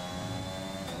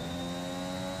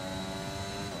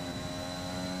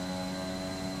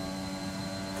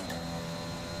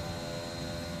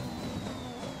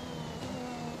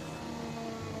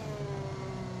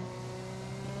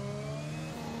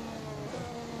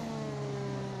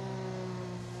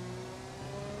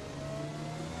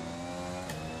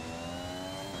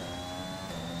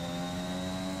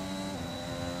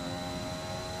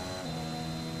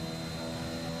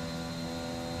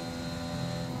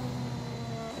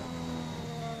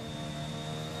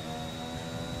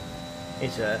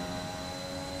 Is get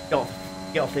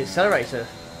off the accelerator.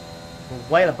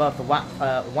 Well above the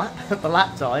the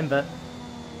lap time, but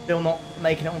still not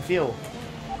making it on fuel.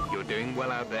 You're doing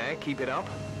well out there. Keep it up.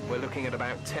 We're looking at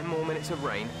about 10 more minutes of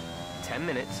rain. 10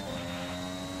 minutes.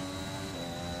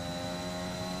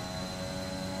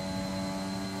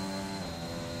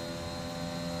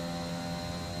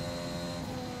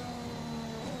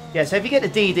 Yeah, so if you get the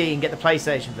DD and get the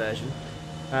PlayStation version,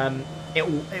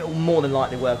 it'll more than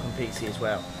likely work on PC as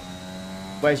well.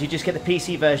 Whereas you just get the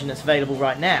PC version that's available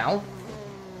right now,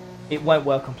 it won't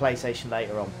work on PlayStation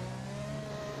later on.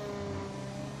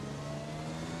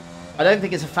 I don't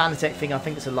think it's a Fanatec thing, I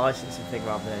think it's a licensing thing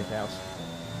rather than anything else.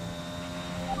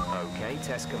 Okay,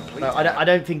 test complete. No, I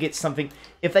don't think it's something...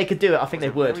 If they could do it, I think they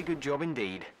would. Very good job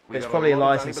indeed. It's probably a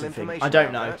licensing thing. I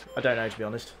don't know. I don't know, to be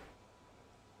honest.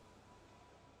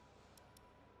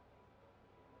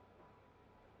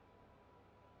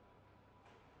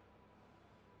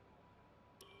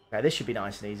 Okay, this should be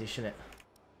nice and easy, shouldn't it?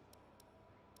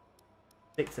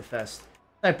 Stick to the first.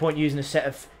 No point using a set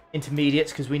of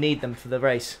intermediates because we need them for the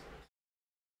race.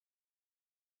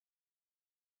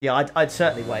 Yeah, I'd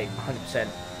certainly wait, 100%.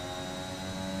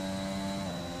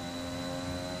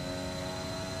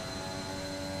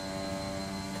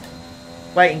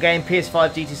 Waiting game,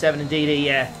 PS5, GT7 and DD,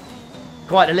 yeah.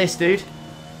 Quite a list, dude.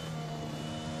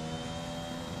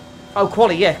 Oh,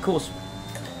 quali, yeah, of course.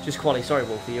 Just quali, sorry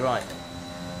Wolfie, you're right.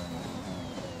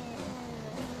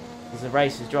 Because the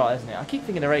race is dry, isn't it? I keep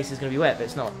thinking the race is going to be wet, but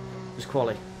it's not. Just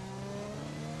quali.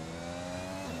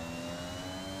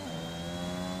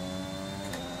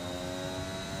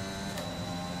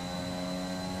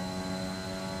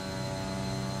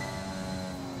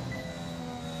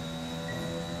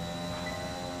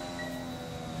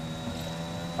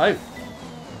 Oh.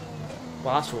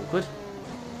 Well, that's awkward.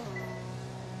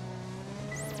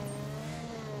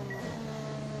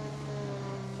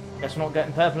 Guess we're not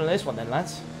getting purple in this one then,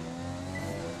 lads.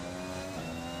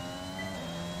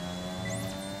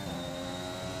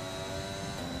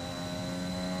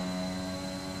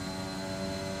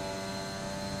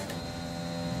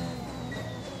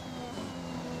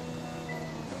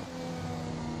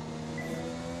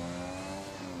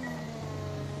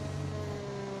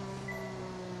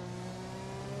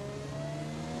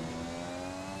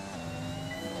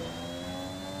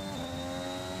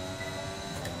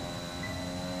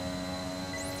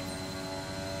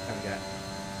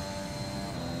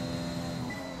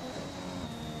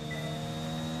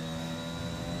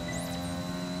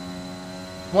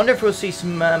 I wonder if we'll see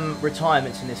some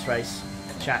retirements in this race,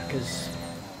 chat, because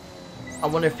I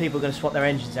wonder if people are going to swap their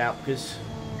engines out, because,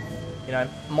 you know,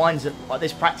 mine's at, like,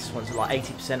 this practice one's at like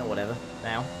 80% or whatever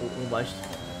now, almost.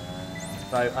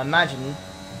 So I imagine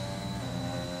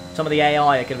some of the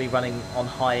AI are going to be running on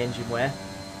high engine wear.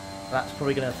 That's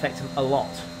probably going to affect them a lot.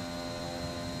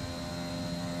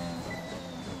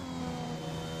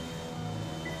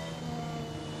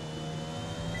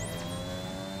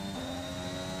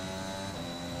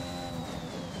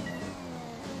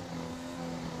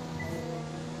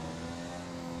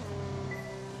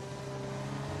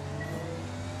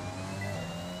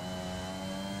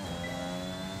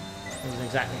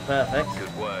 exactly perfect.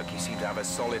 Good work. You seem to have a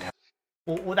solid...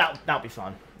 Well, that'll be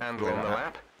fine. And we're on the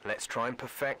lap. Let's try and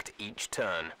perfect each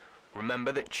turn.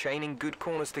 Remember that chaining good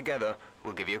corners together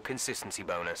will give you a consistency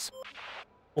bonus.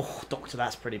 Oh, Doctor,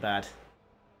 that's pretty bad.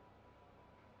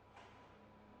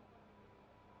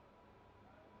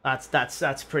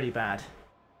 That's pretty bad.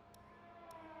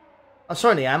 I'm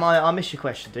sorry, Liam. I missed your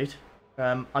question, dude.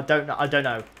 I don't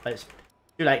know. It's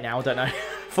too late now. I don't know.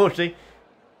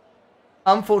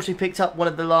 Unfortunately, picked up one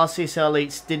of the last CSL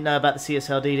elites. Didn't know about the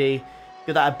CSL DD.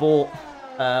 Good that I bought.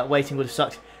 Waiting would have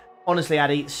sucked. Honestly,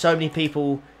 Addy, so many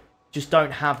people just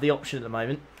don't have the option at the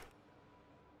moment.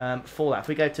 For that, if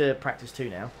we go to practice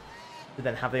 2 now, we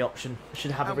then have the option. We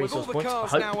should have the resource points. I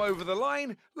hope. Now over the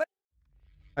line.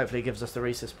 Hopefully, it gives us the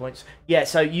resource points. Yeah,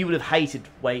 so you would have hated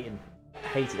waiting.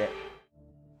 Hated it.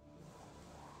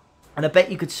 And I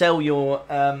bet you could sell your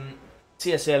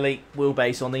CSL Elite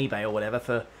wheelbase on eBay or whatever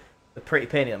for a pretty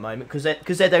penny at the moment, because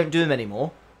they don't do them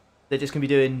anymore. They're just going to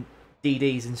be doing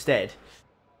DDs instead.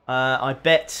 I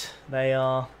bet they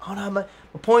are... Oh no, my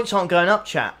points aren't going up,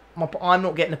 chat. I'm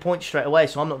not getting the points straight away,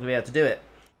 so I'm not going to be able to do it.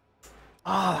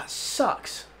 Ah, that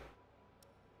sucks.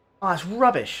 Ah, that's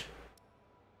rubbish.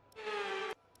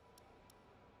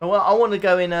 Well, I want to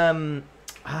go in... that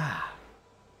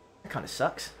kind of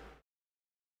sucks.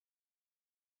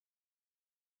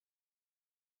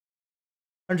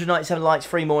 197 likes,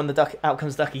 3 more, and the duck out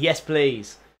comes Ducky. Yes,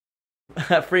 please.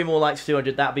 3 more likes for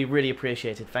 200. That'd be really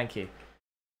appreciated. Thank you.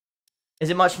 Is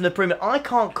it much from the improvement? I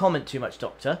can't comment too much,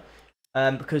 Doctor,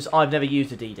 because I've never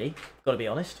used a DD. Got to be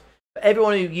honest. But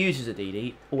everyone who uses a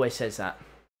DD always says that.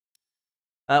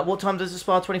 What time does the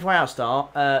Spa 24 hour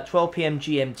start? 12 PM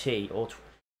GMT,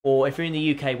 or if you're in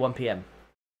the UK, 1 PM.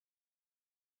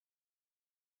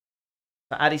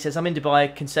 Addy says, I'm in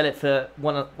Dubai, can sell it for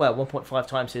 1.5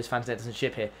 times his Fanatec doesn't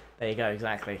ship here. There you go,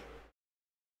 exactly.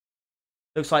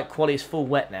 Looks like quality is full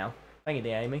wet now. Thank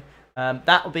you, Amy.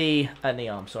 That will be knee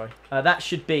arm, sorry. That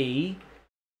should be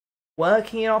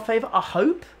working in our favour, I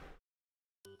hope.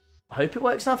 I hope it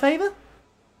works in our favour.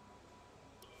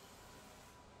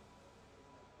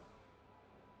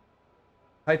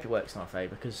 I hope it works in our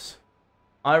favour, because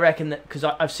I reckon that, because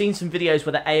I've seen some videos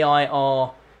where the AI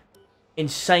are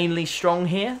insanely strong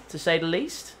here, to say the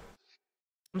least.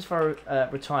 Once if I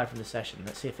retire from the session,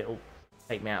 let's see if it'll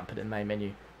take me out and put it in the main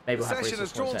menu. Maybe we'll have the session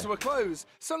has drawn to a close,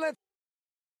 so let's...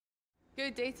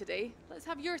 Good day today. Let's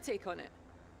have your take on it.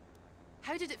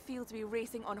 How did it feel to be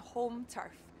racing on home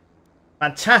turf?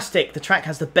 Fantastic! The track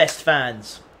has the best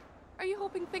fans. Are you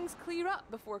hoping things clear up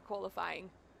before qualifying?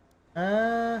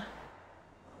 It'll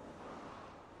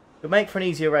make for an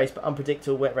easier race, but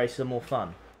unpredictable wet races are more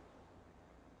fun.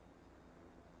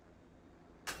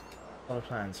 A lot of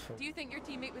plans for... Do you think your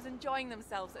teammate was enjoying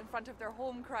themselves in front of their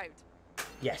home crowd?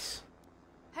 Yes.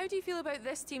 How do you feel about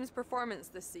this team's performance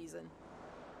this season?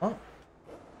 Oh.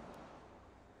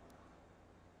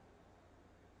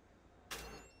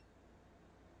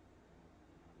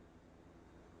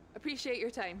 Appreciate your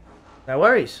time. No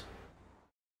worries.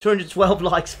 212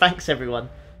 likes, thanks everyone.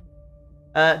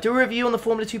 Do a review on the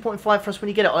Formula 2.5 for us when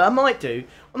you get it. I might do.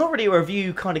 I'm not really a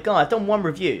review kind of guy. I've done one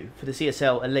review for the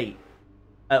CSL Elite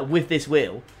with this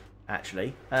wheel,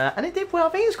 actually. And it did well. I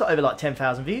think it's got over like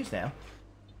 10,000 views now.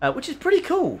 Which is pretty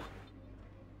cool.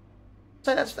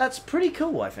 So that's pretty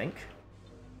cool, I think.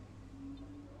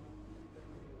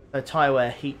 Tyre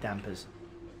wear heat dampers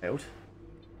failed.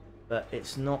 But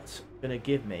it's not going to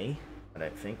give me, I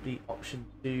don't think, the option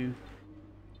to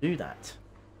do that.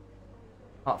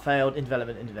 Part failed, in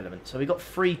development. So we've got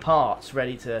 3 parts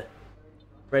ready to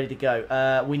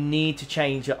go. We need to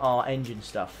change our engine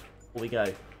stuff before we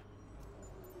go.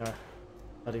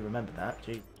 I do remember that.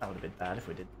 Gee, that would have been bad if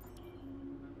we did.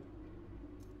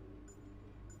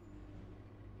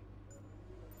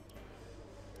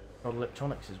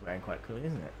 Electronics is wearing quite cool,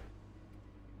 isn't it?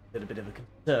 A little bit of a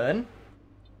concern.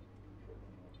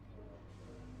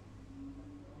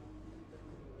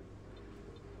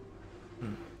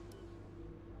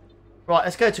 Right,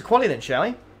 let's go to quali then, shall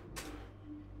we?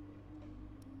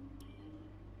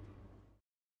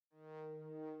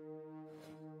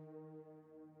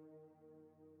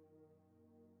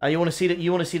 You want to see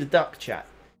the duck, chat?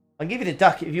 I'll give you the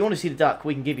duck. If you want to see the duck,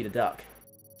 we can give you the duck.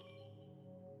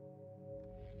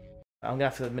 I'm gonna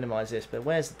have to minimize this, but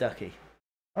where's the ducky?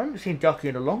 I haven't seen Ducky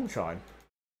in a long time.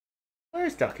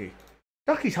 Where's Ducky?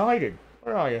 Ducky's hiding.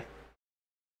 Where are you?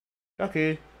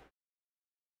 Ducky.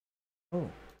 Oh.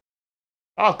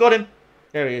 Oh, got him.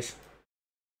 There he is.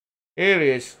 Here he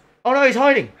is. Oh no, he's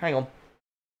hiding. Hang on.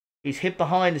 He's hid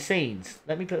behind the scenes.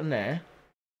 Let me put him there.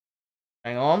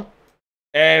 Hang on.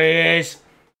 There he is.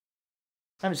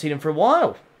 I haven't seen him for a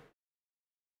while.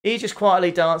 He's just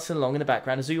quietly dancing along in the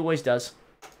background, as he always does.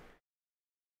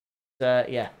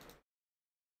 Yeah.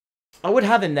 I would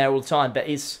have him there all the time, but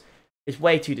it's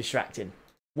way too distracting.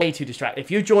 Way too distracting.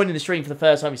 If you're joining the stream for the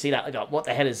first time, you see that, like, what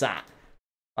the hell is that?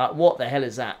 What the hell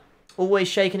is that? Always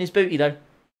shaking his booty, though.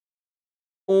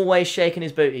 Always shaking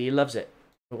his booty. He loves it.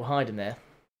 We'll hide him there.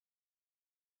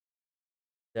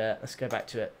 Let's go back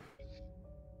to it.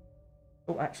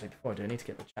 Oh, actually, before I do, I need to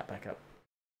get the chat back up.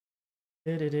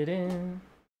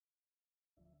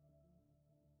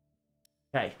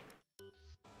 Okay.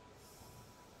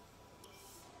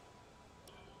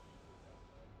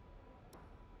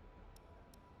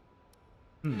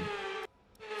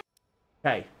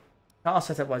 Okay. Car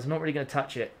setup wise, I'm not really going to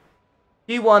touch it.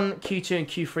 Q1, Q2, and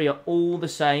Q3 are all the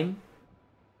same.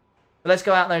 But let's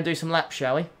go out there and do some laps,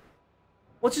 shall we?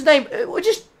 What's his name? We're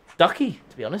just Ducky,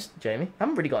 to be honest, Jamie. I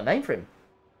haven't really got a name for him.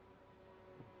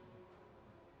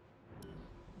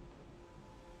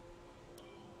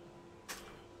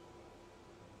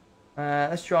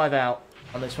 Let's drive out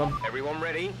on this one. Everyone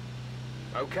ready?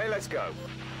 Okay, let's go.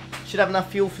 Should have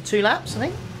enough fuel for 2 laps, I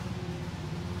think.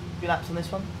 2 laps on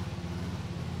this one.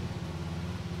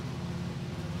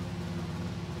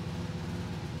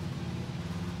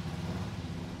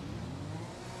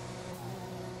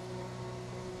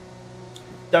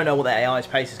 Don't know what the AI's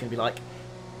pace is going to be like.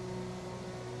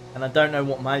 And I don't know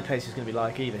what my pace is going to be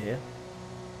like either here.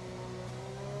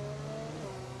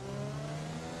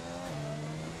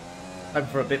 Hoping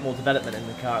for a bit more development in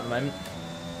the car at the moment.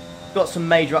 Got some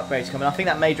major upgrades coming. I think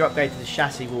that major upgrade to the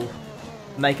chassis will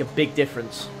make a big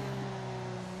difference.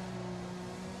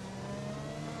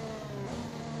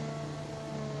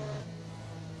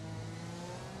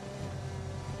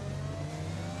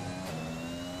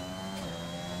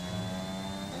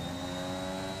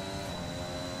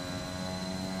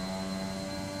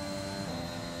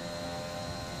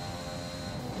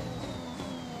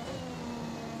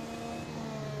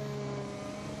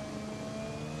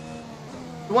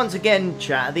 Once again,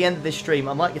 chat, at the end of this stream,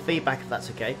 I'd like your feedback if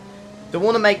that's okay. I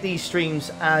want to make these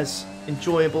streams as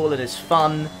enjoyable and as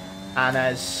fun and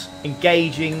as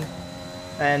engaging.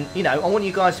 And, you know, I want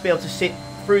you guys to be able to sit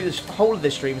through the whole of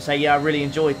the stream and say, yeah, I really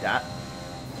enjoyed that.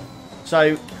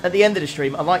 So, at the end of the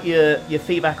stream, I'd like your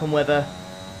feedback on whether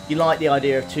you like the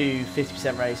idea of 2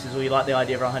 50% races or you like the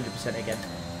idea of 100% again.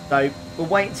 So, we'll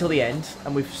wait until the end,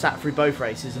 and we've sat through both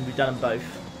races and we've done them both.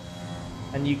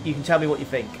 And you can tell me what you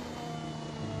think.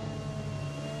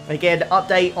 Again,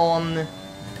 update on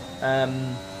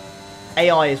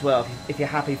AI as well, if you're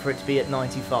happy for it to be at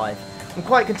 95. I'm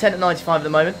quite content at 95 at the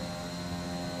moment.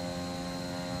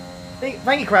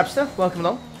 Thank you, Crabster. Welcome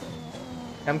along.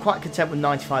 I'm quite content with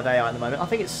 95 AI at the moment. I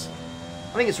think it's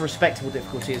a respectable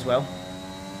difficulty as well.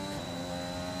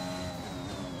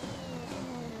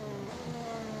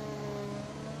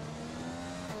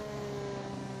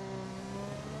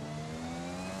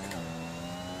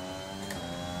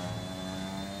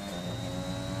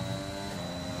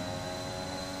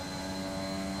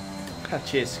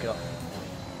 Cheers, Scott.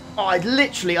 Oh, I've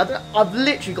literally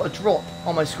got a drop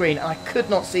on my screen and I could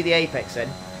not see the apex then.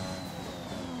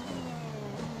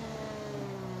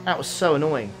 That was so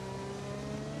annoying.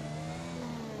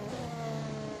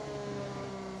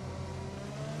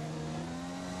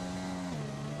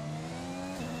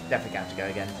 Definitely have to go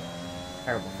again.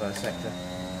 Terrible first sector.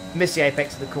 Missed the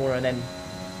apex of the corner and then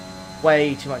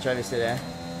way too much oversteer there.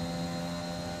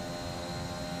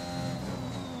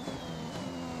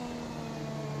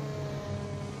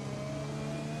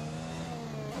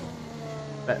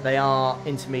 But they are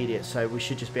intermediate, so we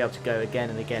should just be able to go again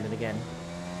and again and again.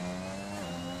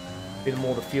 Be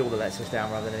more the fuel that lets us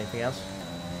down rather than anything else.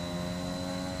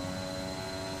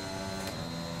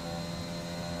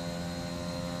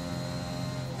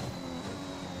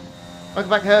 Welcome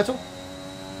back, Hurtle.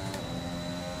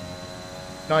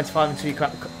 95 until you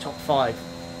crack the top 5.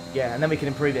 Yeah, and then we can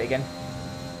improve it again.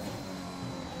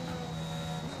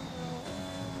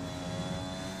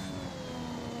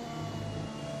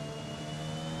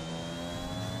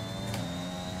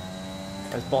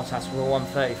 Those Bottas were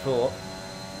 134.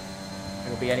 It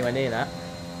will be anywhere near that.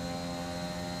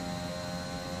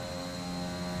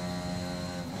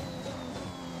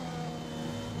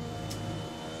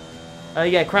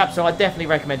 Yeah, Crab, so I definitely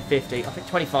recommend 50. I think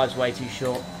 25 is way too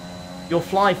short. You'll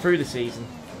fly through the season.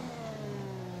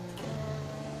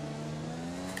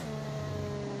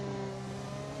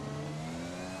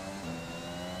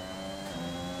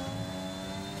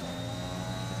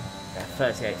 Yeah,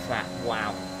 38 flat,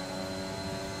 wow.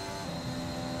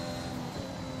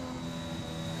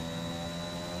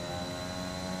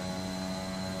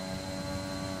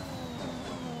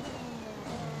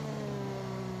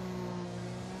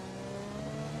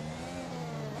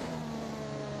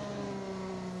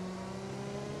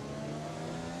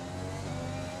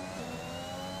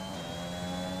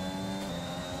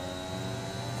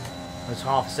 There's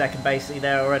half a second basically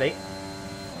there already.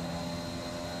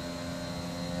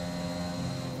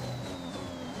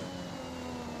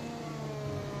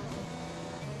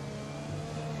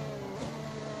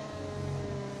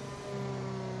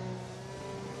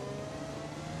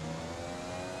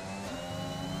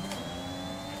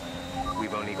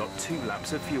 We've only got 2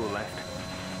 laps of fuel left.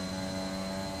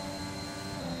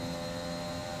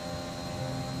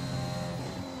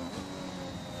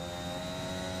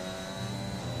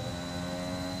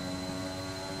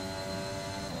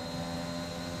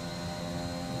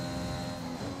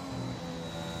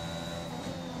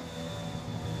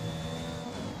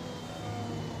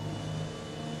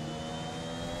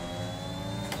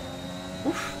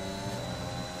 Oof.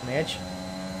 On the edge.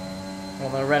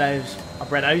 One of the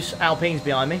Renaults, Alpines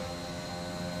behind me.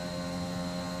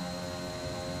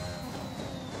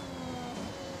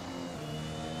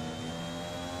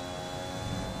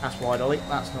 That's wide, Ollie.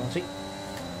 That's naughty.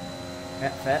 Yeah,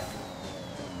 fair.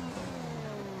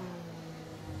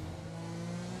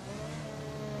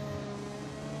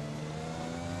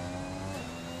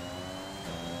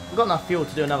 I've got enough fuel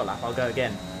to do another lap. I'll go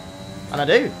again. And I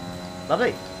do.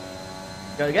 Lovely.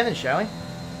 Go again then, shall we?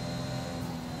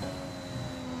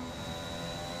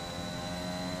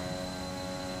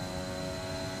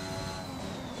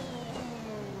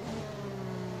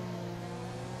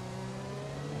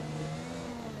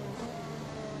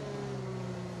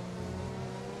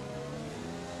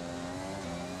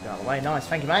 Get out of the way. Nice.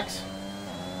 Thank you, Max.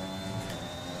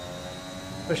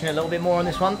 Pushing it a little bit more on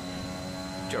this one.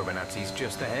 Giovinazzi's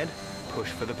just ahead. Push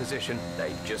for the position.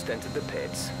 They've just entered the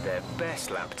pits. Their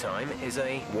best lap time is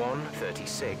a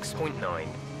 1:36.9.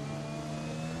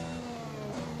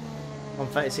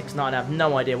 1:36.9. I have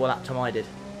no idea what lap time I did.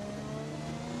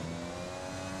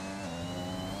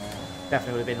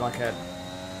 Definitely would have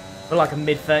been like a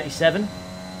mid 37.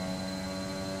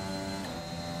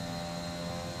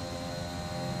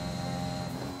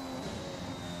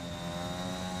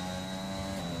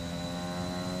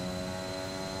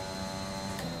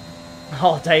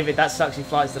 Oh, David, that sucks. Your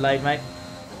flight's delayed, mate.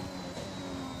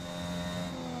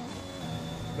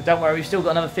 But don't worry, we've still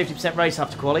got another 50% race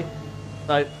after quali.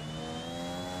 So,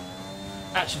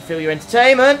 that should fill your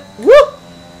entertainment. Woo!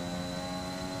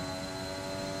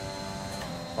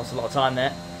 Lost a lot of time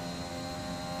there.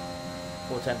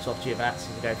 4 attempts off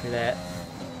Giovinazzi to go through there.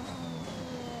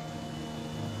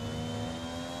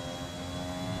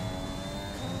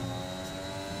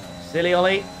 Silly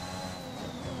Ollie.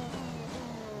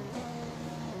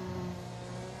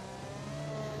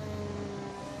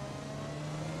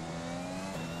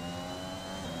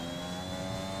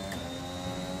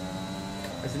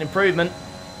 There's an improvement,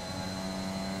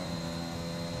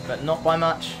 but not by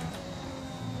much.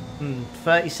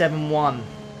 37.1.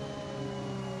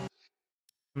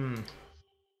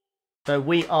 So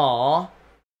we're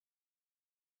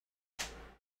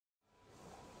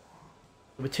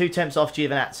 2 tenths off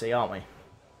Giovinazzi, aren't we?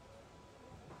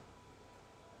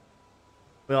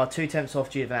 We are 2 tenths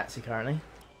off Giovinazzi currently,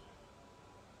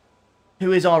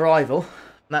 who is our rival.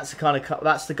 And that's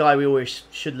the guy we always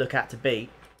should look at to beat.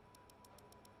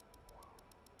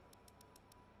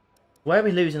 Where are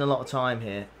we losing a lot of time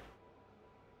here?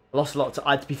 I lost a lot of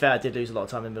time. To be fair, I did lose a lot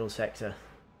of time in the middle sector.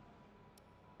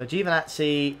 So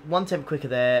Giovinazzi, 1 tenth quicker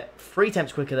there, 3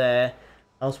 tenths quicker there.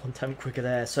 I was 1 tenth quicker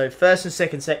there. So first and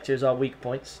second sector is our weak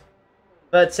points.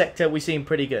 Third sector, we seem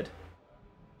pretty good.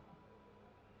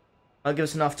 That'll give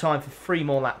us enough time for 3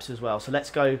 more laps as well. So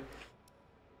let's go.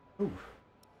 Ooh.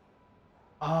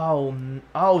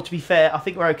 Oh, to be fair, I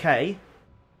think we're okay.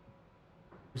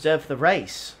 Reserve for the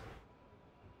race.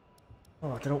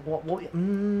 Oh, I don't know what.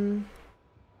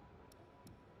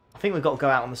 I think we've got to go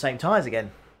out on the same tyres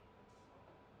again.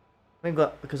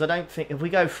 Because I don't think if we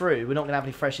go through, we're not going to have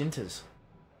any fresh inters.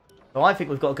 So I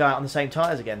think we've got to go out on the same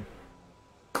tyres again.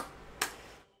 To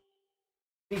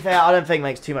be fair, I don't think it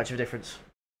makes too much of a difference.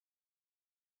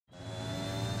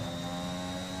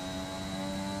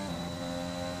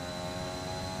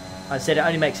 I said it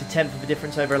only makes a 1/10 of a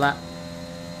difference over a lap.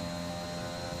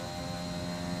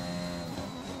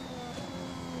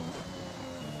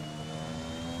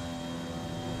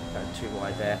 Going too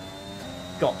wide there.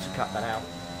 Got to cut that out.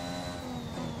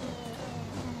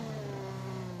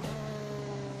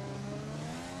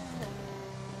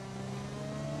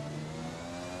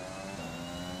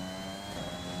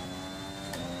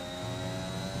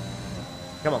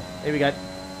 Come on, here we go.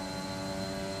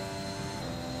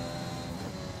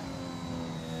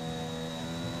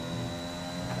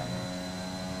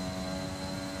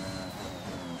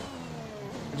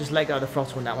 I just let go of the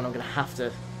throttle on that one. I'm going to have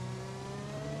to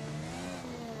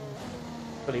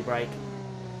fully brake.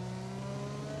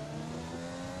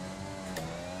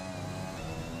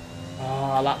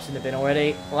 Oh, laps in the bin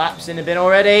already. Laps in the bin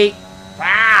already.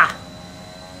 Ah!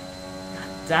 God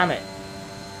damn it.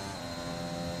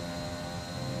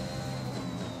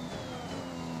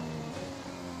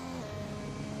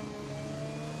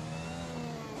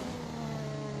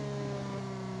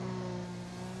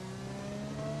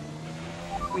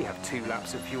 We have 2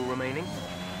 laps of fuel remaining.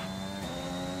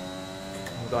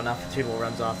 We've got enough for 2 more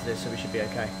runs after this, so we should be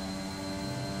okay.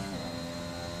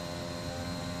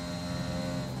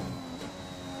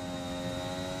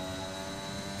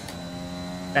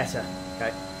 Better.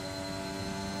 Okay.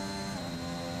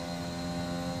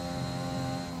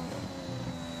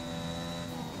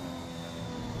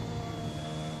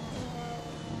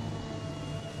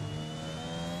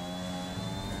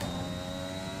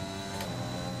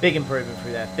 Big improvement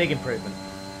through there. Big improvement.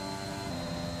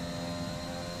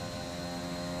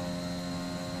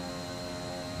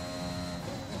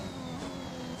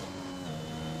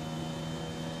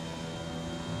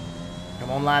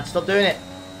 Come on, lad. Stop doing it.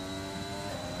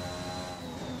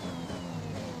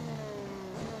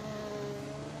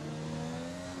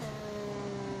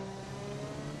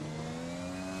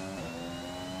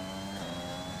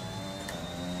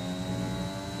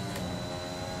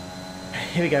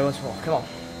 Here we go, once more. Come on.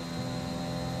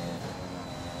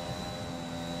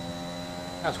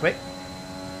 That was quick.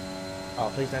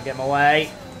 Oh, please don't get in my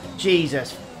way.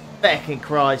 Jesus fucking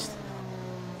Christ.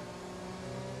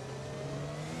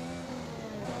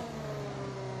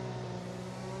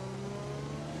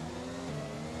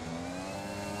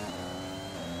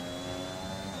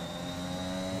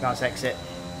 Nice exit.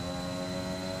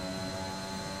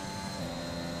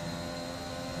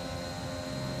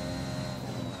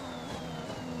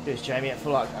 Cheers, Jamie. I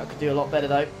feel like I could do a lot better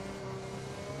though.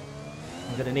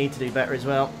 I'm going to need to do better as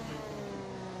well.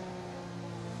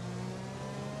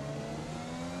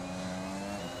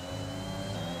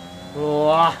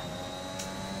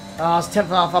 Oh, it's 10th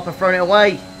and a half up and thrown it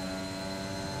away.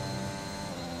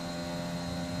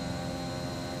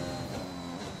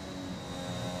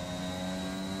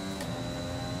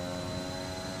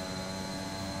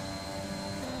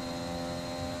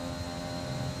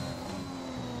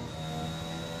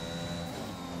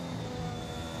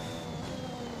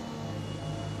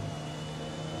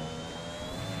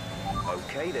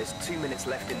 Okay, there's 2 minutes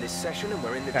left in this session and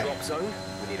we're in the drop zone.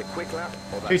 We need a quick lap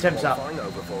or that's 2 temps up. qualifying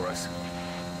over for us.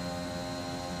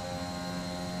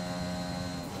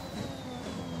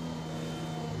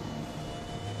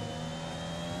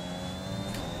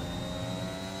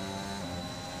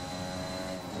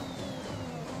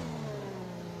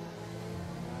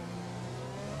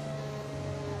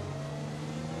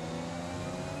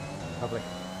 Lovely.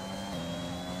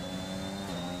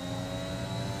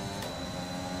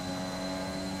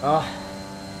 Oh.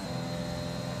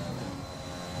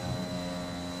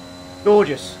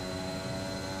 Gorgeous.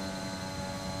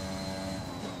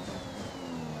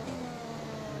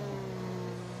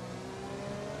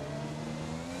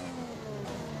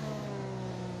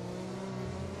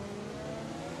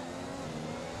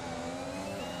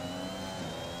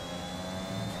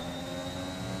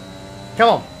 Come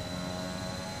on.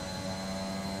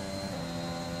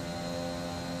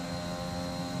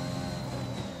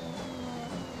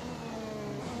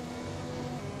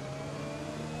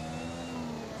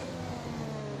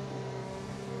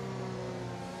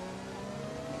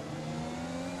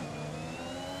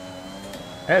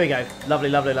 There we go. Lovely,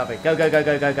 lovely, lovely. Go, go, go,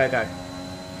 go, go, go, go.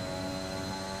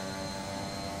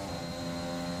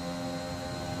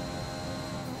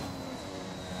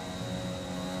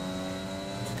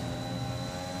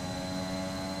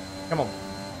 Come on.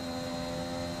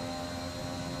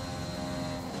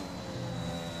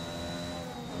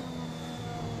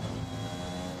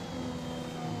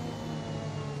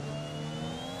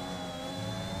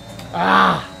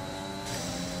 Ah!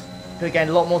 Could have gained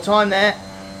a lot more time there.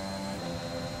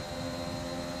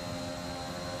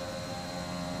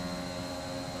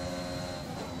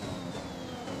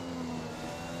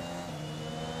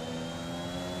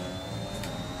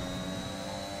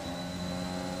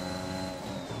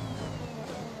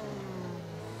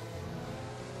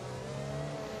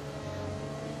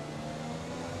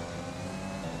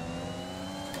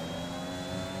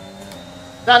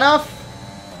 Is that enough?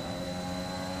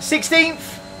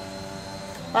 16th.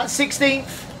 That's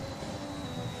 16th.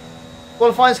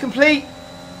 Qualifying's complete.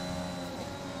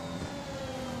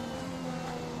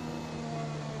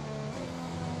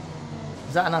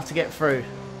 Is that enough to get through?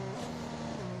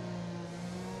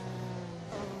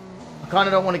 I kind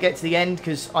of don't want to get to the end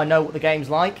because I know what the game's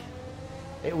like.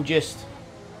 It will just...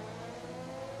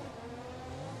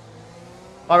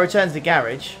 I return to the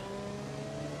garage.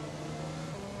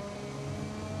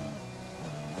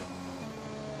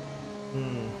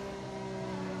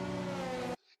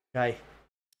 Okay.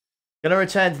 Gonna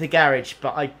return to the garage,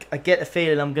 but I get the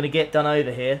feeling I'm gonna get done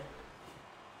over here.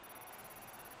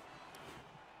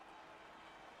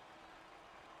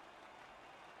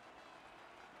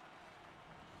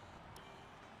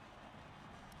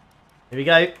 Here we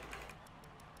go.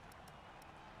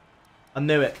 I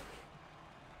knew it.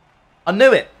 I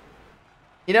knew it.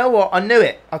 You know what? I knew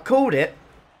it. I called it.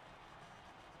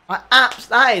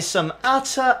 That is some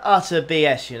utter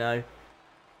BS, you know.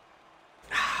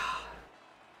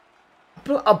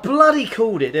 I bloody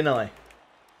called it, didn't I?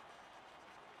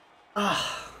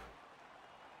 Ah.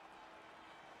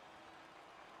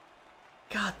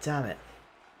 God damn it.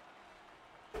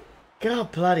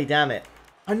 God bloody damn it.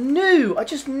 I knew. I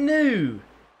just knew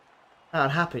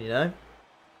that'd happen, you know.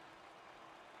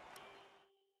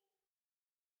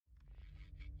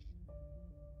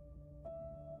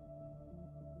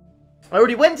 I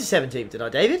already went to 17th, did I,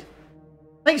 David?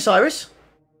 Thanks, Cyrus.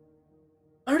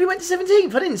 I already went to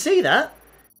 17th. I didn't see that.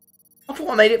 I thought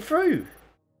I made it through.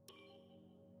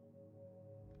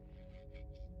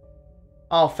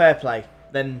 Oh, fair play.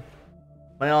 Then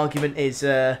my argument is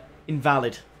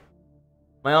invalid.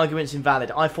 My argument's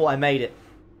invalid. I thought I made it.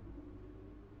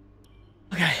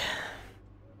 Okay.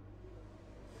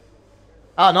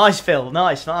 Oh, nice, Phil.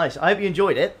 Nice, nice. I hope you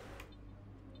enjoyed it.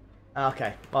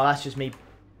 Okay. Well, that's just me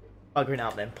buggering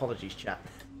out then. Apologies, chat.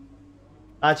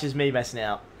 That's just me messing it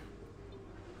up.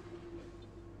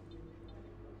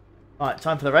 Alright,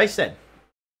 time for the race then.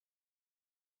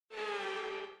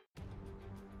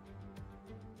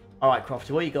 Alright,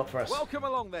 Crofty, what you got for us? Welcome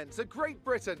along then to Great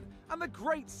Britain and the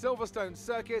Great Silverstone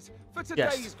Circuit for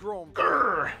today's Grand Prix.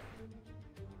 Grrr.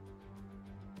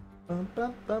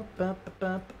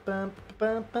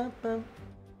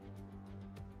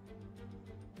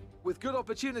 With good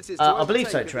opportunities to I believe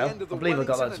so, overtake at the Trell. end of I the believe I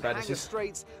got Wellington those and Hanger bonuses.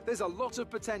 Straights, there's a lot of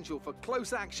potential for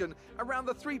close action around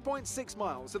the 3.6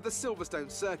 miles of the Silverstone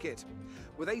Circuit.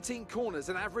 With 18 corners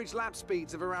and average lap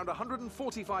speeds of around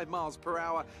 145 miles per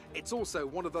hour, it's also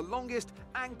one of the longest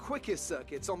and quickest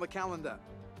circuits on the calendar.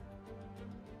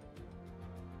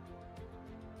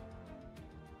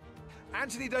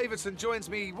 Anthony Davidson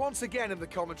joins me once again in the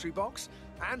commentary box.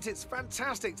 Ant, it's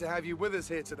fantastic to have you with us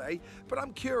here today, but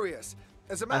I'm curious,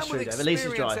 as a man with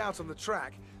experience out on the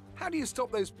track, how do you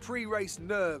stop those pre-race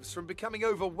nerves from becoming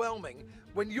overwhelming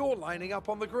when you're lining up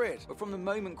on the grid? But from the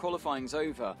moment qualifying's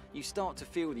over, you start to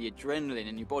feel the adrenaline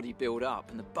in your body build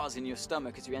up and the buzz in your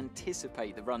stomach as you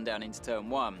anticipate the run down into turn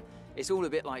one. It's all a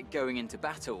bit like going into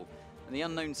battle, and the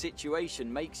unknown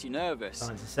situation makes you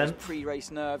nervous. Those pre-race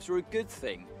nerves are a good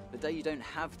thing. The day you don't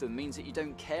have them means that you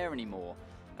don't care anymore.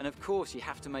 And of course, you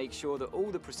have to make sure that all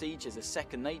the procedures are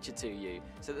second nature to you,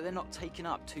 so that they're not taking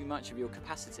up too much of your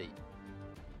capacity.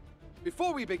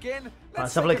 Before we begin,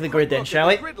 let's have a look at the grid then, shall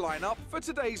we? Grid lineup for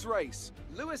today's race.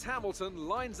 Lewis Hamilton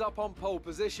lines up on pole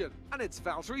position, and it's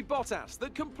Valtteri Bottas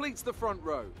that completes the front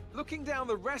row. Looking down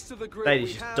the rest of the grid,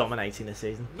 Bailey's just dominating this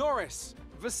season. Norris,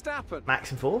 Verstappen,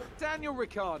 Max in fourth, Daniel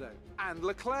Ricciardo, and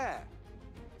Leclerc.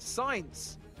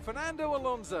 Sainz, Fernando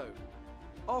Alonso,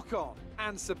 Ocon,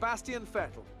 and Sebastian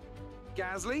Vettel.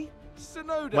 Gasly,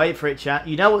 Tsunoda. Wait for it, chat.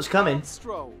 You know what's coming.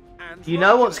 Stroll, and you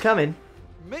know what's coming.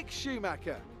 Mick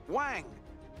Schumacher, Wang,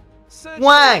 Sergio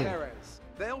Wang. Perez.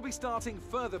 They'll be starting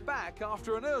further back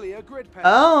after an earlier grid pass.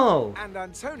 Oh. And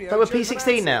Antonio. So we're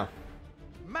P16 now.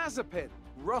 Mazepin,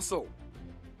 Russell,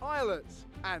 Eilert,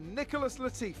 and Nicholas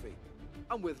Latifi.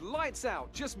 And with lights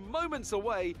out just moments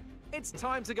away, it's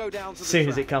time to go down to the As soon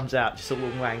track. as it comes out, just all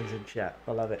wangs in chat.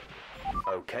 I love it.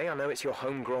 Okay, I know it's your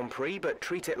home Grand Prix, but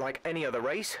treat it like any other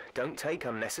race. Don't take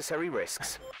unnecessary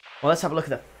risks. Well, let's have a look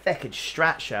at the feckin'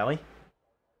 strat, shall we?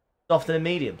 Soften and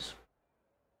mediums.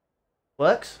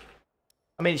 Works.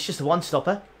 I mean, it's just a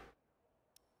one-stopper.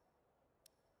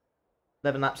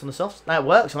 11 laps on the softs. That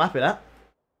works. I'm happy with that.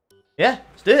 Yeah,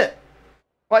 let's do it.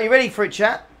 Right, you ready for it,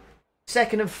 chat?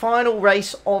 Second and final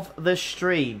race of the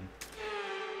stream.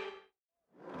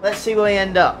 Let's see where we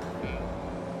end up.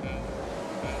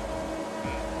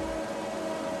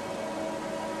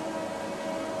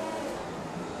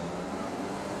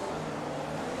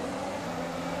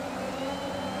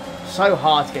 So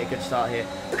hard to get a good start here.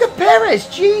 Look at Perez,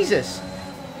 Jesus!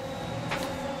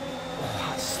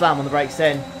 Oh, slam on the brakes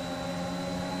then.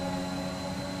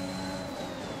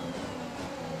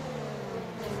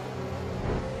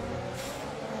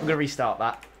 I'm going to restart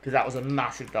that, because that was a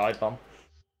massive dive bomb.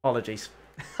 Apologies.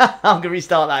 I'm going to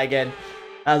restart that again.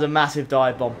 That was a massive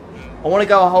dive bomb. I want to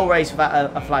go a whole race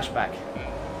without a flashback.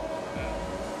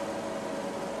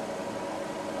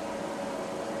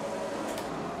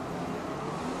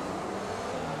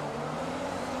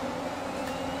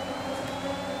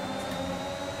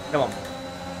 Come on.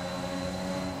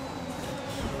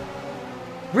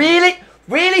 Really?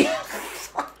 Really?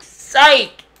 For fuck's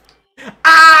sake!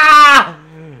 Ah!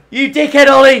 You dickhead,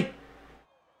 Ollie!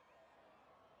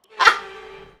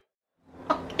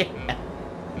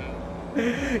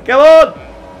 Come on!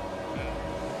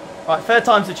 Right, third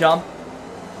time's the charm.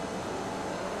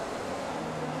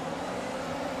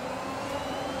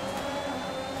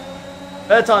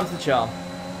 Third time's the charm.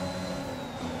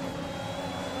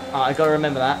 Alright, I've got to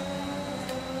remember that.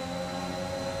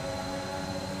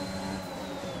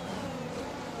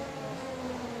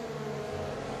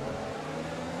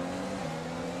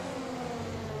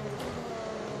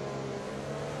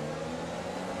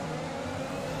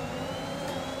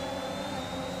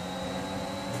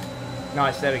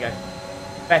 Nice, there we go.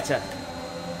 Better.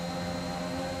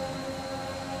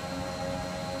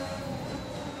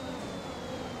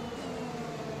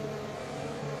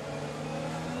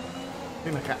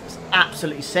 My cat was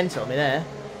absolutely centre on me there.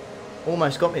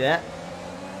 Almost got me there.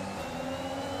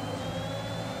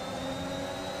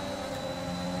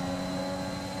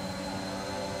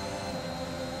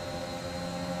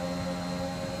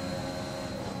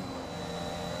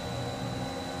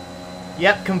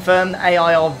 Yep, confirmed.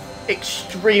 AI are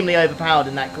extremely overpowered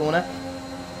in that corner.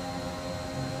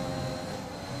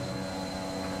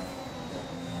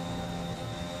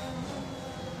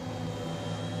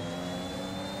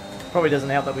 Probably doesn't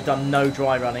help that we've done no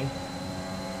dry running.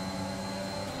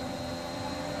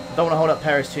 Don't want to hold up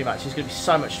Perez too much. He's going to be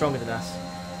so much stronger than us.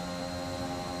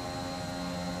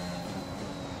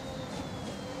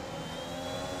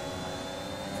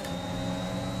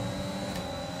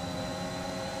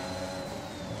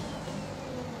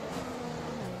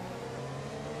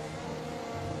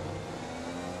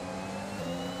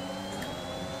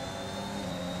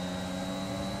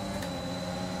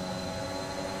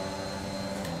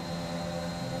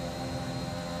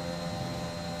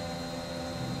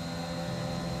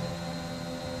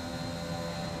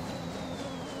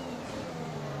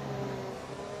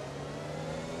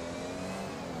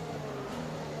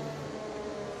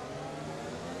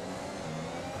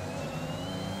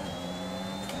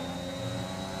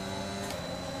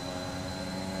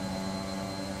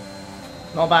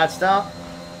 Not a bad start.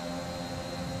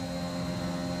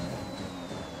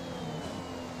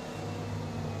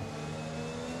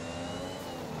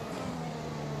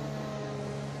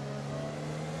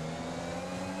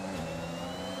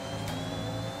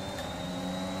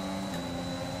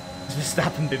 Has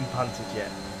Verstappen been punted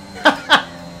yet?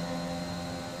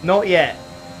 Not yet.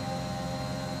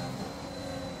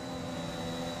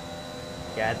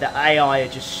 Yeah, the AI are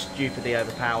just stupidly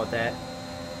overpowered there.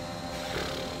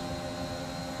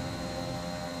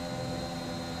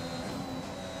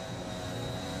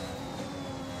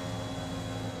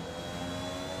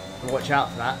 Watch out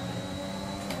for that.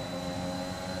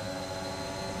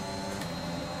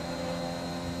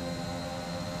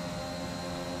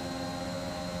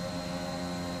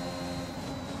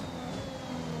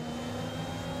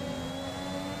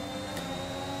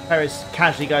 Perez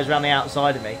casually goes around the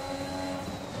outside of me.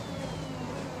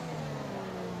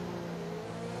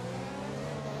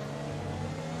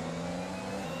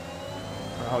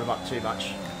 Don't hold him up too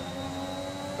much.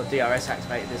 Got DRS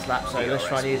activated this lap, so let's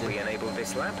try and use it.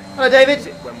 Hello, David.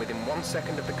 When within 1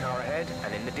 second of the car ahead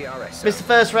and in the DRS. Missed the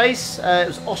first race. It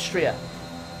was Austria.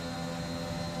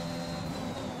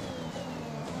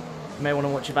 You may want to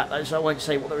watch it back though, so I won't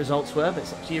say what the results were, but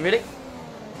it's up to you, really.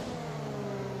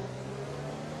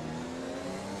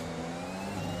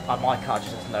 Oh, my car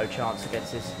just has no chance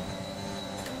against this.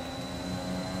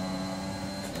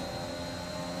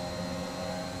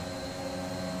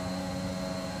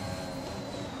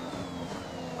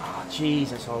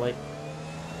 Jesus, Ollie.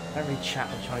 Don't read chat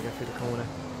and try to go through the corner.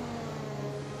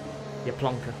 You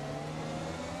plonker.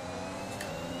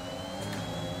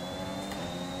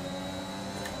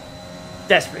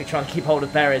 Desperately trying to keep hold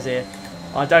of Perez here.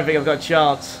 I don't think I've got a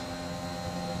chance.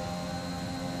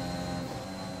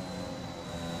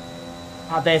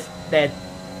 Ah, they're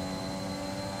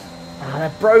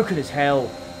broken as hell.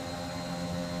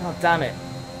 God damn it.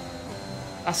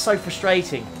 That's so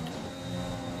frustrating.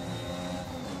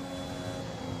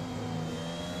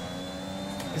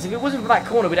 Because if it wasn't for that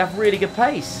corner, we'd have really good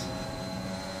pace.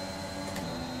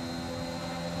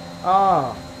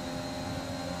 Ah.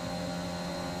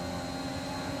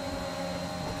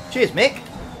 Cheers, Mick.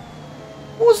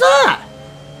 What was that?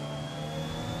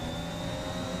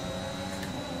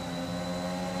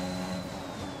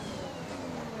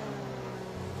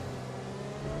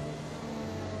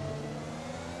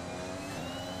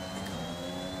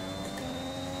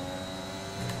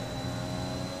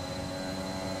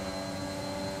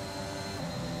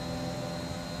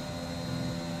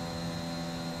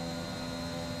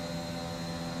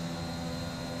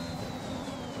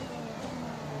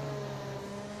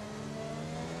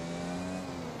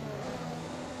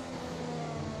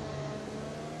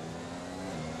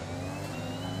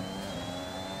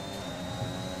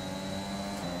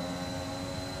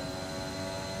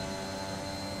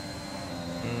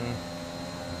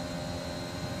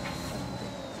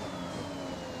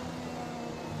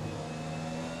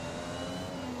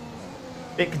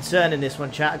 Bit concerning this one,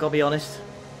 chat, I gotta be honest.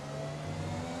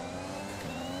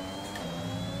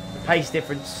 The pace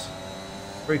difference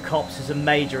through cops is a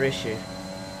major issue.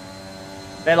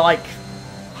 They're like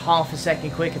half a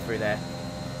second quicker through there.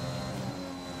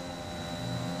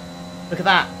 Look at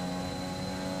that.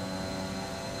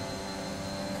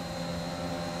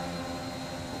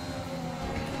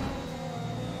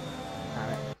 Damn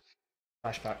it.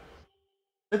 Flashback.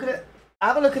 Look at it.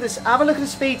 Have a look at this. Have a look at the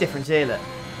speed difference here, look.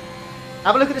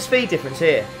 Have a look at the speed difference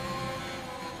here.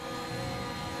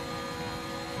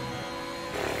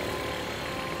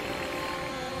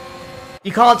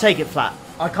 You can't take it flat.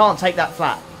 I can't take that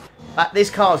flat.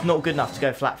 This car is not good enough to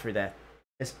go flat through there.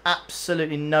 There's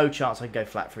absolutely no chance I can go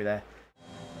flat through there.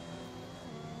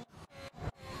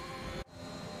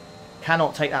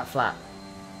 Cannot take that flat.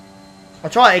 I'll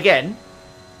try it again.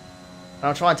 And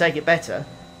I'll try and take it better.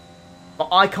 But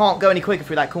I can't go any quicker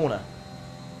through that corner.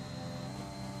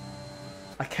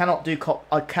 I cannot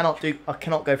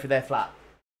go through there flat.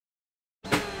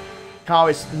 Car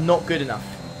is not good enough.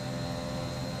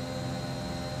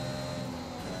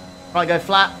 Try and go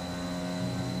flat.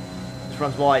 Just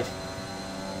runs wide.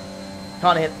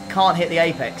 Can't hit the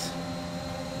apex.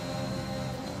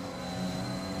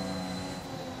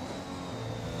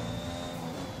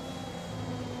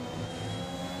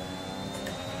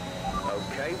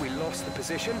 Okay, we lost the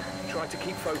position. Try to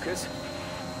keep focus.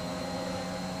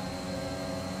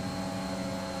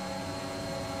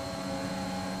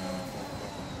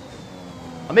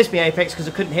 I missed my apex because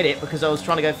I couldn't hit it because I was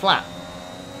trying to go flat.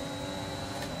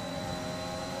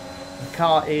 The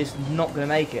car is not going to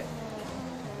make it.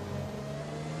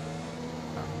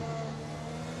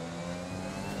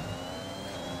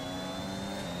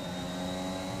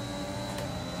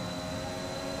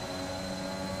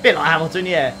 Bit like Hamilton,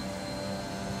 yeah.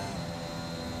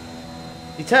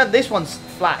 He turned this one's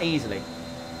flat easily.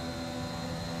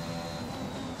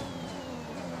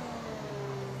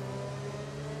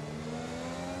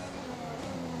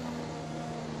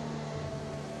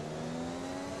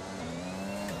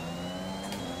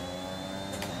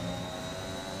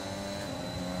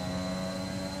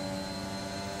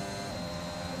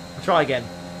 Try again.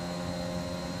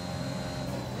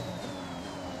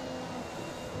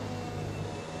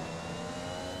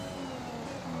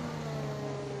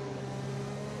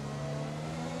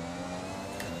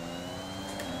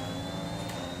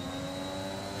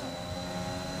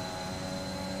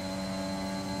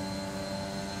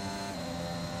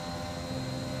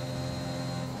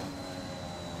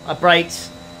 I braked.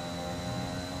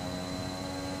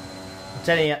 I'm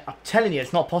telling you,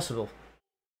 it's not possible.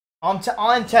 I'm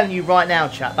telling you right now,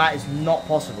 chat, that is not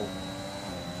possible.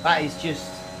 That is just...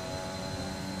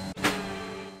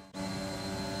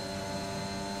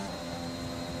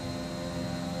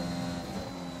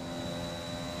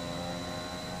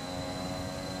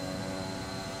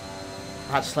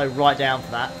 I had to slow right down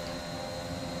for that.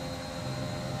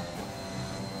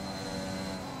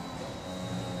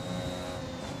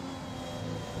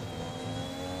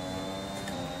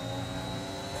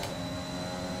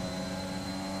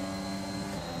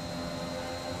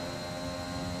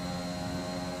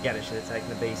 Yeah, they should have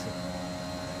taken a beating.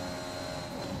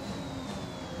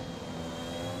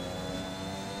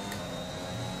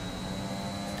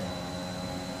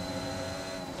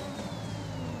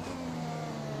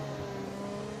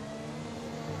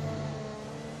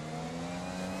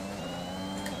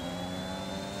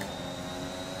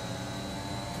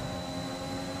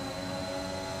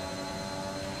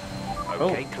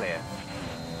 Okay, clear.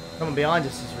 Someone behind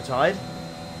us is retired.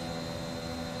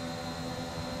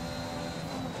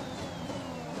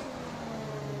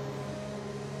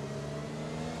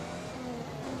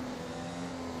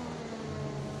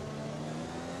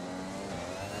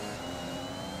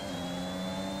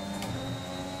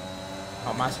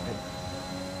 Oh, massively.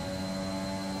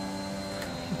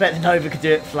 Bet the Nova could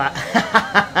do it flat.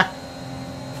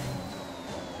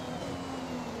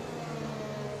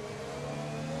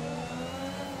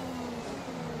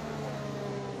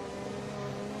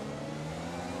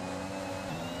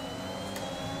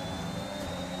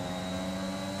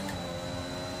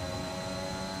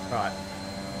 Right.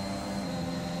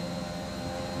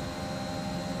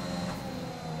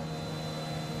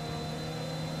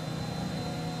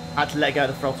 I had to let go of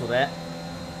the throttle there.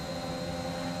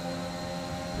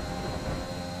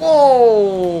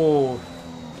 Whoa!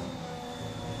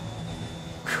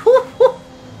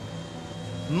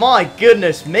 My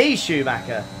goodness me,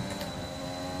 Schumacher.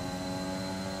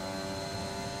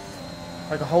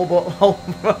 Like a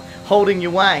holding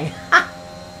your wang.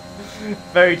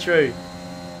 Very true.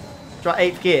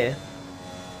 Try 8th gear.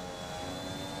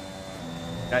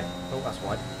 Okay. Oh, that's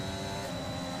wide.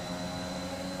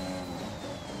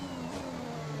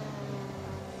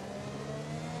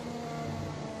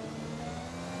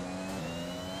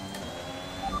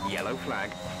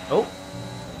 flag. Oh.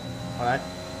 Alright.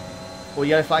 Or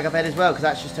yellow flag up ahead as well, because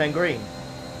that's just turned green.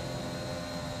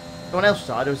 Someone else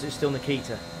side, or is it still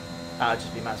Nikita? Ah, it'll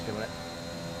just be Mazepin, won't it?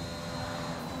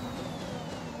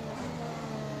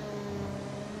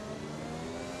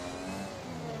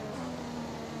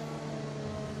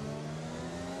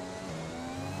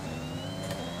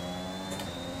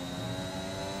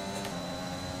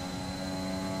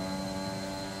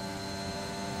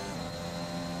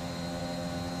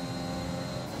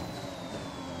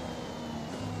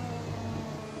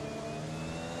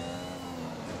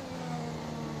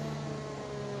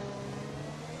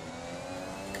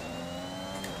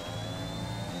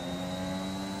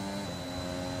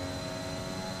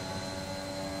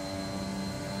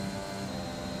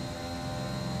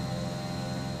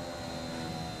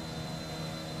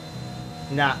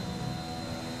 Nah.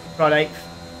 Right,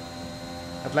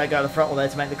 8th. I'd let go of the front wall there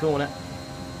to make the corner.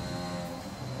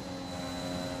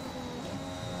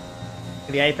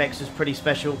 The apex was pretty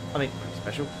special. I mean, pretty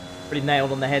special. Pretty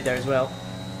nailed on the head there as well.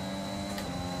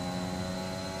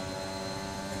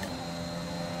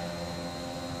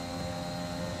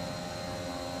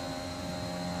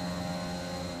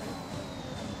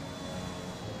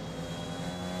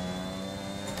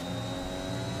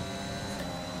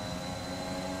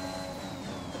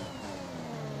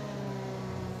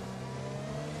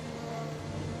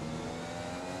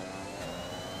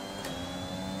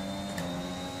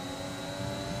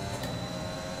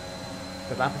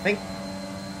 Good lap, I think.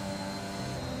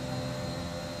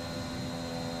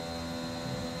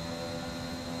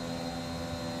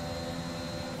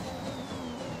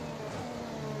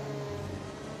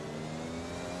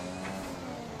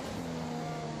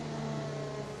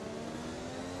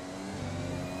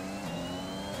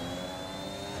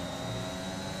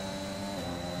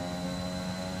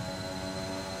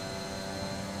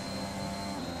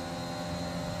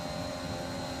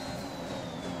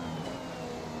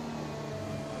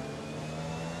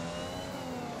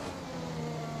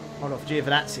 Hold off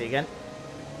Giovinazzi again.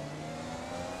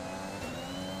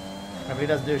 Hopefully he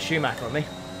doesn't do a Schumacher on me.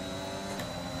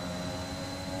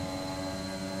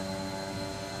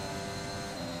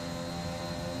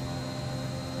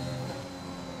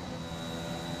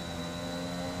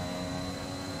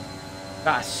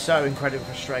 That's so incredibly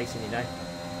frustrating, you know.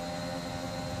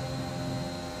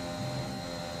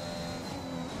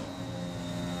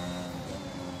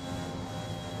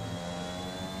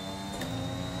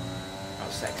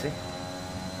 Sexy.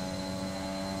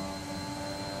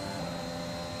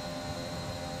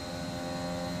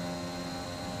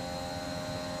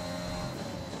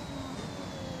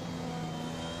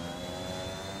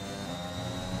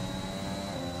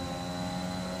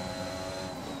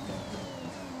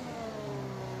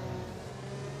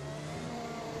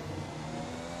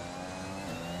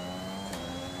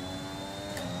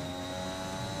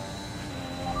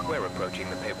 We're approaching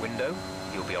the pit window.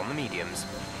 You'll be on the mediums.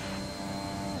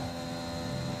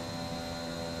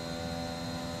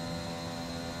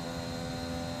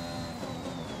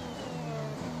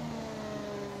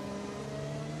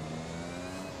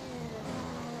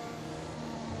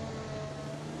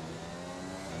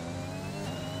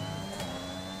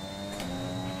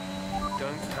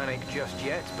 Don't panic just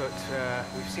yet, but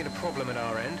we've seen a problem at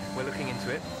our end. We're looking into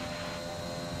it.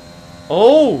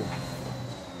 Oh!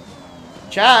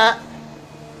 Chat!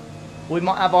 We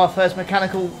might have our first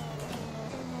mechanical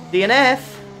DNF.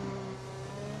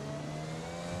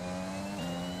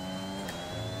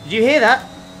 Did you hear that?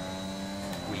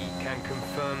 We can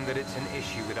confirm that it's an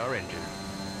issue with our engine.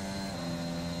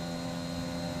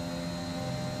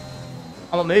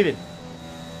 I'm not moving.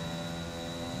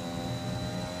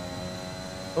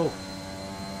 Oh.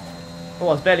 Oh,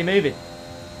 I was barely moving.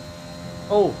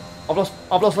 Oh, I've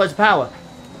lost loads of power.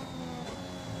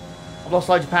 I've lost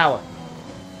loads of power.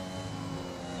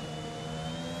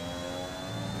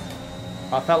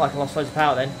 I felt like I lost loads of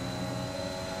power then.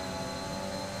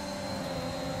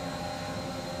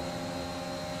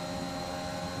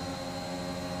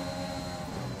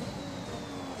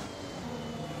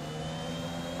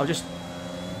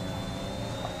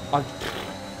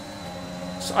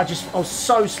 I was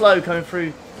so slow coming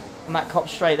through on that cop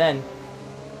straight then.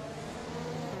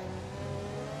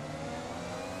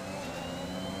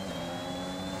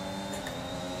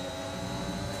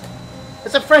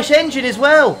 It's a fresh engine as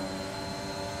well.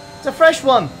 It's a fresh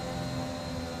one.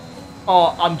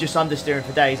 Oh, I'm just understeering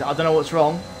for days. I don't know what's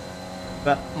wrong,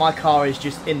 but my car is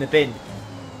just in the bin.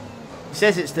 It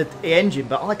says it's the engine,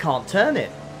 but I can't turn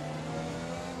it.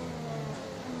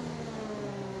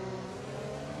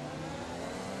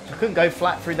 I couldn't go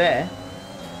flat through there.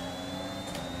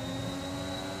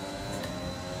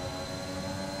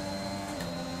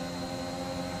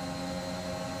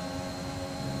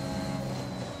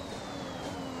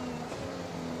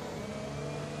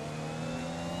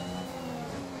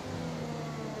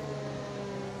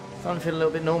 Starting to feel a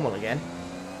little bit normal again.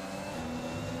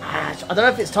 I don't know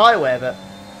if it's tyre wear, but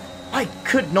I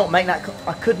could not make that.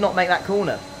 I could not make that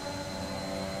corner.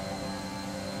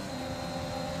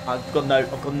 I've got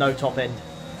no top end.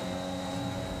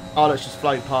 Oh, let's just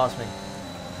float past me.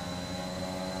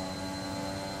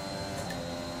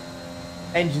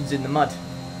 Engine's in the mud.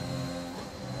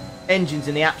 Engine's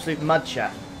in the absolute mud,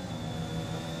 chat.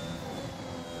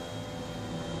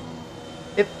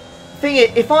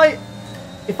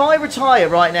 If I retire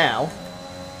right now,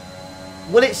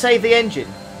 will it save the engine?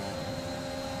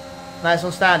 No, it's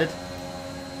on standard.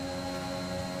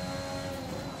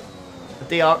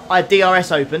 I had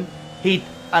DRS open. He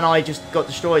and I just got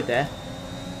destroyed there.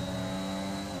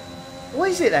 What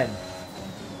is it then?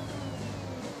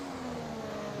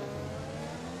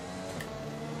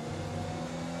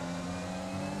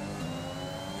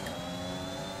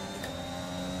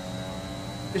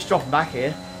 Just dropping back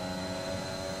here.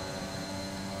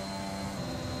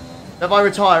 If I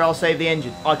retire, I'll save the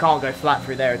engine. I can't go flat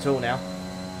through there at all now.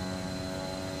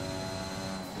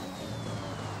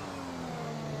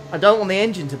 I don't want the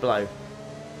engine to blow.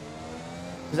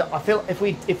 I feel if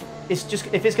it's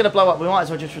going to blow up, we might as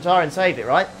well just retire and save it,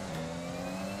 right?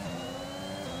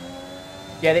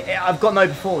 Yeah, I've got no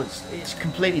performance. It's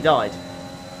completely died.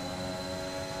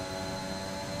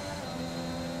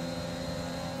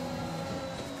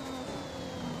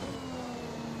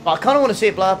 But I kind of want to see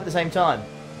it blow up at the same time.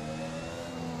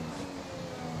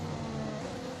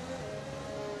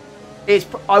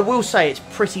 I will say it's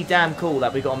pretty damn cool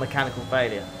that we got a mechanical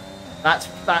failure.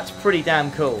 That's pretty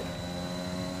damn cool.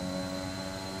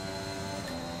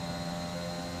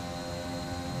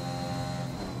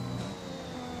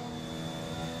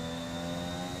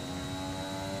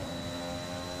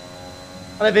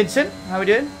 Hello Vincent, how are we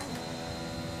doing?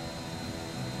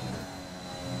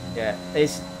 Yeah,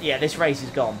 this race is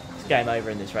gone. It's game over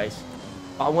in this race.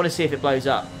 But I want to see if it blows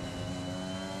up.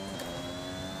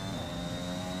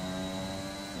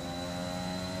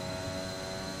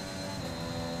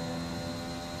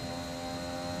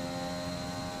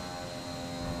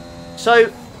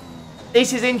 So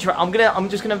this is interesting. I'm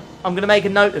gonna make a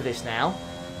note of this now.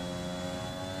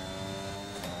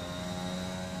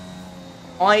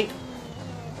 I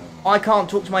can't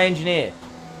talk to my engineer.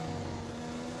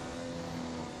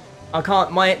 I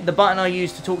can't. The button I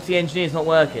use to talk to the engineer is not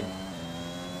working.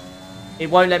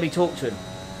 It won't let me talk to him.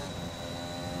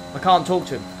 I can't talk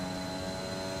to him.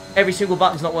 Every single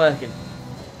button's not working.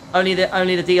 Only the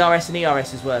DRS and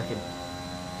ERS is working.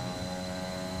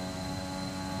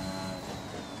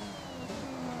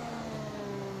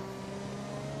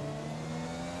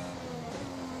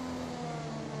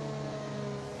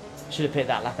 Should have picked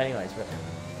that lap anyways, but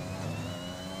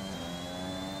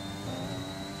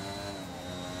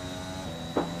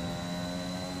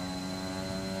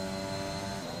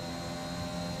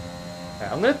okay,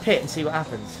 I'm gonna pit and see what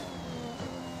happens.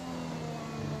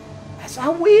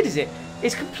 How weird is it?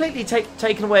 It's completely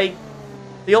taken away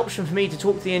the option for me to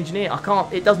talk to the engineer. I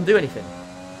can't. It doesn't do anything.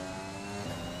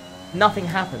 Nothing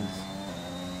happens.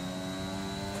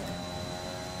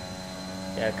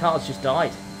 Yeah, car's just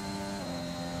died.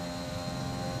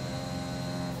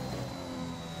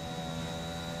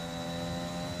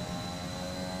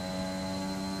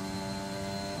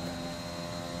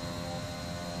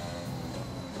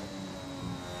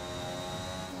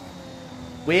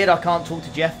 Weird, I can't talk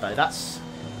to Jeff though.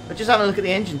 But just having a look at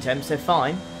the engine temps, they're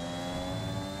fine.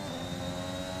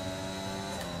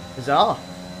 Bizarre.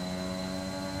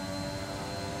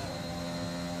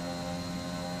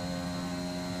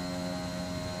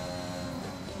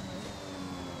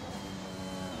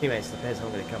 Teammates, the pairs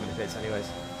aren't going to come in the pits anyways.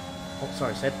 Oh,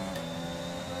 sorry, Sid.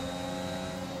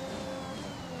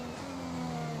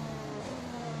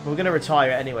 We're going to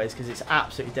retire it anyways because it's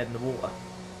absolutely dead in the water.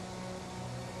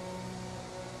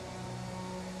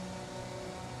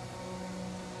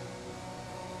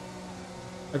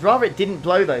 I'd rather it didn't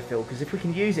blow though, Phil, because if we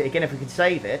can use it again, if we can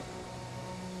save it,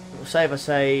 it will save us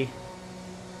a,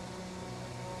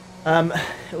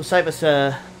 it will save us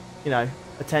a, you know,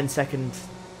 a 10-second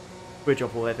bridge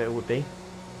off or whatever it would be.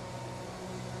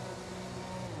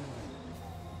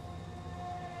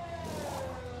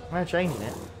 I'm now changing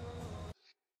it.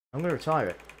 I'm going to retire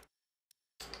it.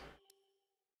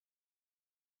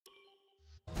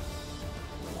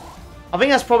 I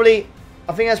think that's probably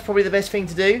the best thing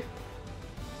to do.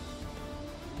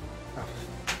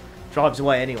 Drives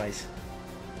away anyways.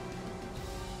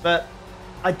 But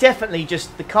I definitely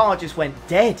the car just went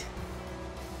dead.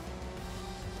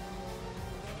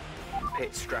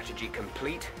 Pit strategy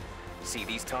complete. See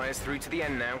these tyres through to the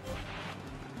end now.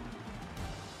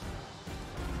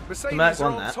 Mercedes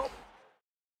are on top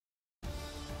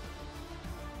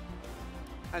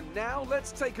And now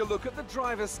let's take a look at the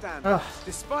driver's stand.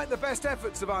 Despite the best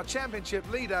efforts of our championship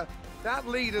leader, that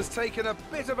lead has taken a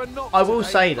bit of a knock. I will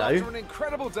say though, after an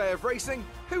incredible day of racing,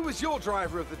 who was your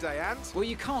driver of the day, Ant? Well,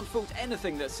 you can't fault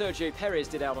anything that Sergio Perez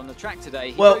did out on the track today.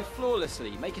 He drove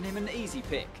flawlessly, making him an easy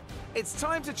pick. It's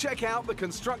time to check out the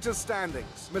constructors'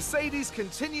 standings. Mercedes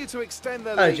continue to extend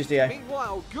their lead.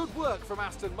 Meanwhile, good work from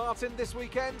Aston Martin this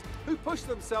weekend, who pushed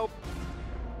themselves.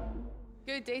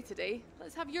 Good day today.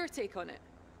 Let's have your take on it.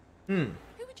 Who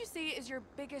would you say is your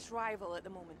biggest rival at the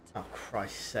moment? Oh,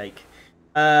 Christ's sake.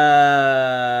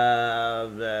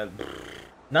 None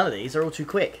of these are all too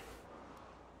quick.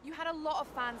 You had a lot of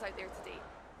fans out there today.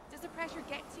 Does the pressure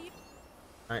get to you?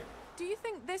 Right. Do you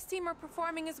think this team are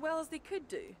performing as well as they could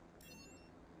do?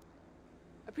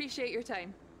 Appreciate your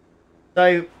time.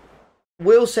 So,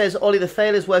 Will says, Ollie, the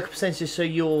failures work a percentage, so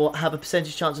you'll have a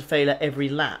percentage chance of failure every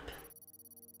lap.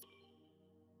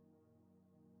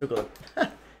 Oh, God.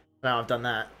 Now I've done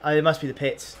that. Oh, it must be the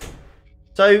pits.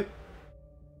 So,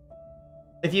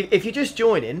 if you're just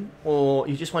joining, or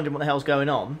you're just wondering what the hell's going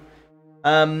on,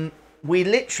 we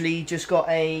literally just got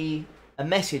a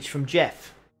message from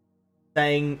Jeff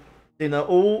saying, you know,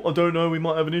 oh, I don't know, we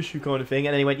might have an issue kind of thing.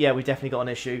 And then he went, yeah, we definitely got an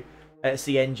issue. It's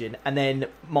the engine. And then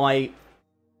my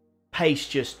pace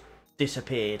just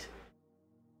disappeared.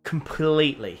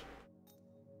 Completely.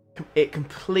 It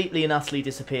completely and utterly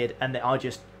disappeared. And then I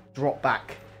just dropped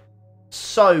back.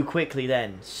 So quickly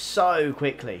then. So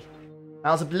quickly. That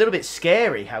was a little bit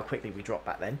scary how quickly we dropped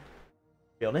back then.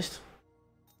 To be honest.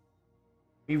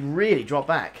 We really dropped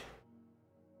back.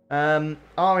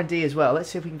 R&D as well. Let's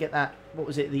see if we can get that. What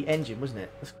was it? The engine, wasn't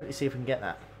it? Let's quickly see if we can get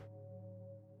that.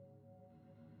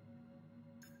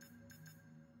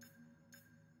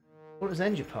 What was the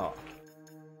engine part?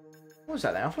 What was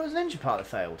that then? I thought it was an engine part that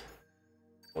failed.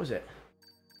 What was it?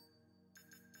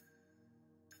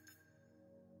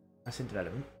 That's in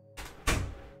development. The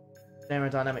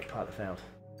aerodynamic part that failed.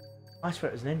 I swear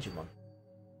it was an engine one.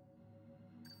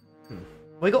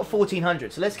 We got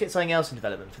 1400, so let's get something else in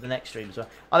development for the next stream as well.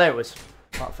 Oh, there it was.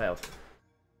 Part failed.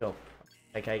 Cool.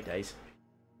 Take 8 days.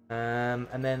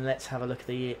 And then let's have a look at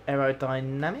the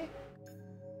aerodynamic.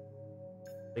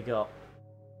 We got.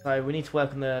 So we need to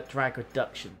work on the drag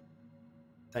reduction.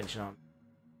 Suspension arm.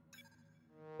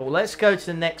 Well, let's go to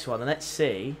the next one and let's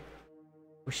see.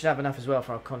 We should have enough as well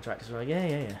for our contract as well.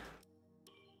 Yeah.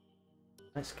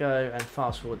 Let's go and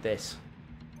fast forward this.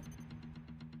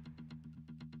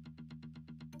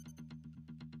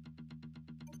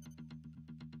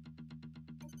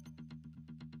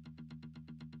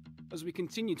 As we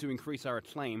continue to increase our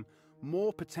acclaim,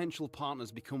 more potential partners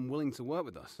become willing to work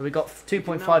with us. So we got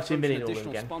 2.52 million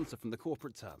additional again. Sponsor from the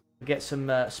corporate tab. We get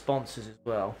some sponsors as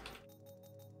well.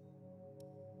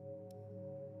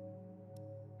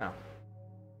 Oh.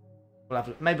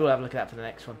 Maybe we'll have a look at that for the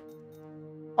next one.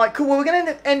 Alright, cool. Well, we're going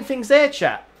to end things there,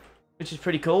 chat. Which is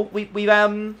pretty cool. We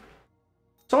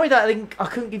sorry that I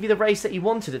couldn't give you the race that you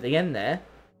wanted at the end there.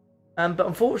 But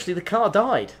unfortunately, the car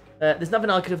died. There's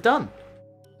nothing I could have done.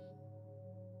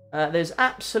 There's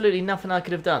absolutely nothing I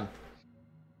could have done.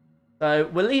 So,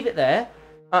 we'll leave it there.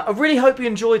 I really hope you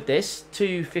enjoyed this.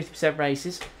 2 50%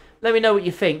 races. Let me know what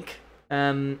you think.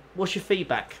 What's your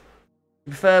feedback?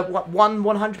 You prefer one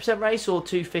 100% race or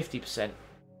 2 50%?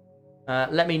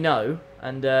 Let me know.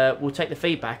 And we'll take the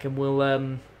feedback and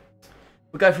we'll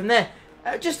go from there.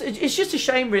 It's just a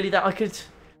shame, really, that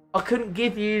I couldn't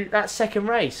give you that second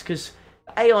race. Because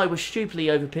AI was stupidly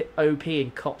OP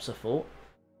in cops, I thought.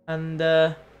 And...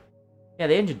 yeah,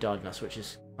 the engine died on us, which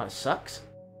is kind of sucks.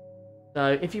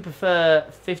 So, if you prefer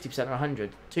 50% or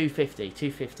 100,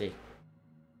 250.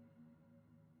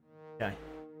 Okay.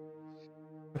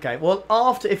 Okay, well,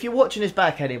 if you're watching this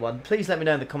back, anyone, please let me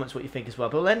know in the comments what you think as well.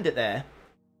 But we'll end it there.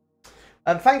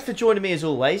 Thanks for joining me as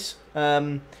always.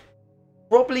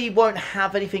 Probably won't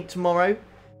have anything tomorrow.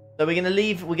 So we're gonna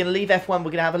leave F1.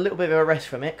 We're gonna have a little bit of a rest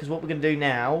from it because what we're gonna do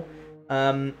now.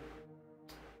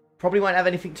 Probably won't have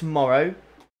anything tomorrow.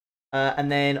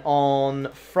 And then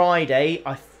on Friday,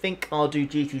 I think I'll do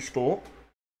GT Sport.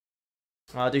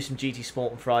 I'll do some GT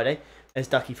Sport on Friday. There's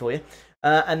Ducky for you.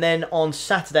 And then on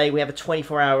Saturday, we have a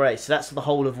 24-hour race. So that's the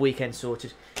whole of weekend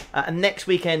sorted. And next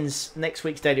week's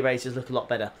daily races look a lot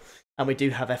better. And we do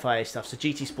have FIA stuff. So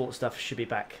GT Sport stuff should be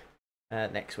back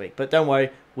next week. But don't worry,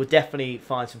 we'll definitely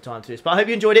find some time to do this. But I hope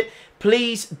you enjoyed it.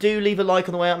 Please do leave a like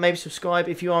on the way out. Maybe subscribe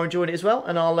if you are enjoying it as well.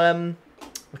 And I'll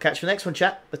catch you for the next one,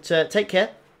 chat. But take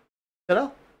care.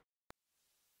 Ta-da.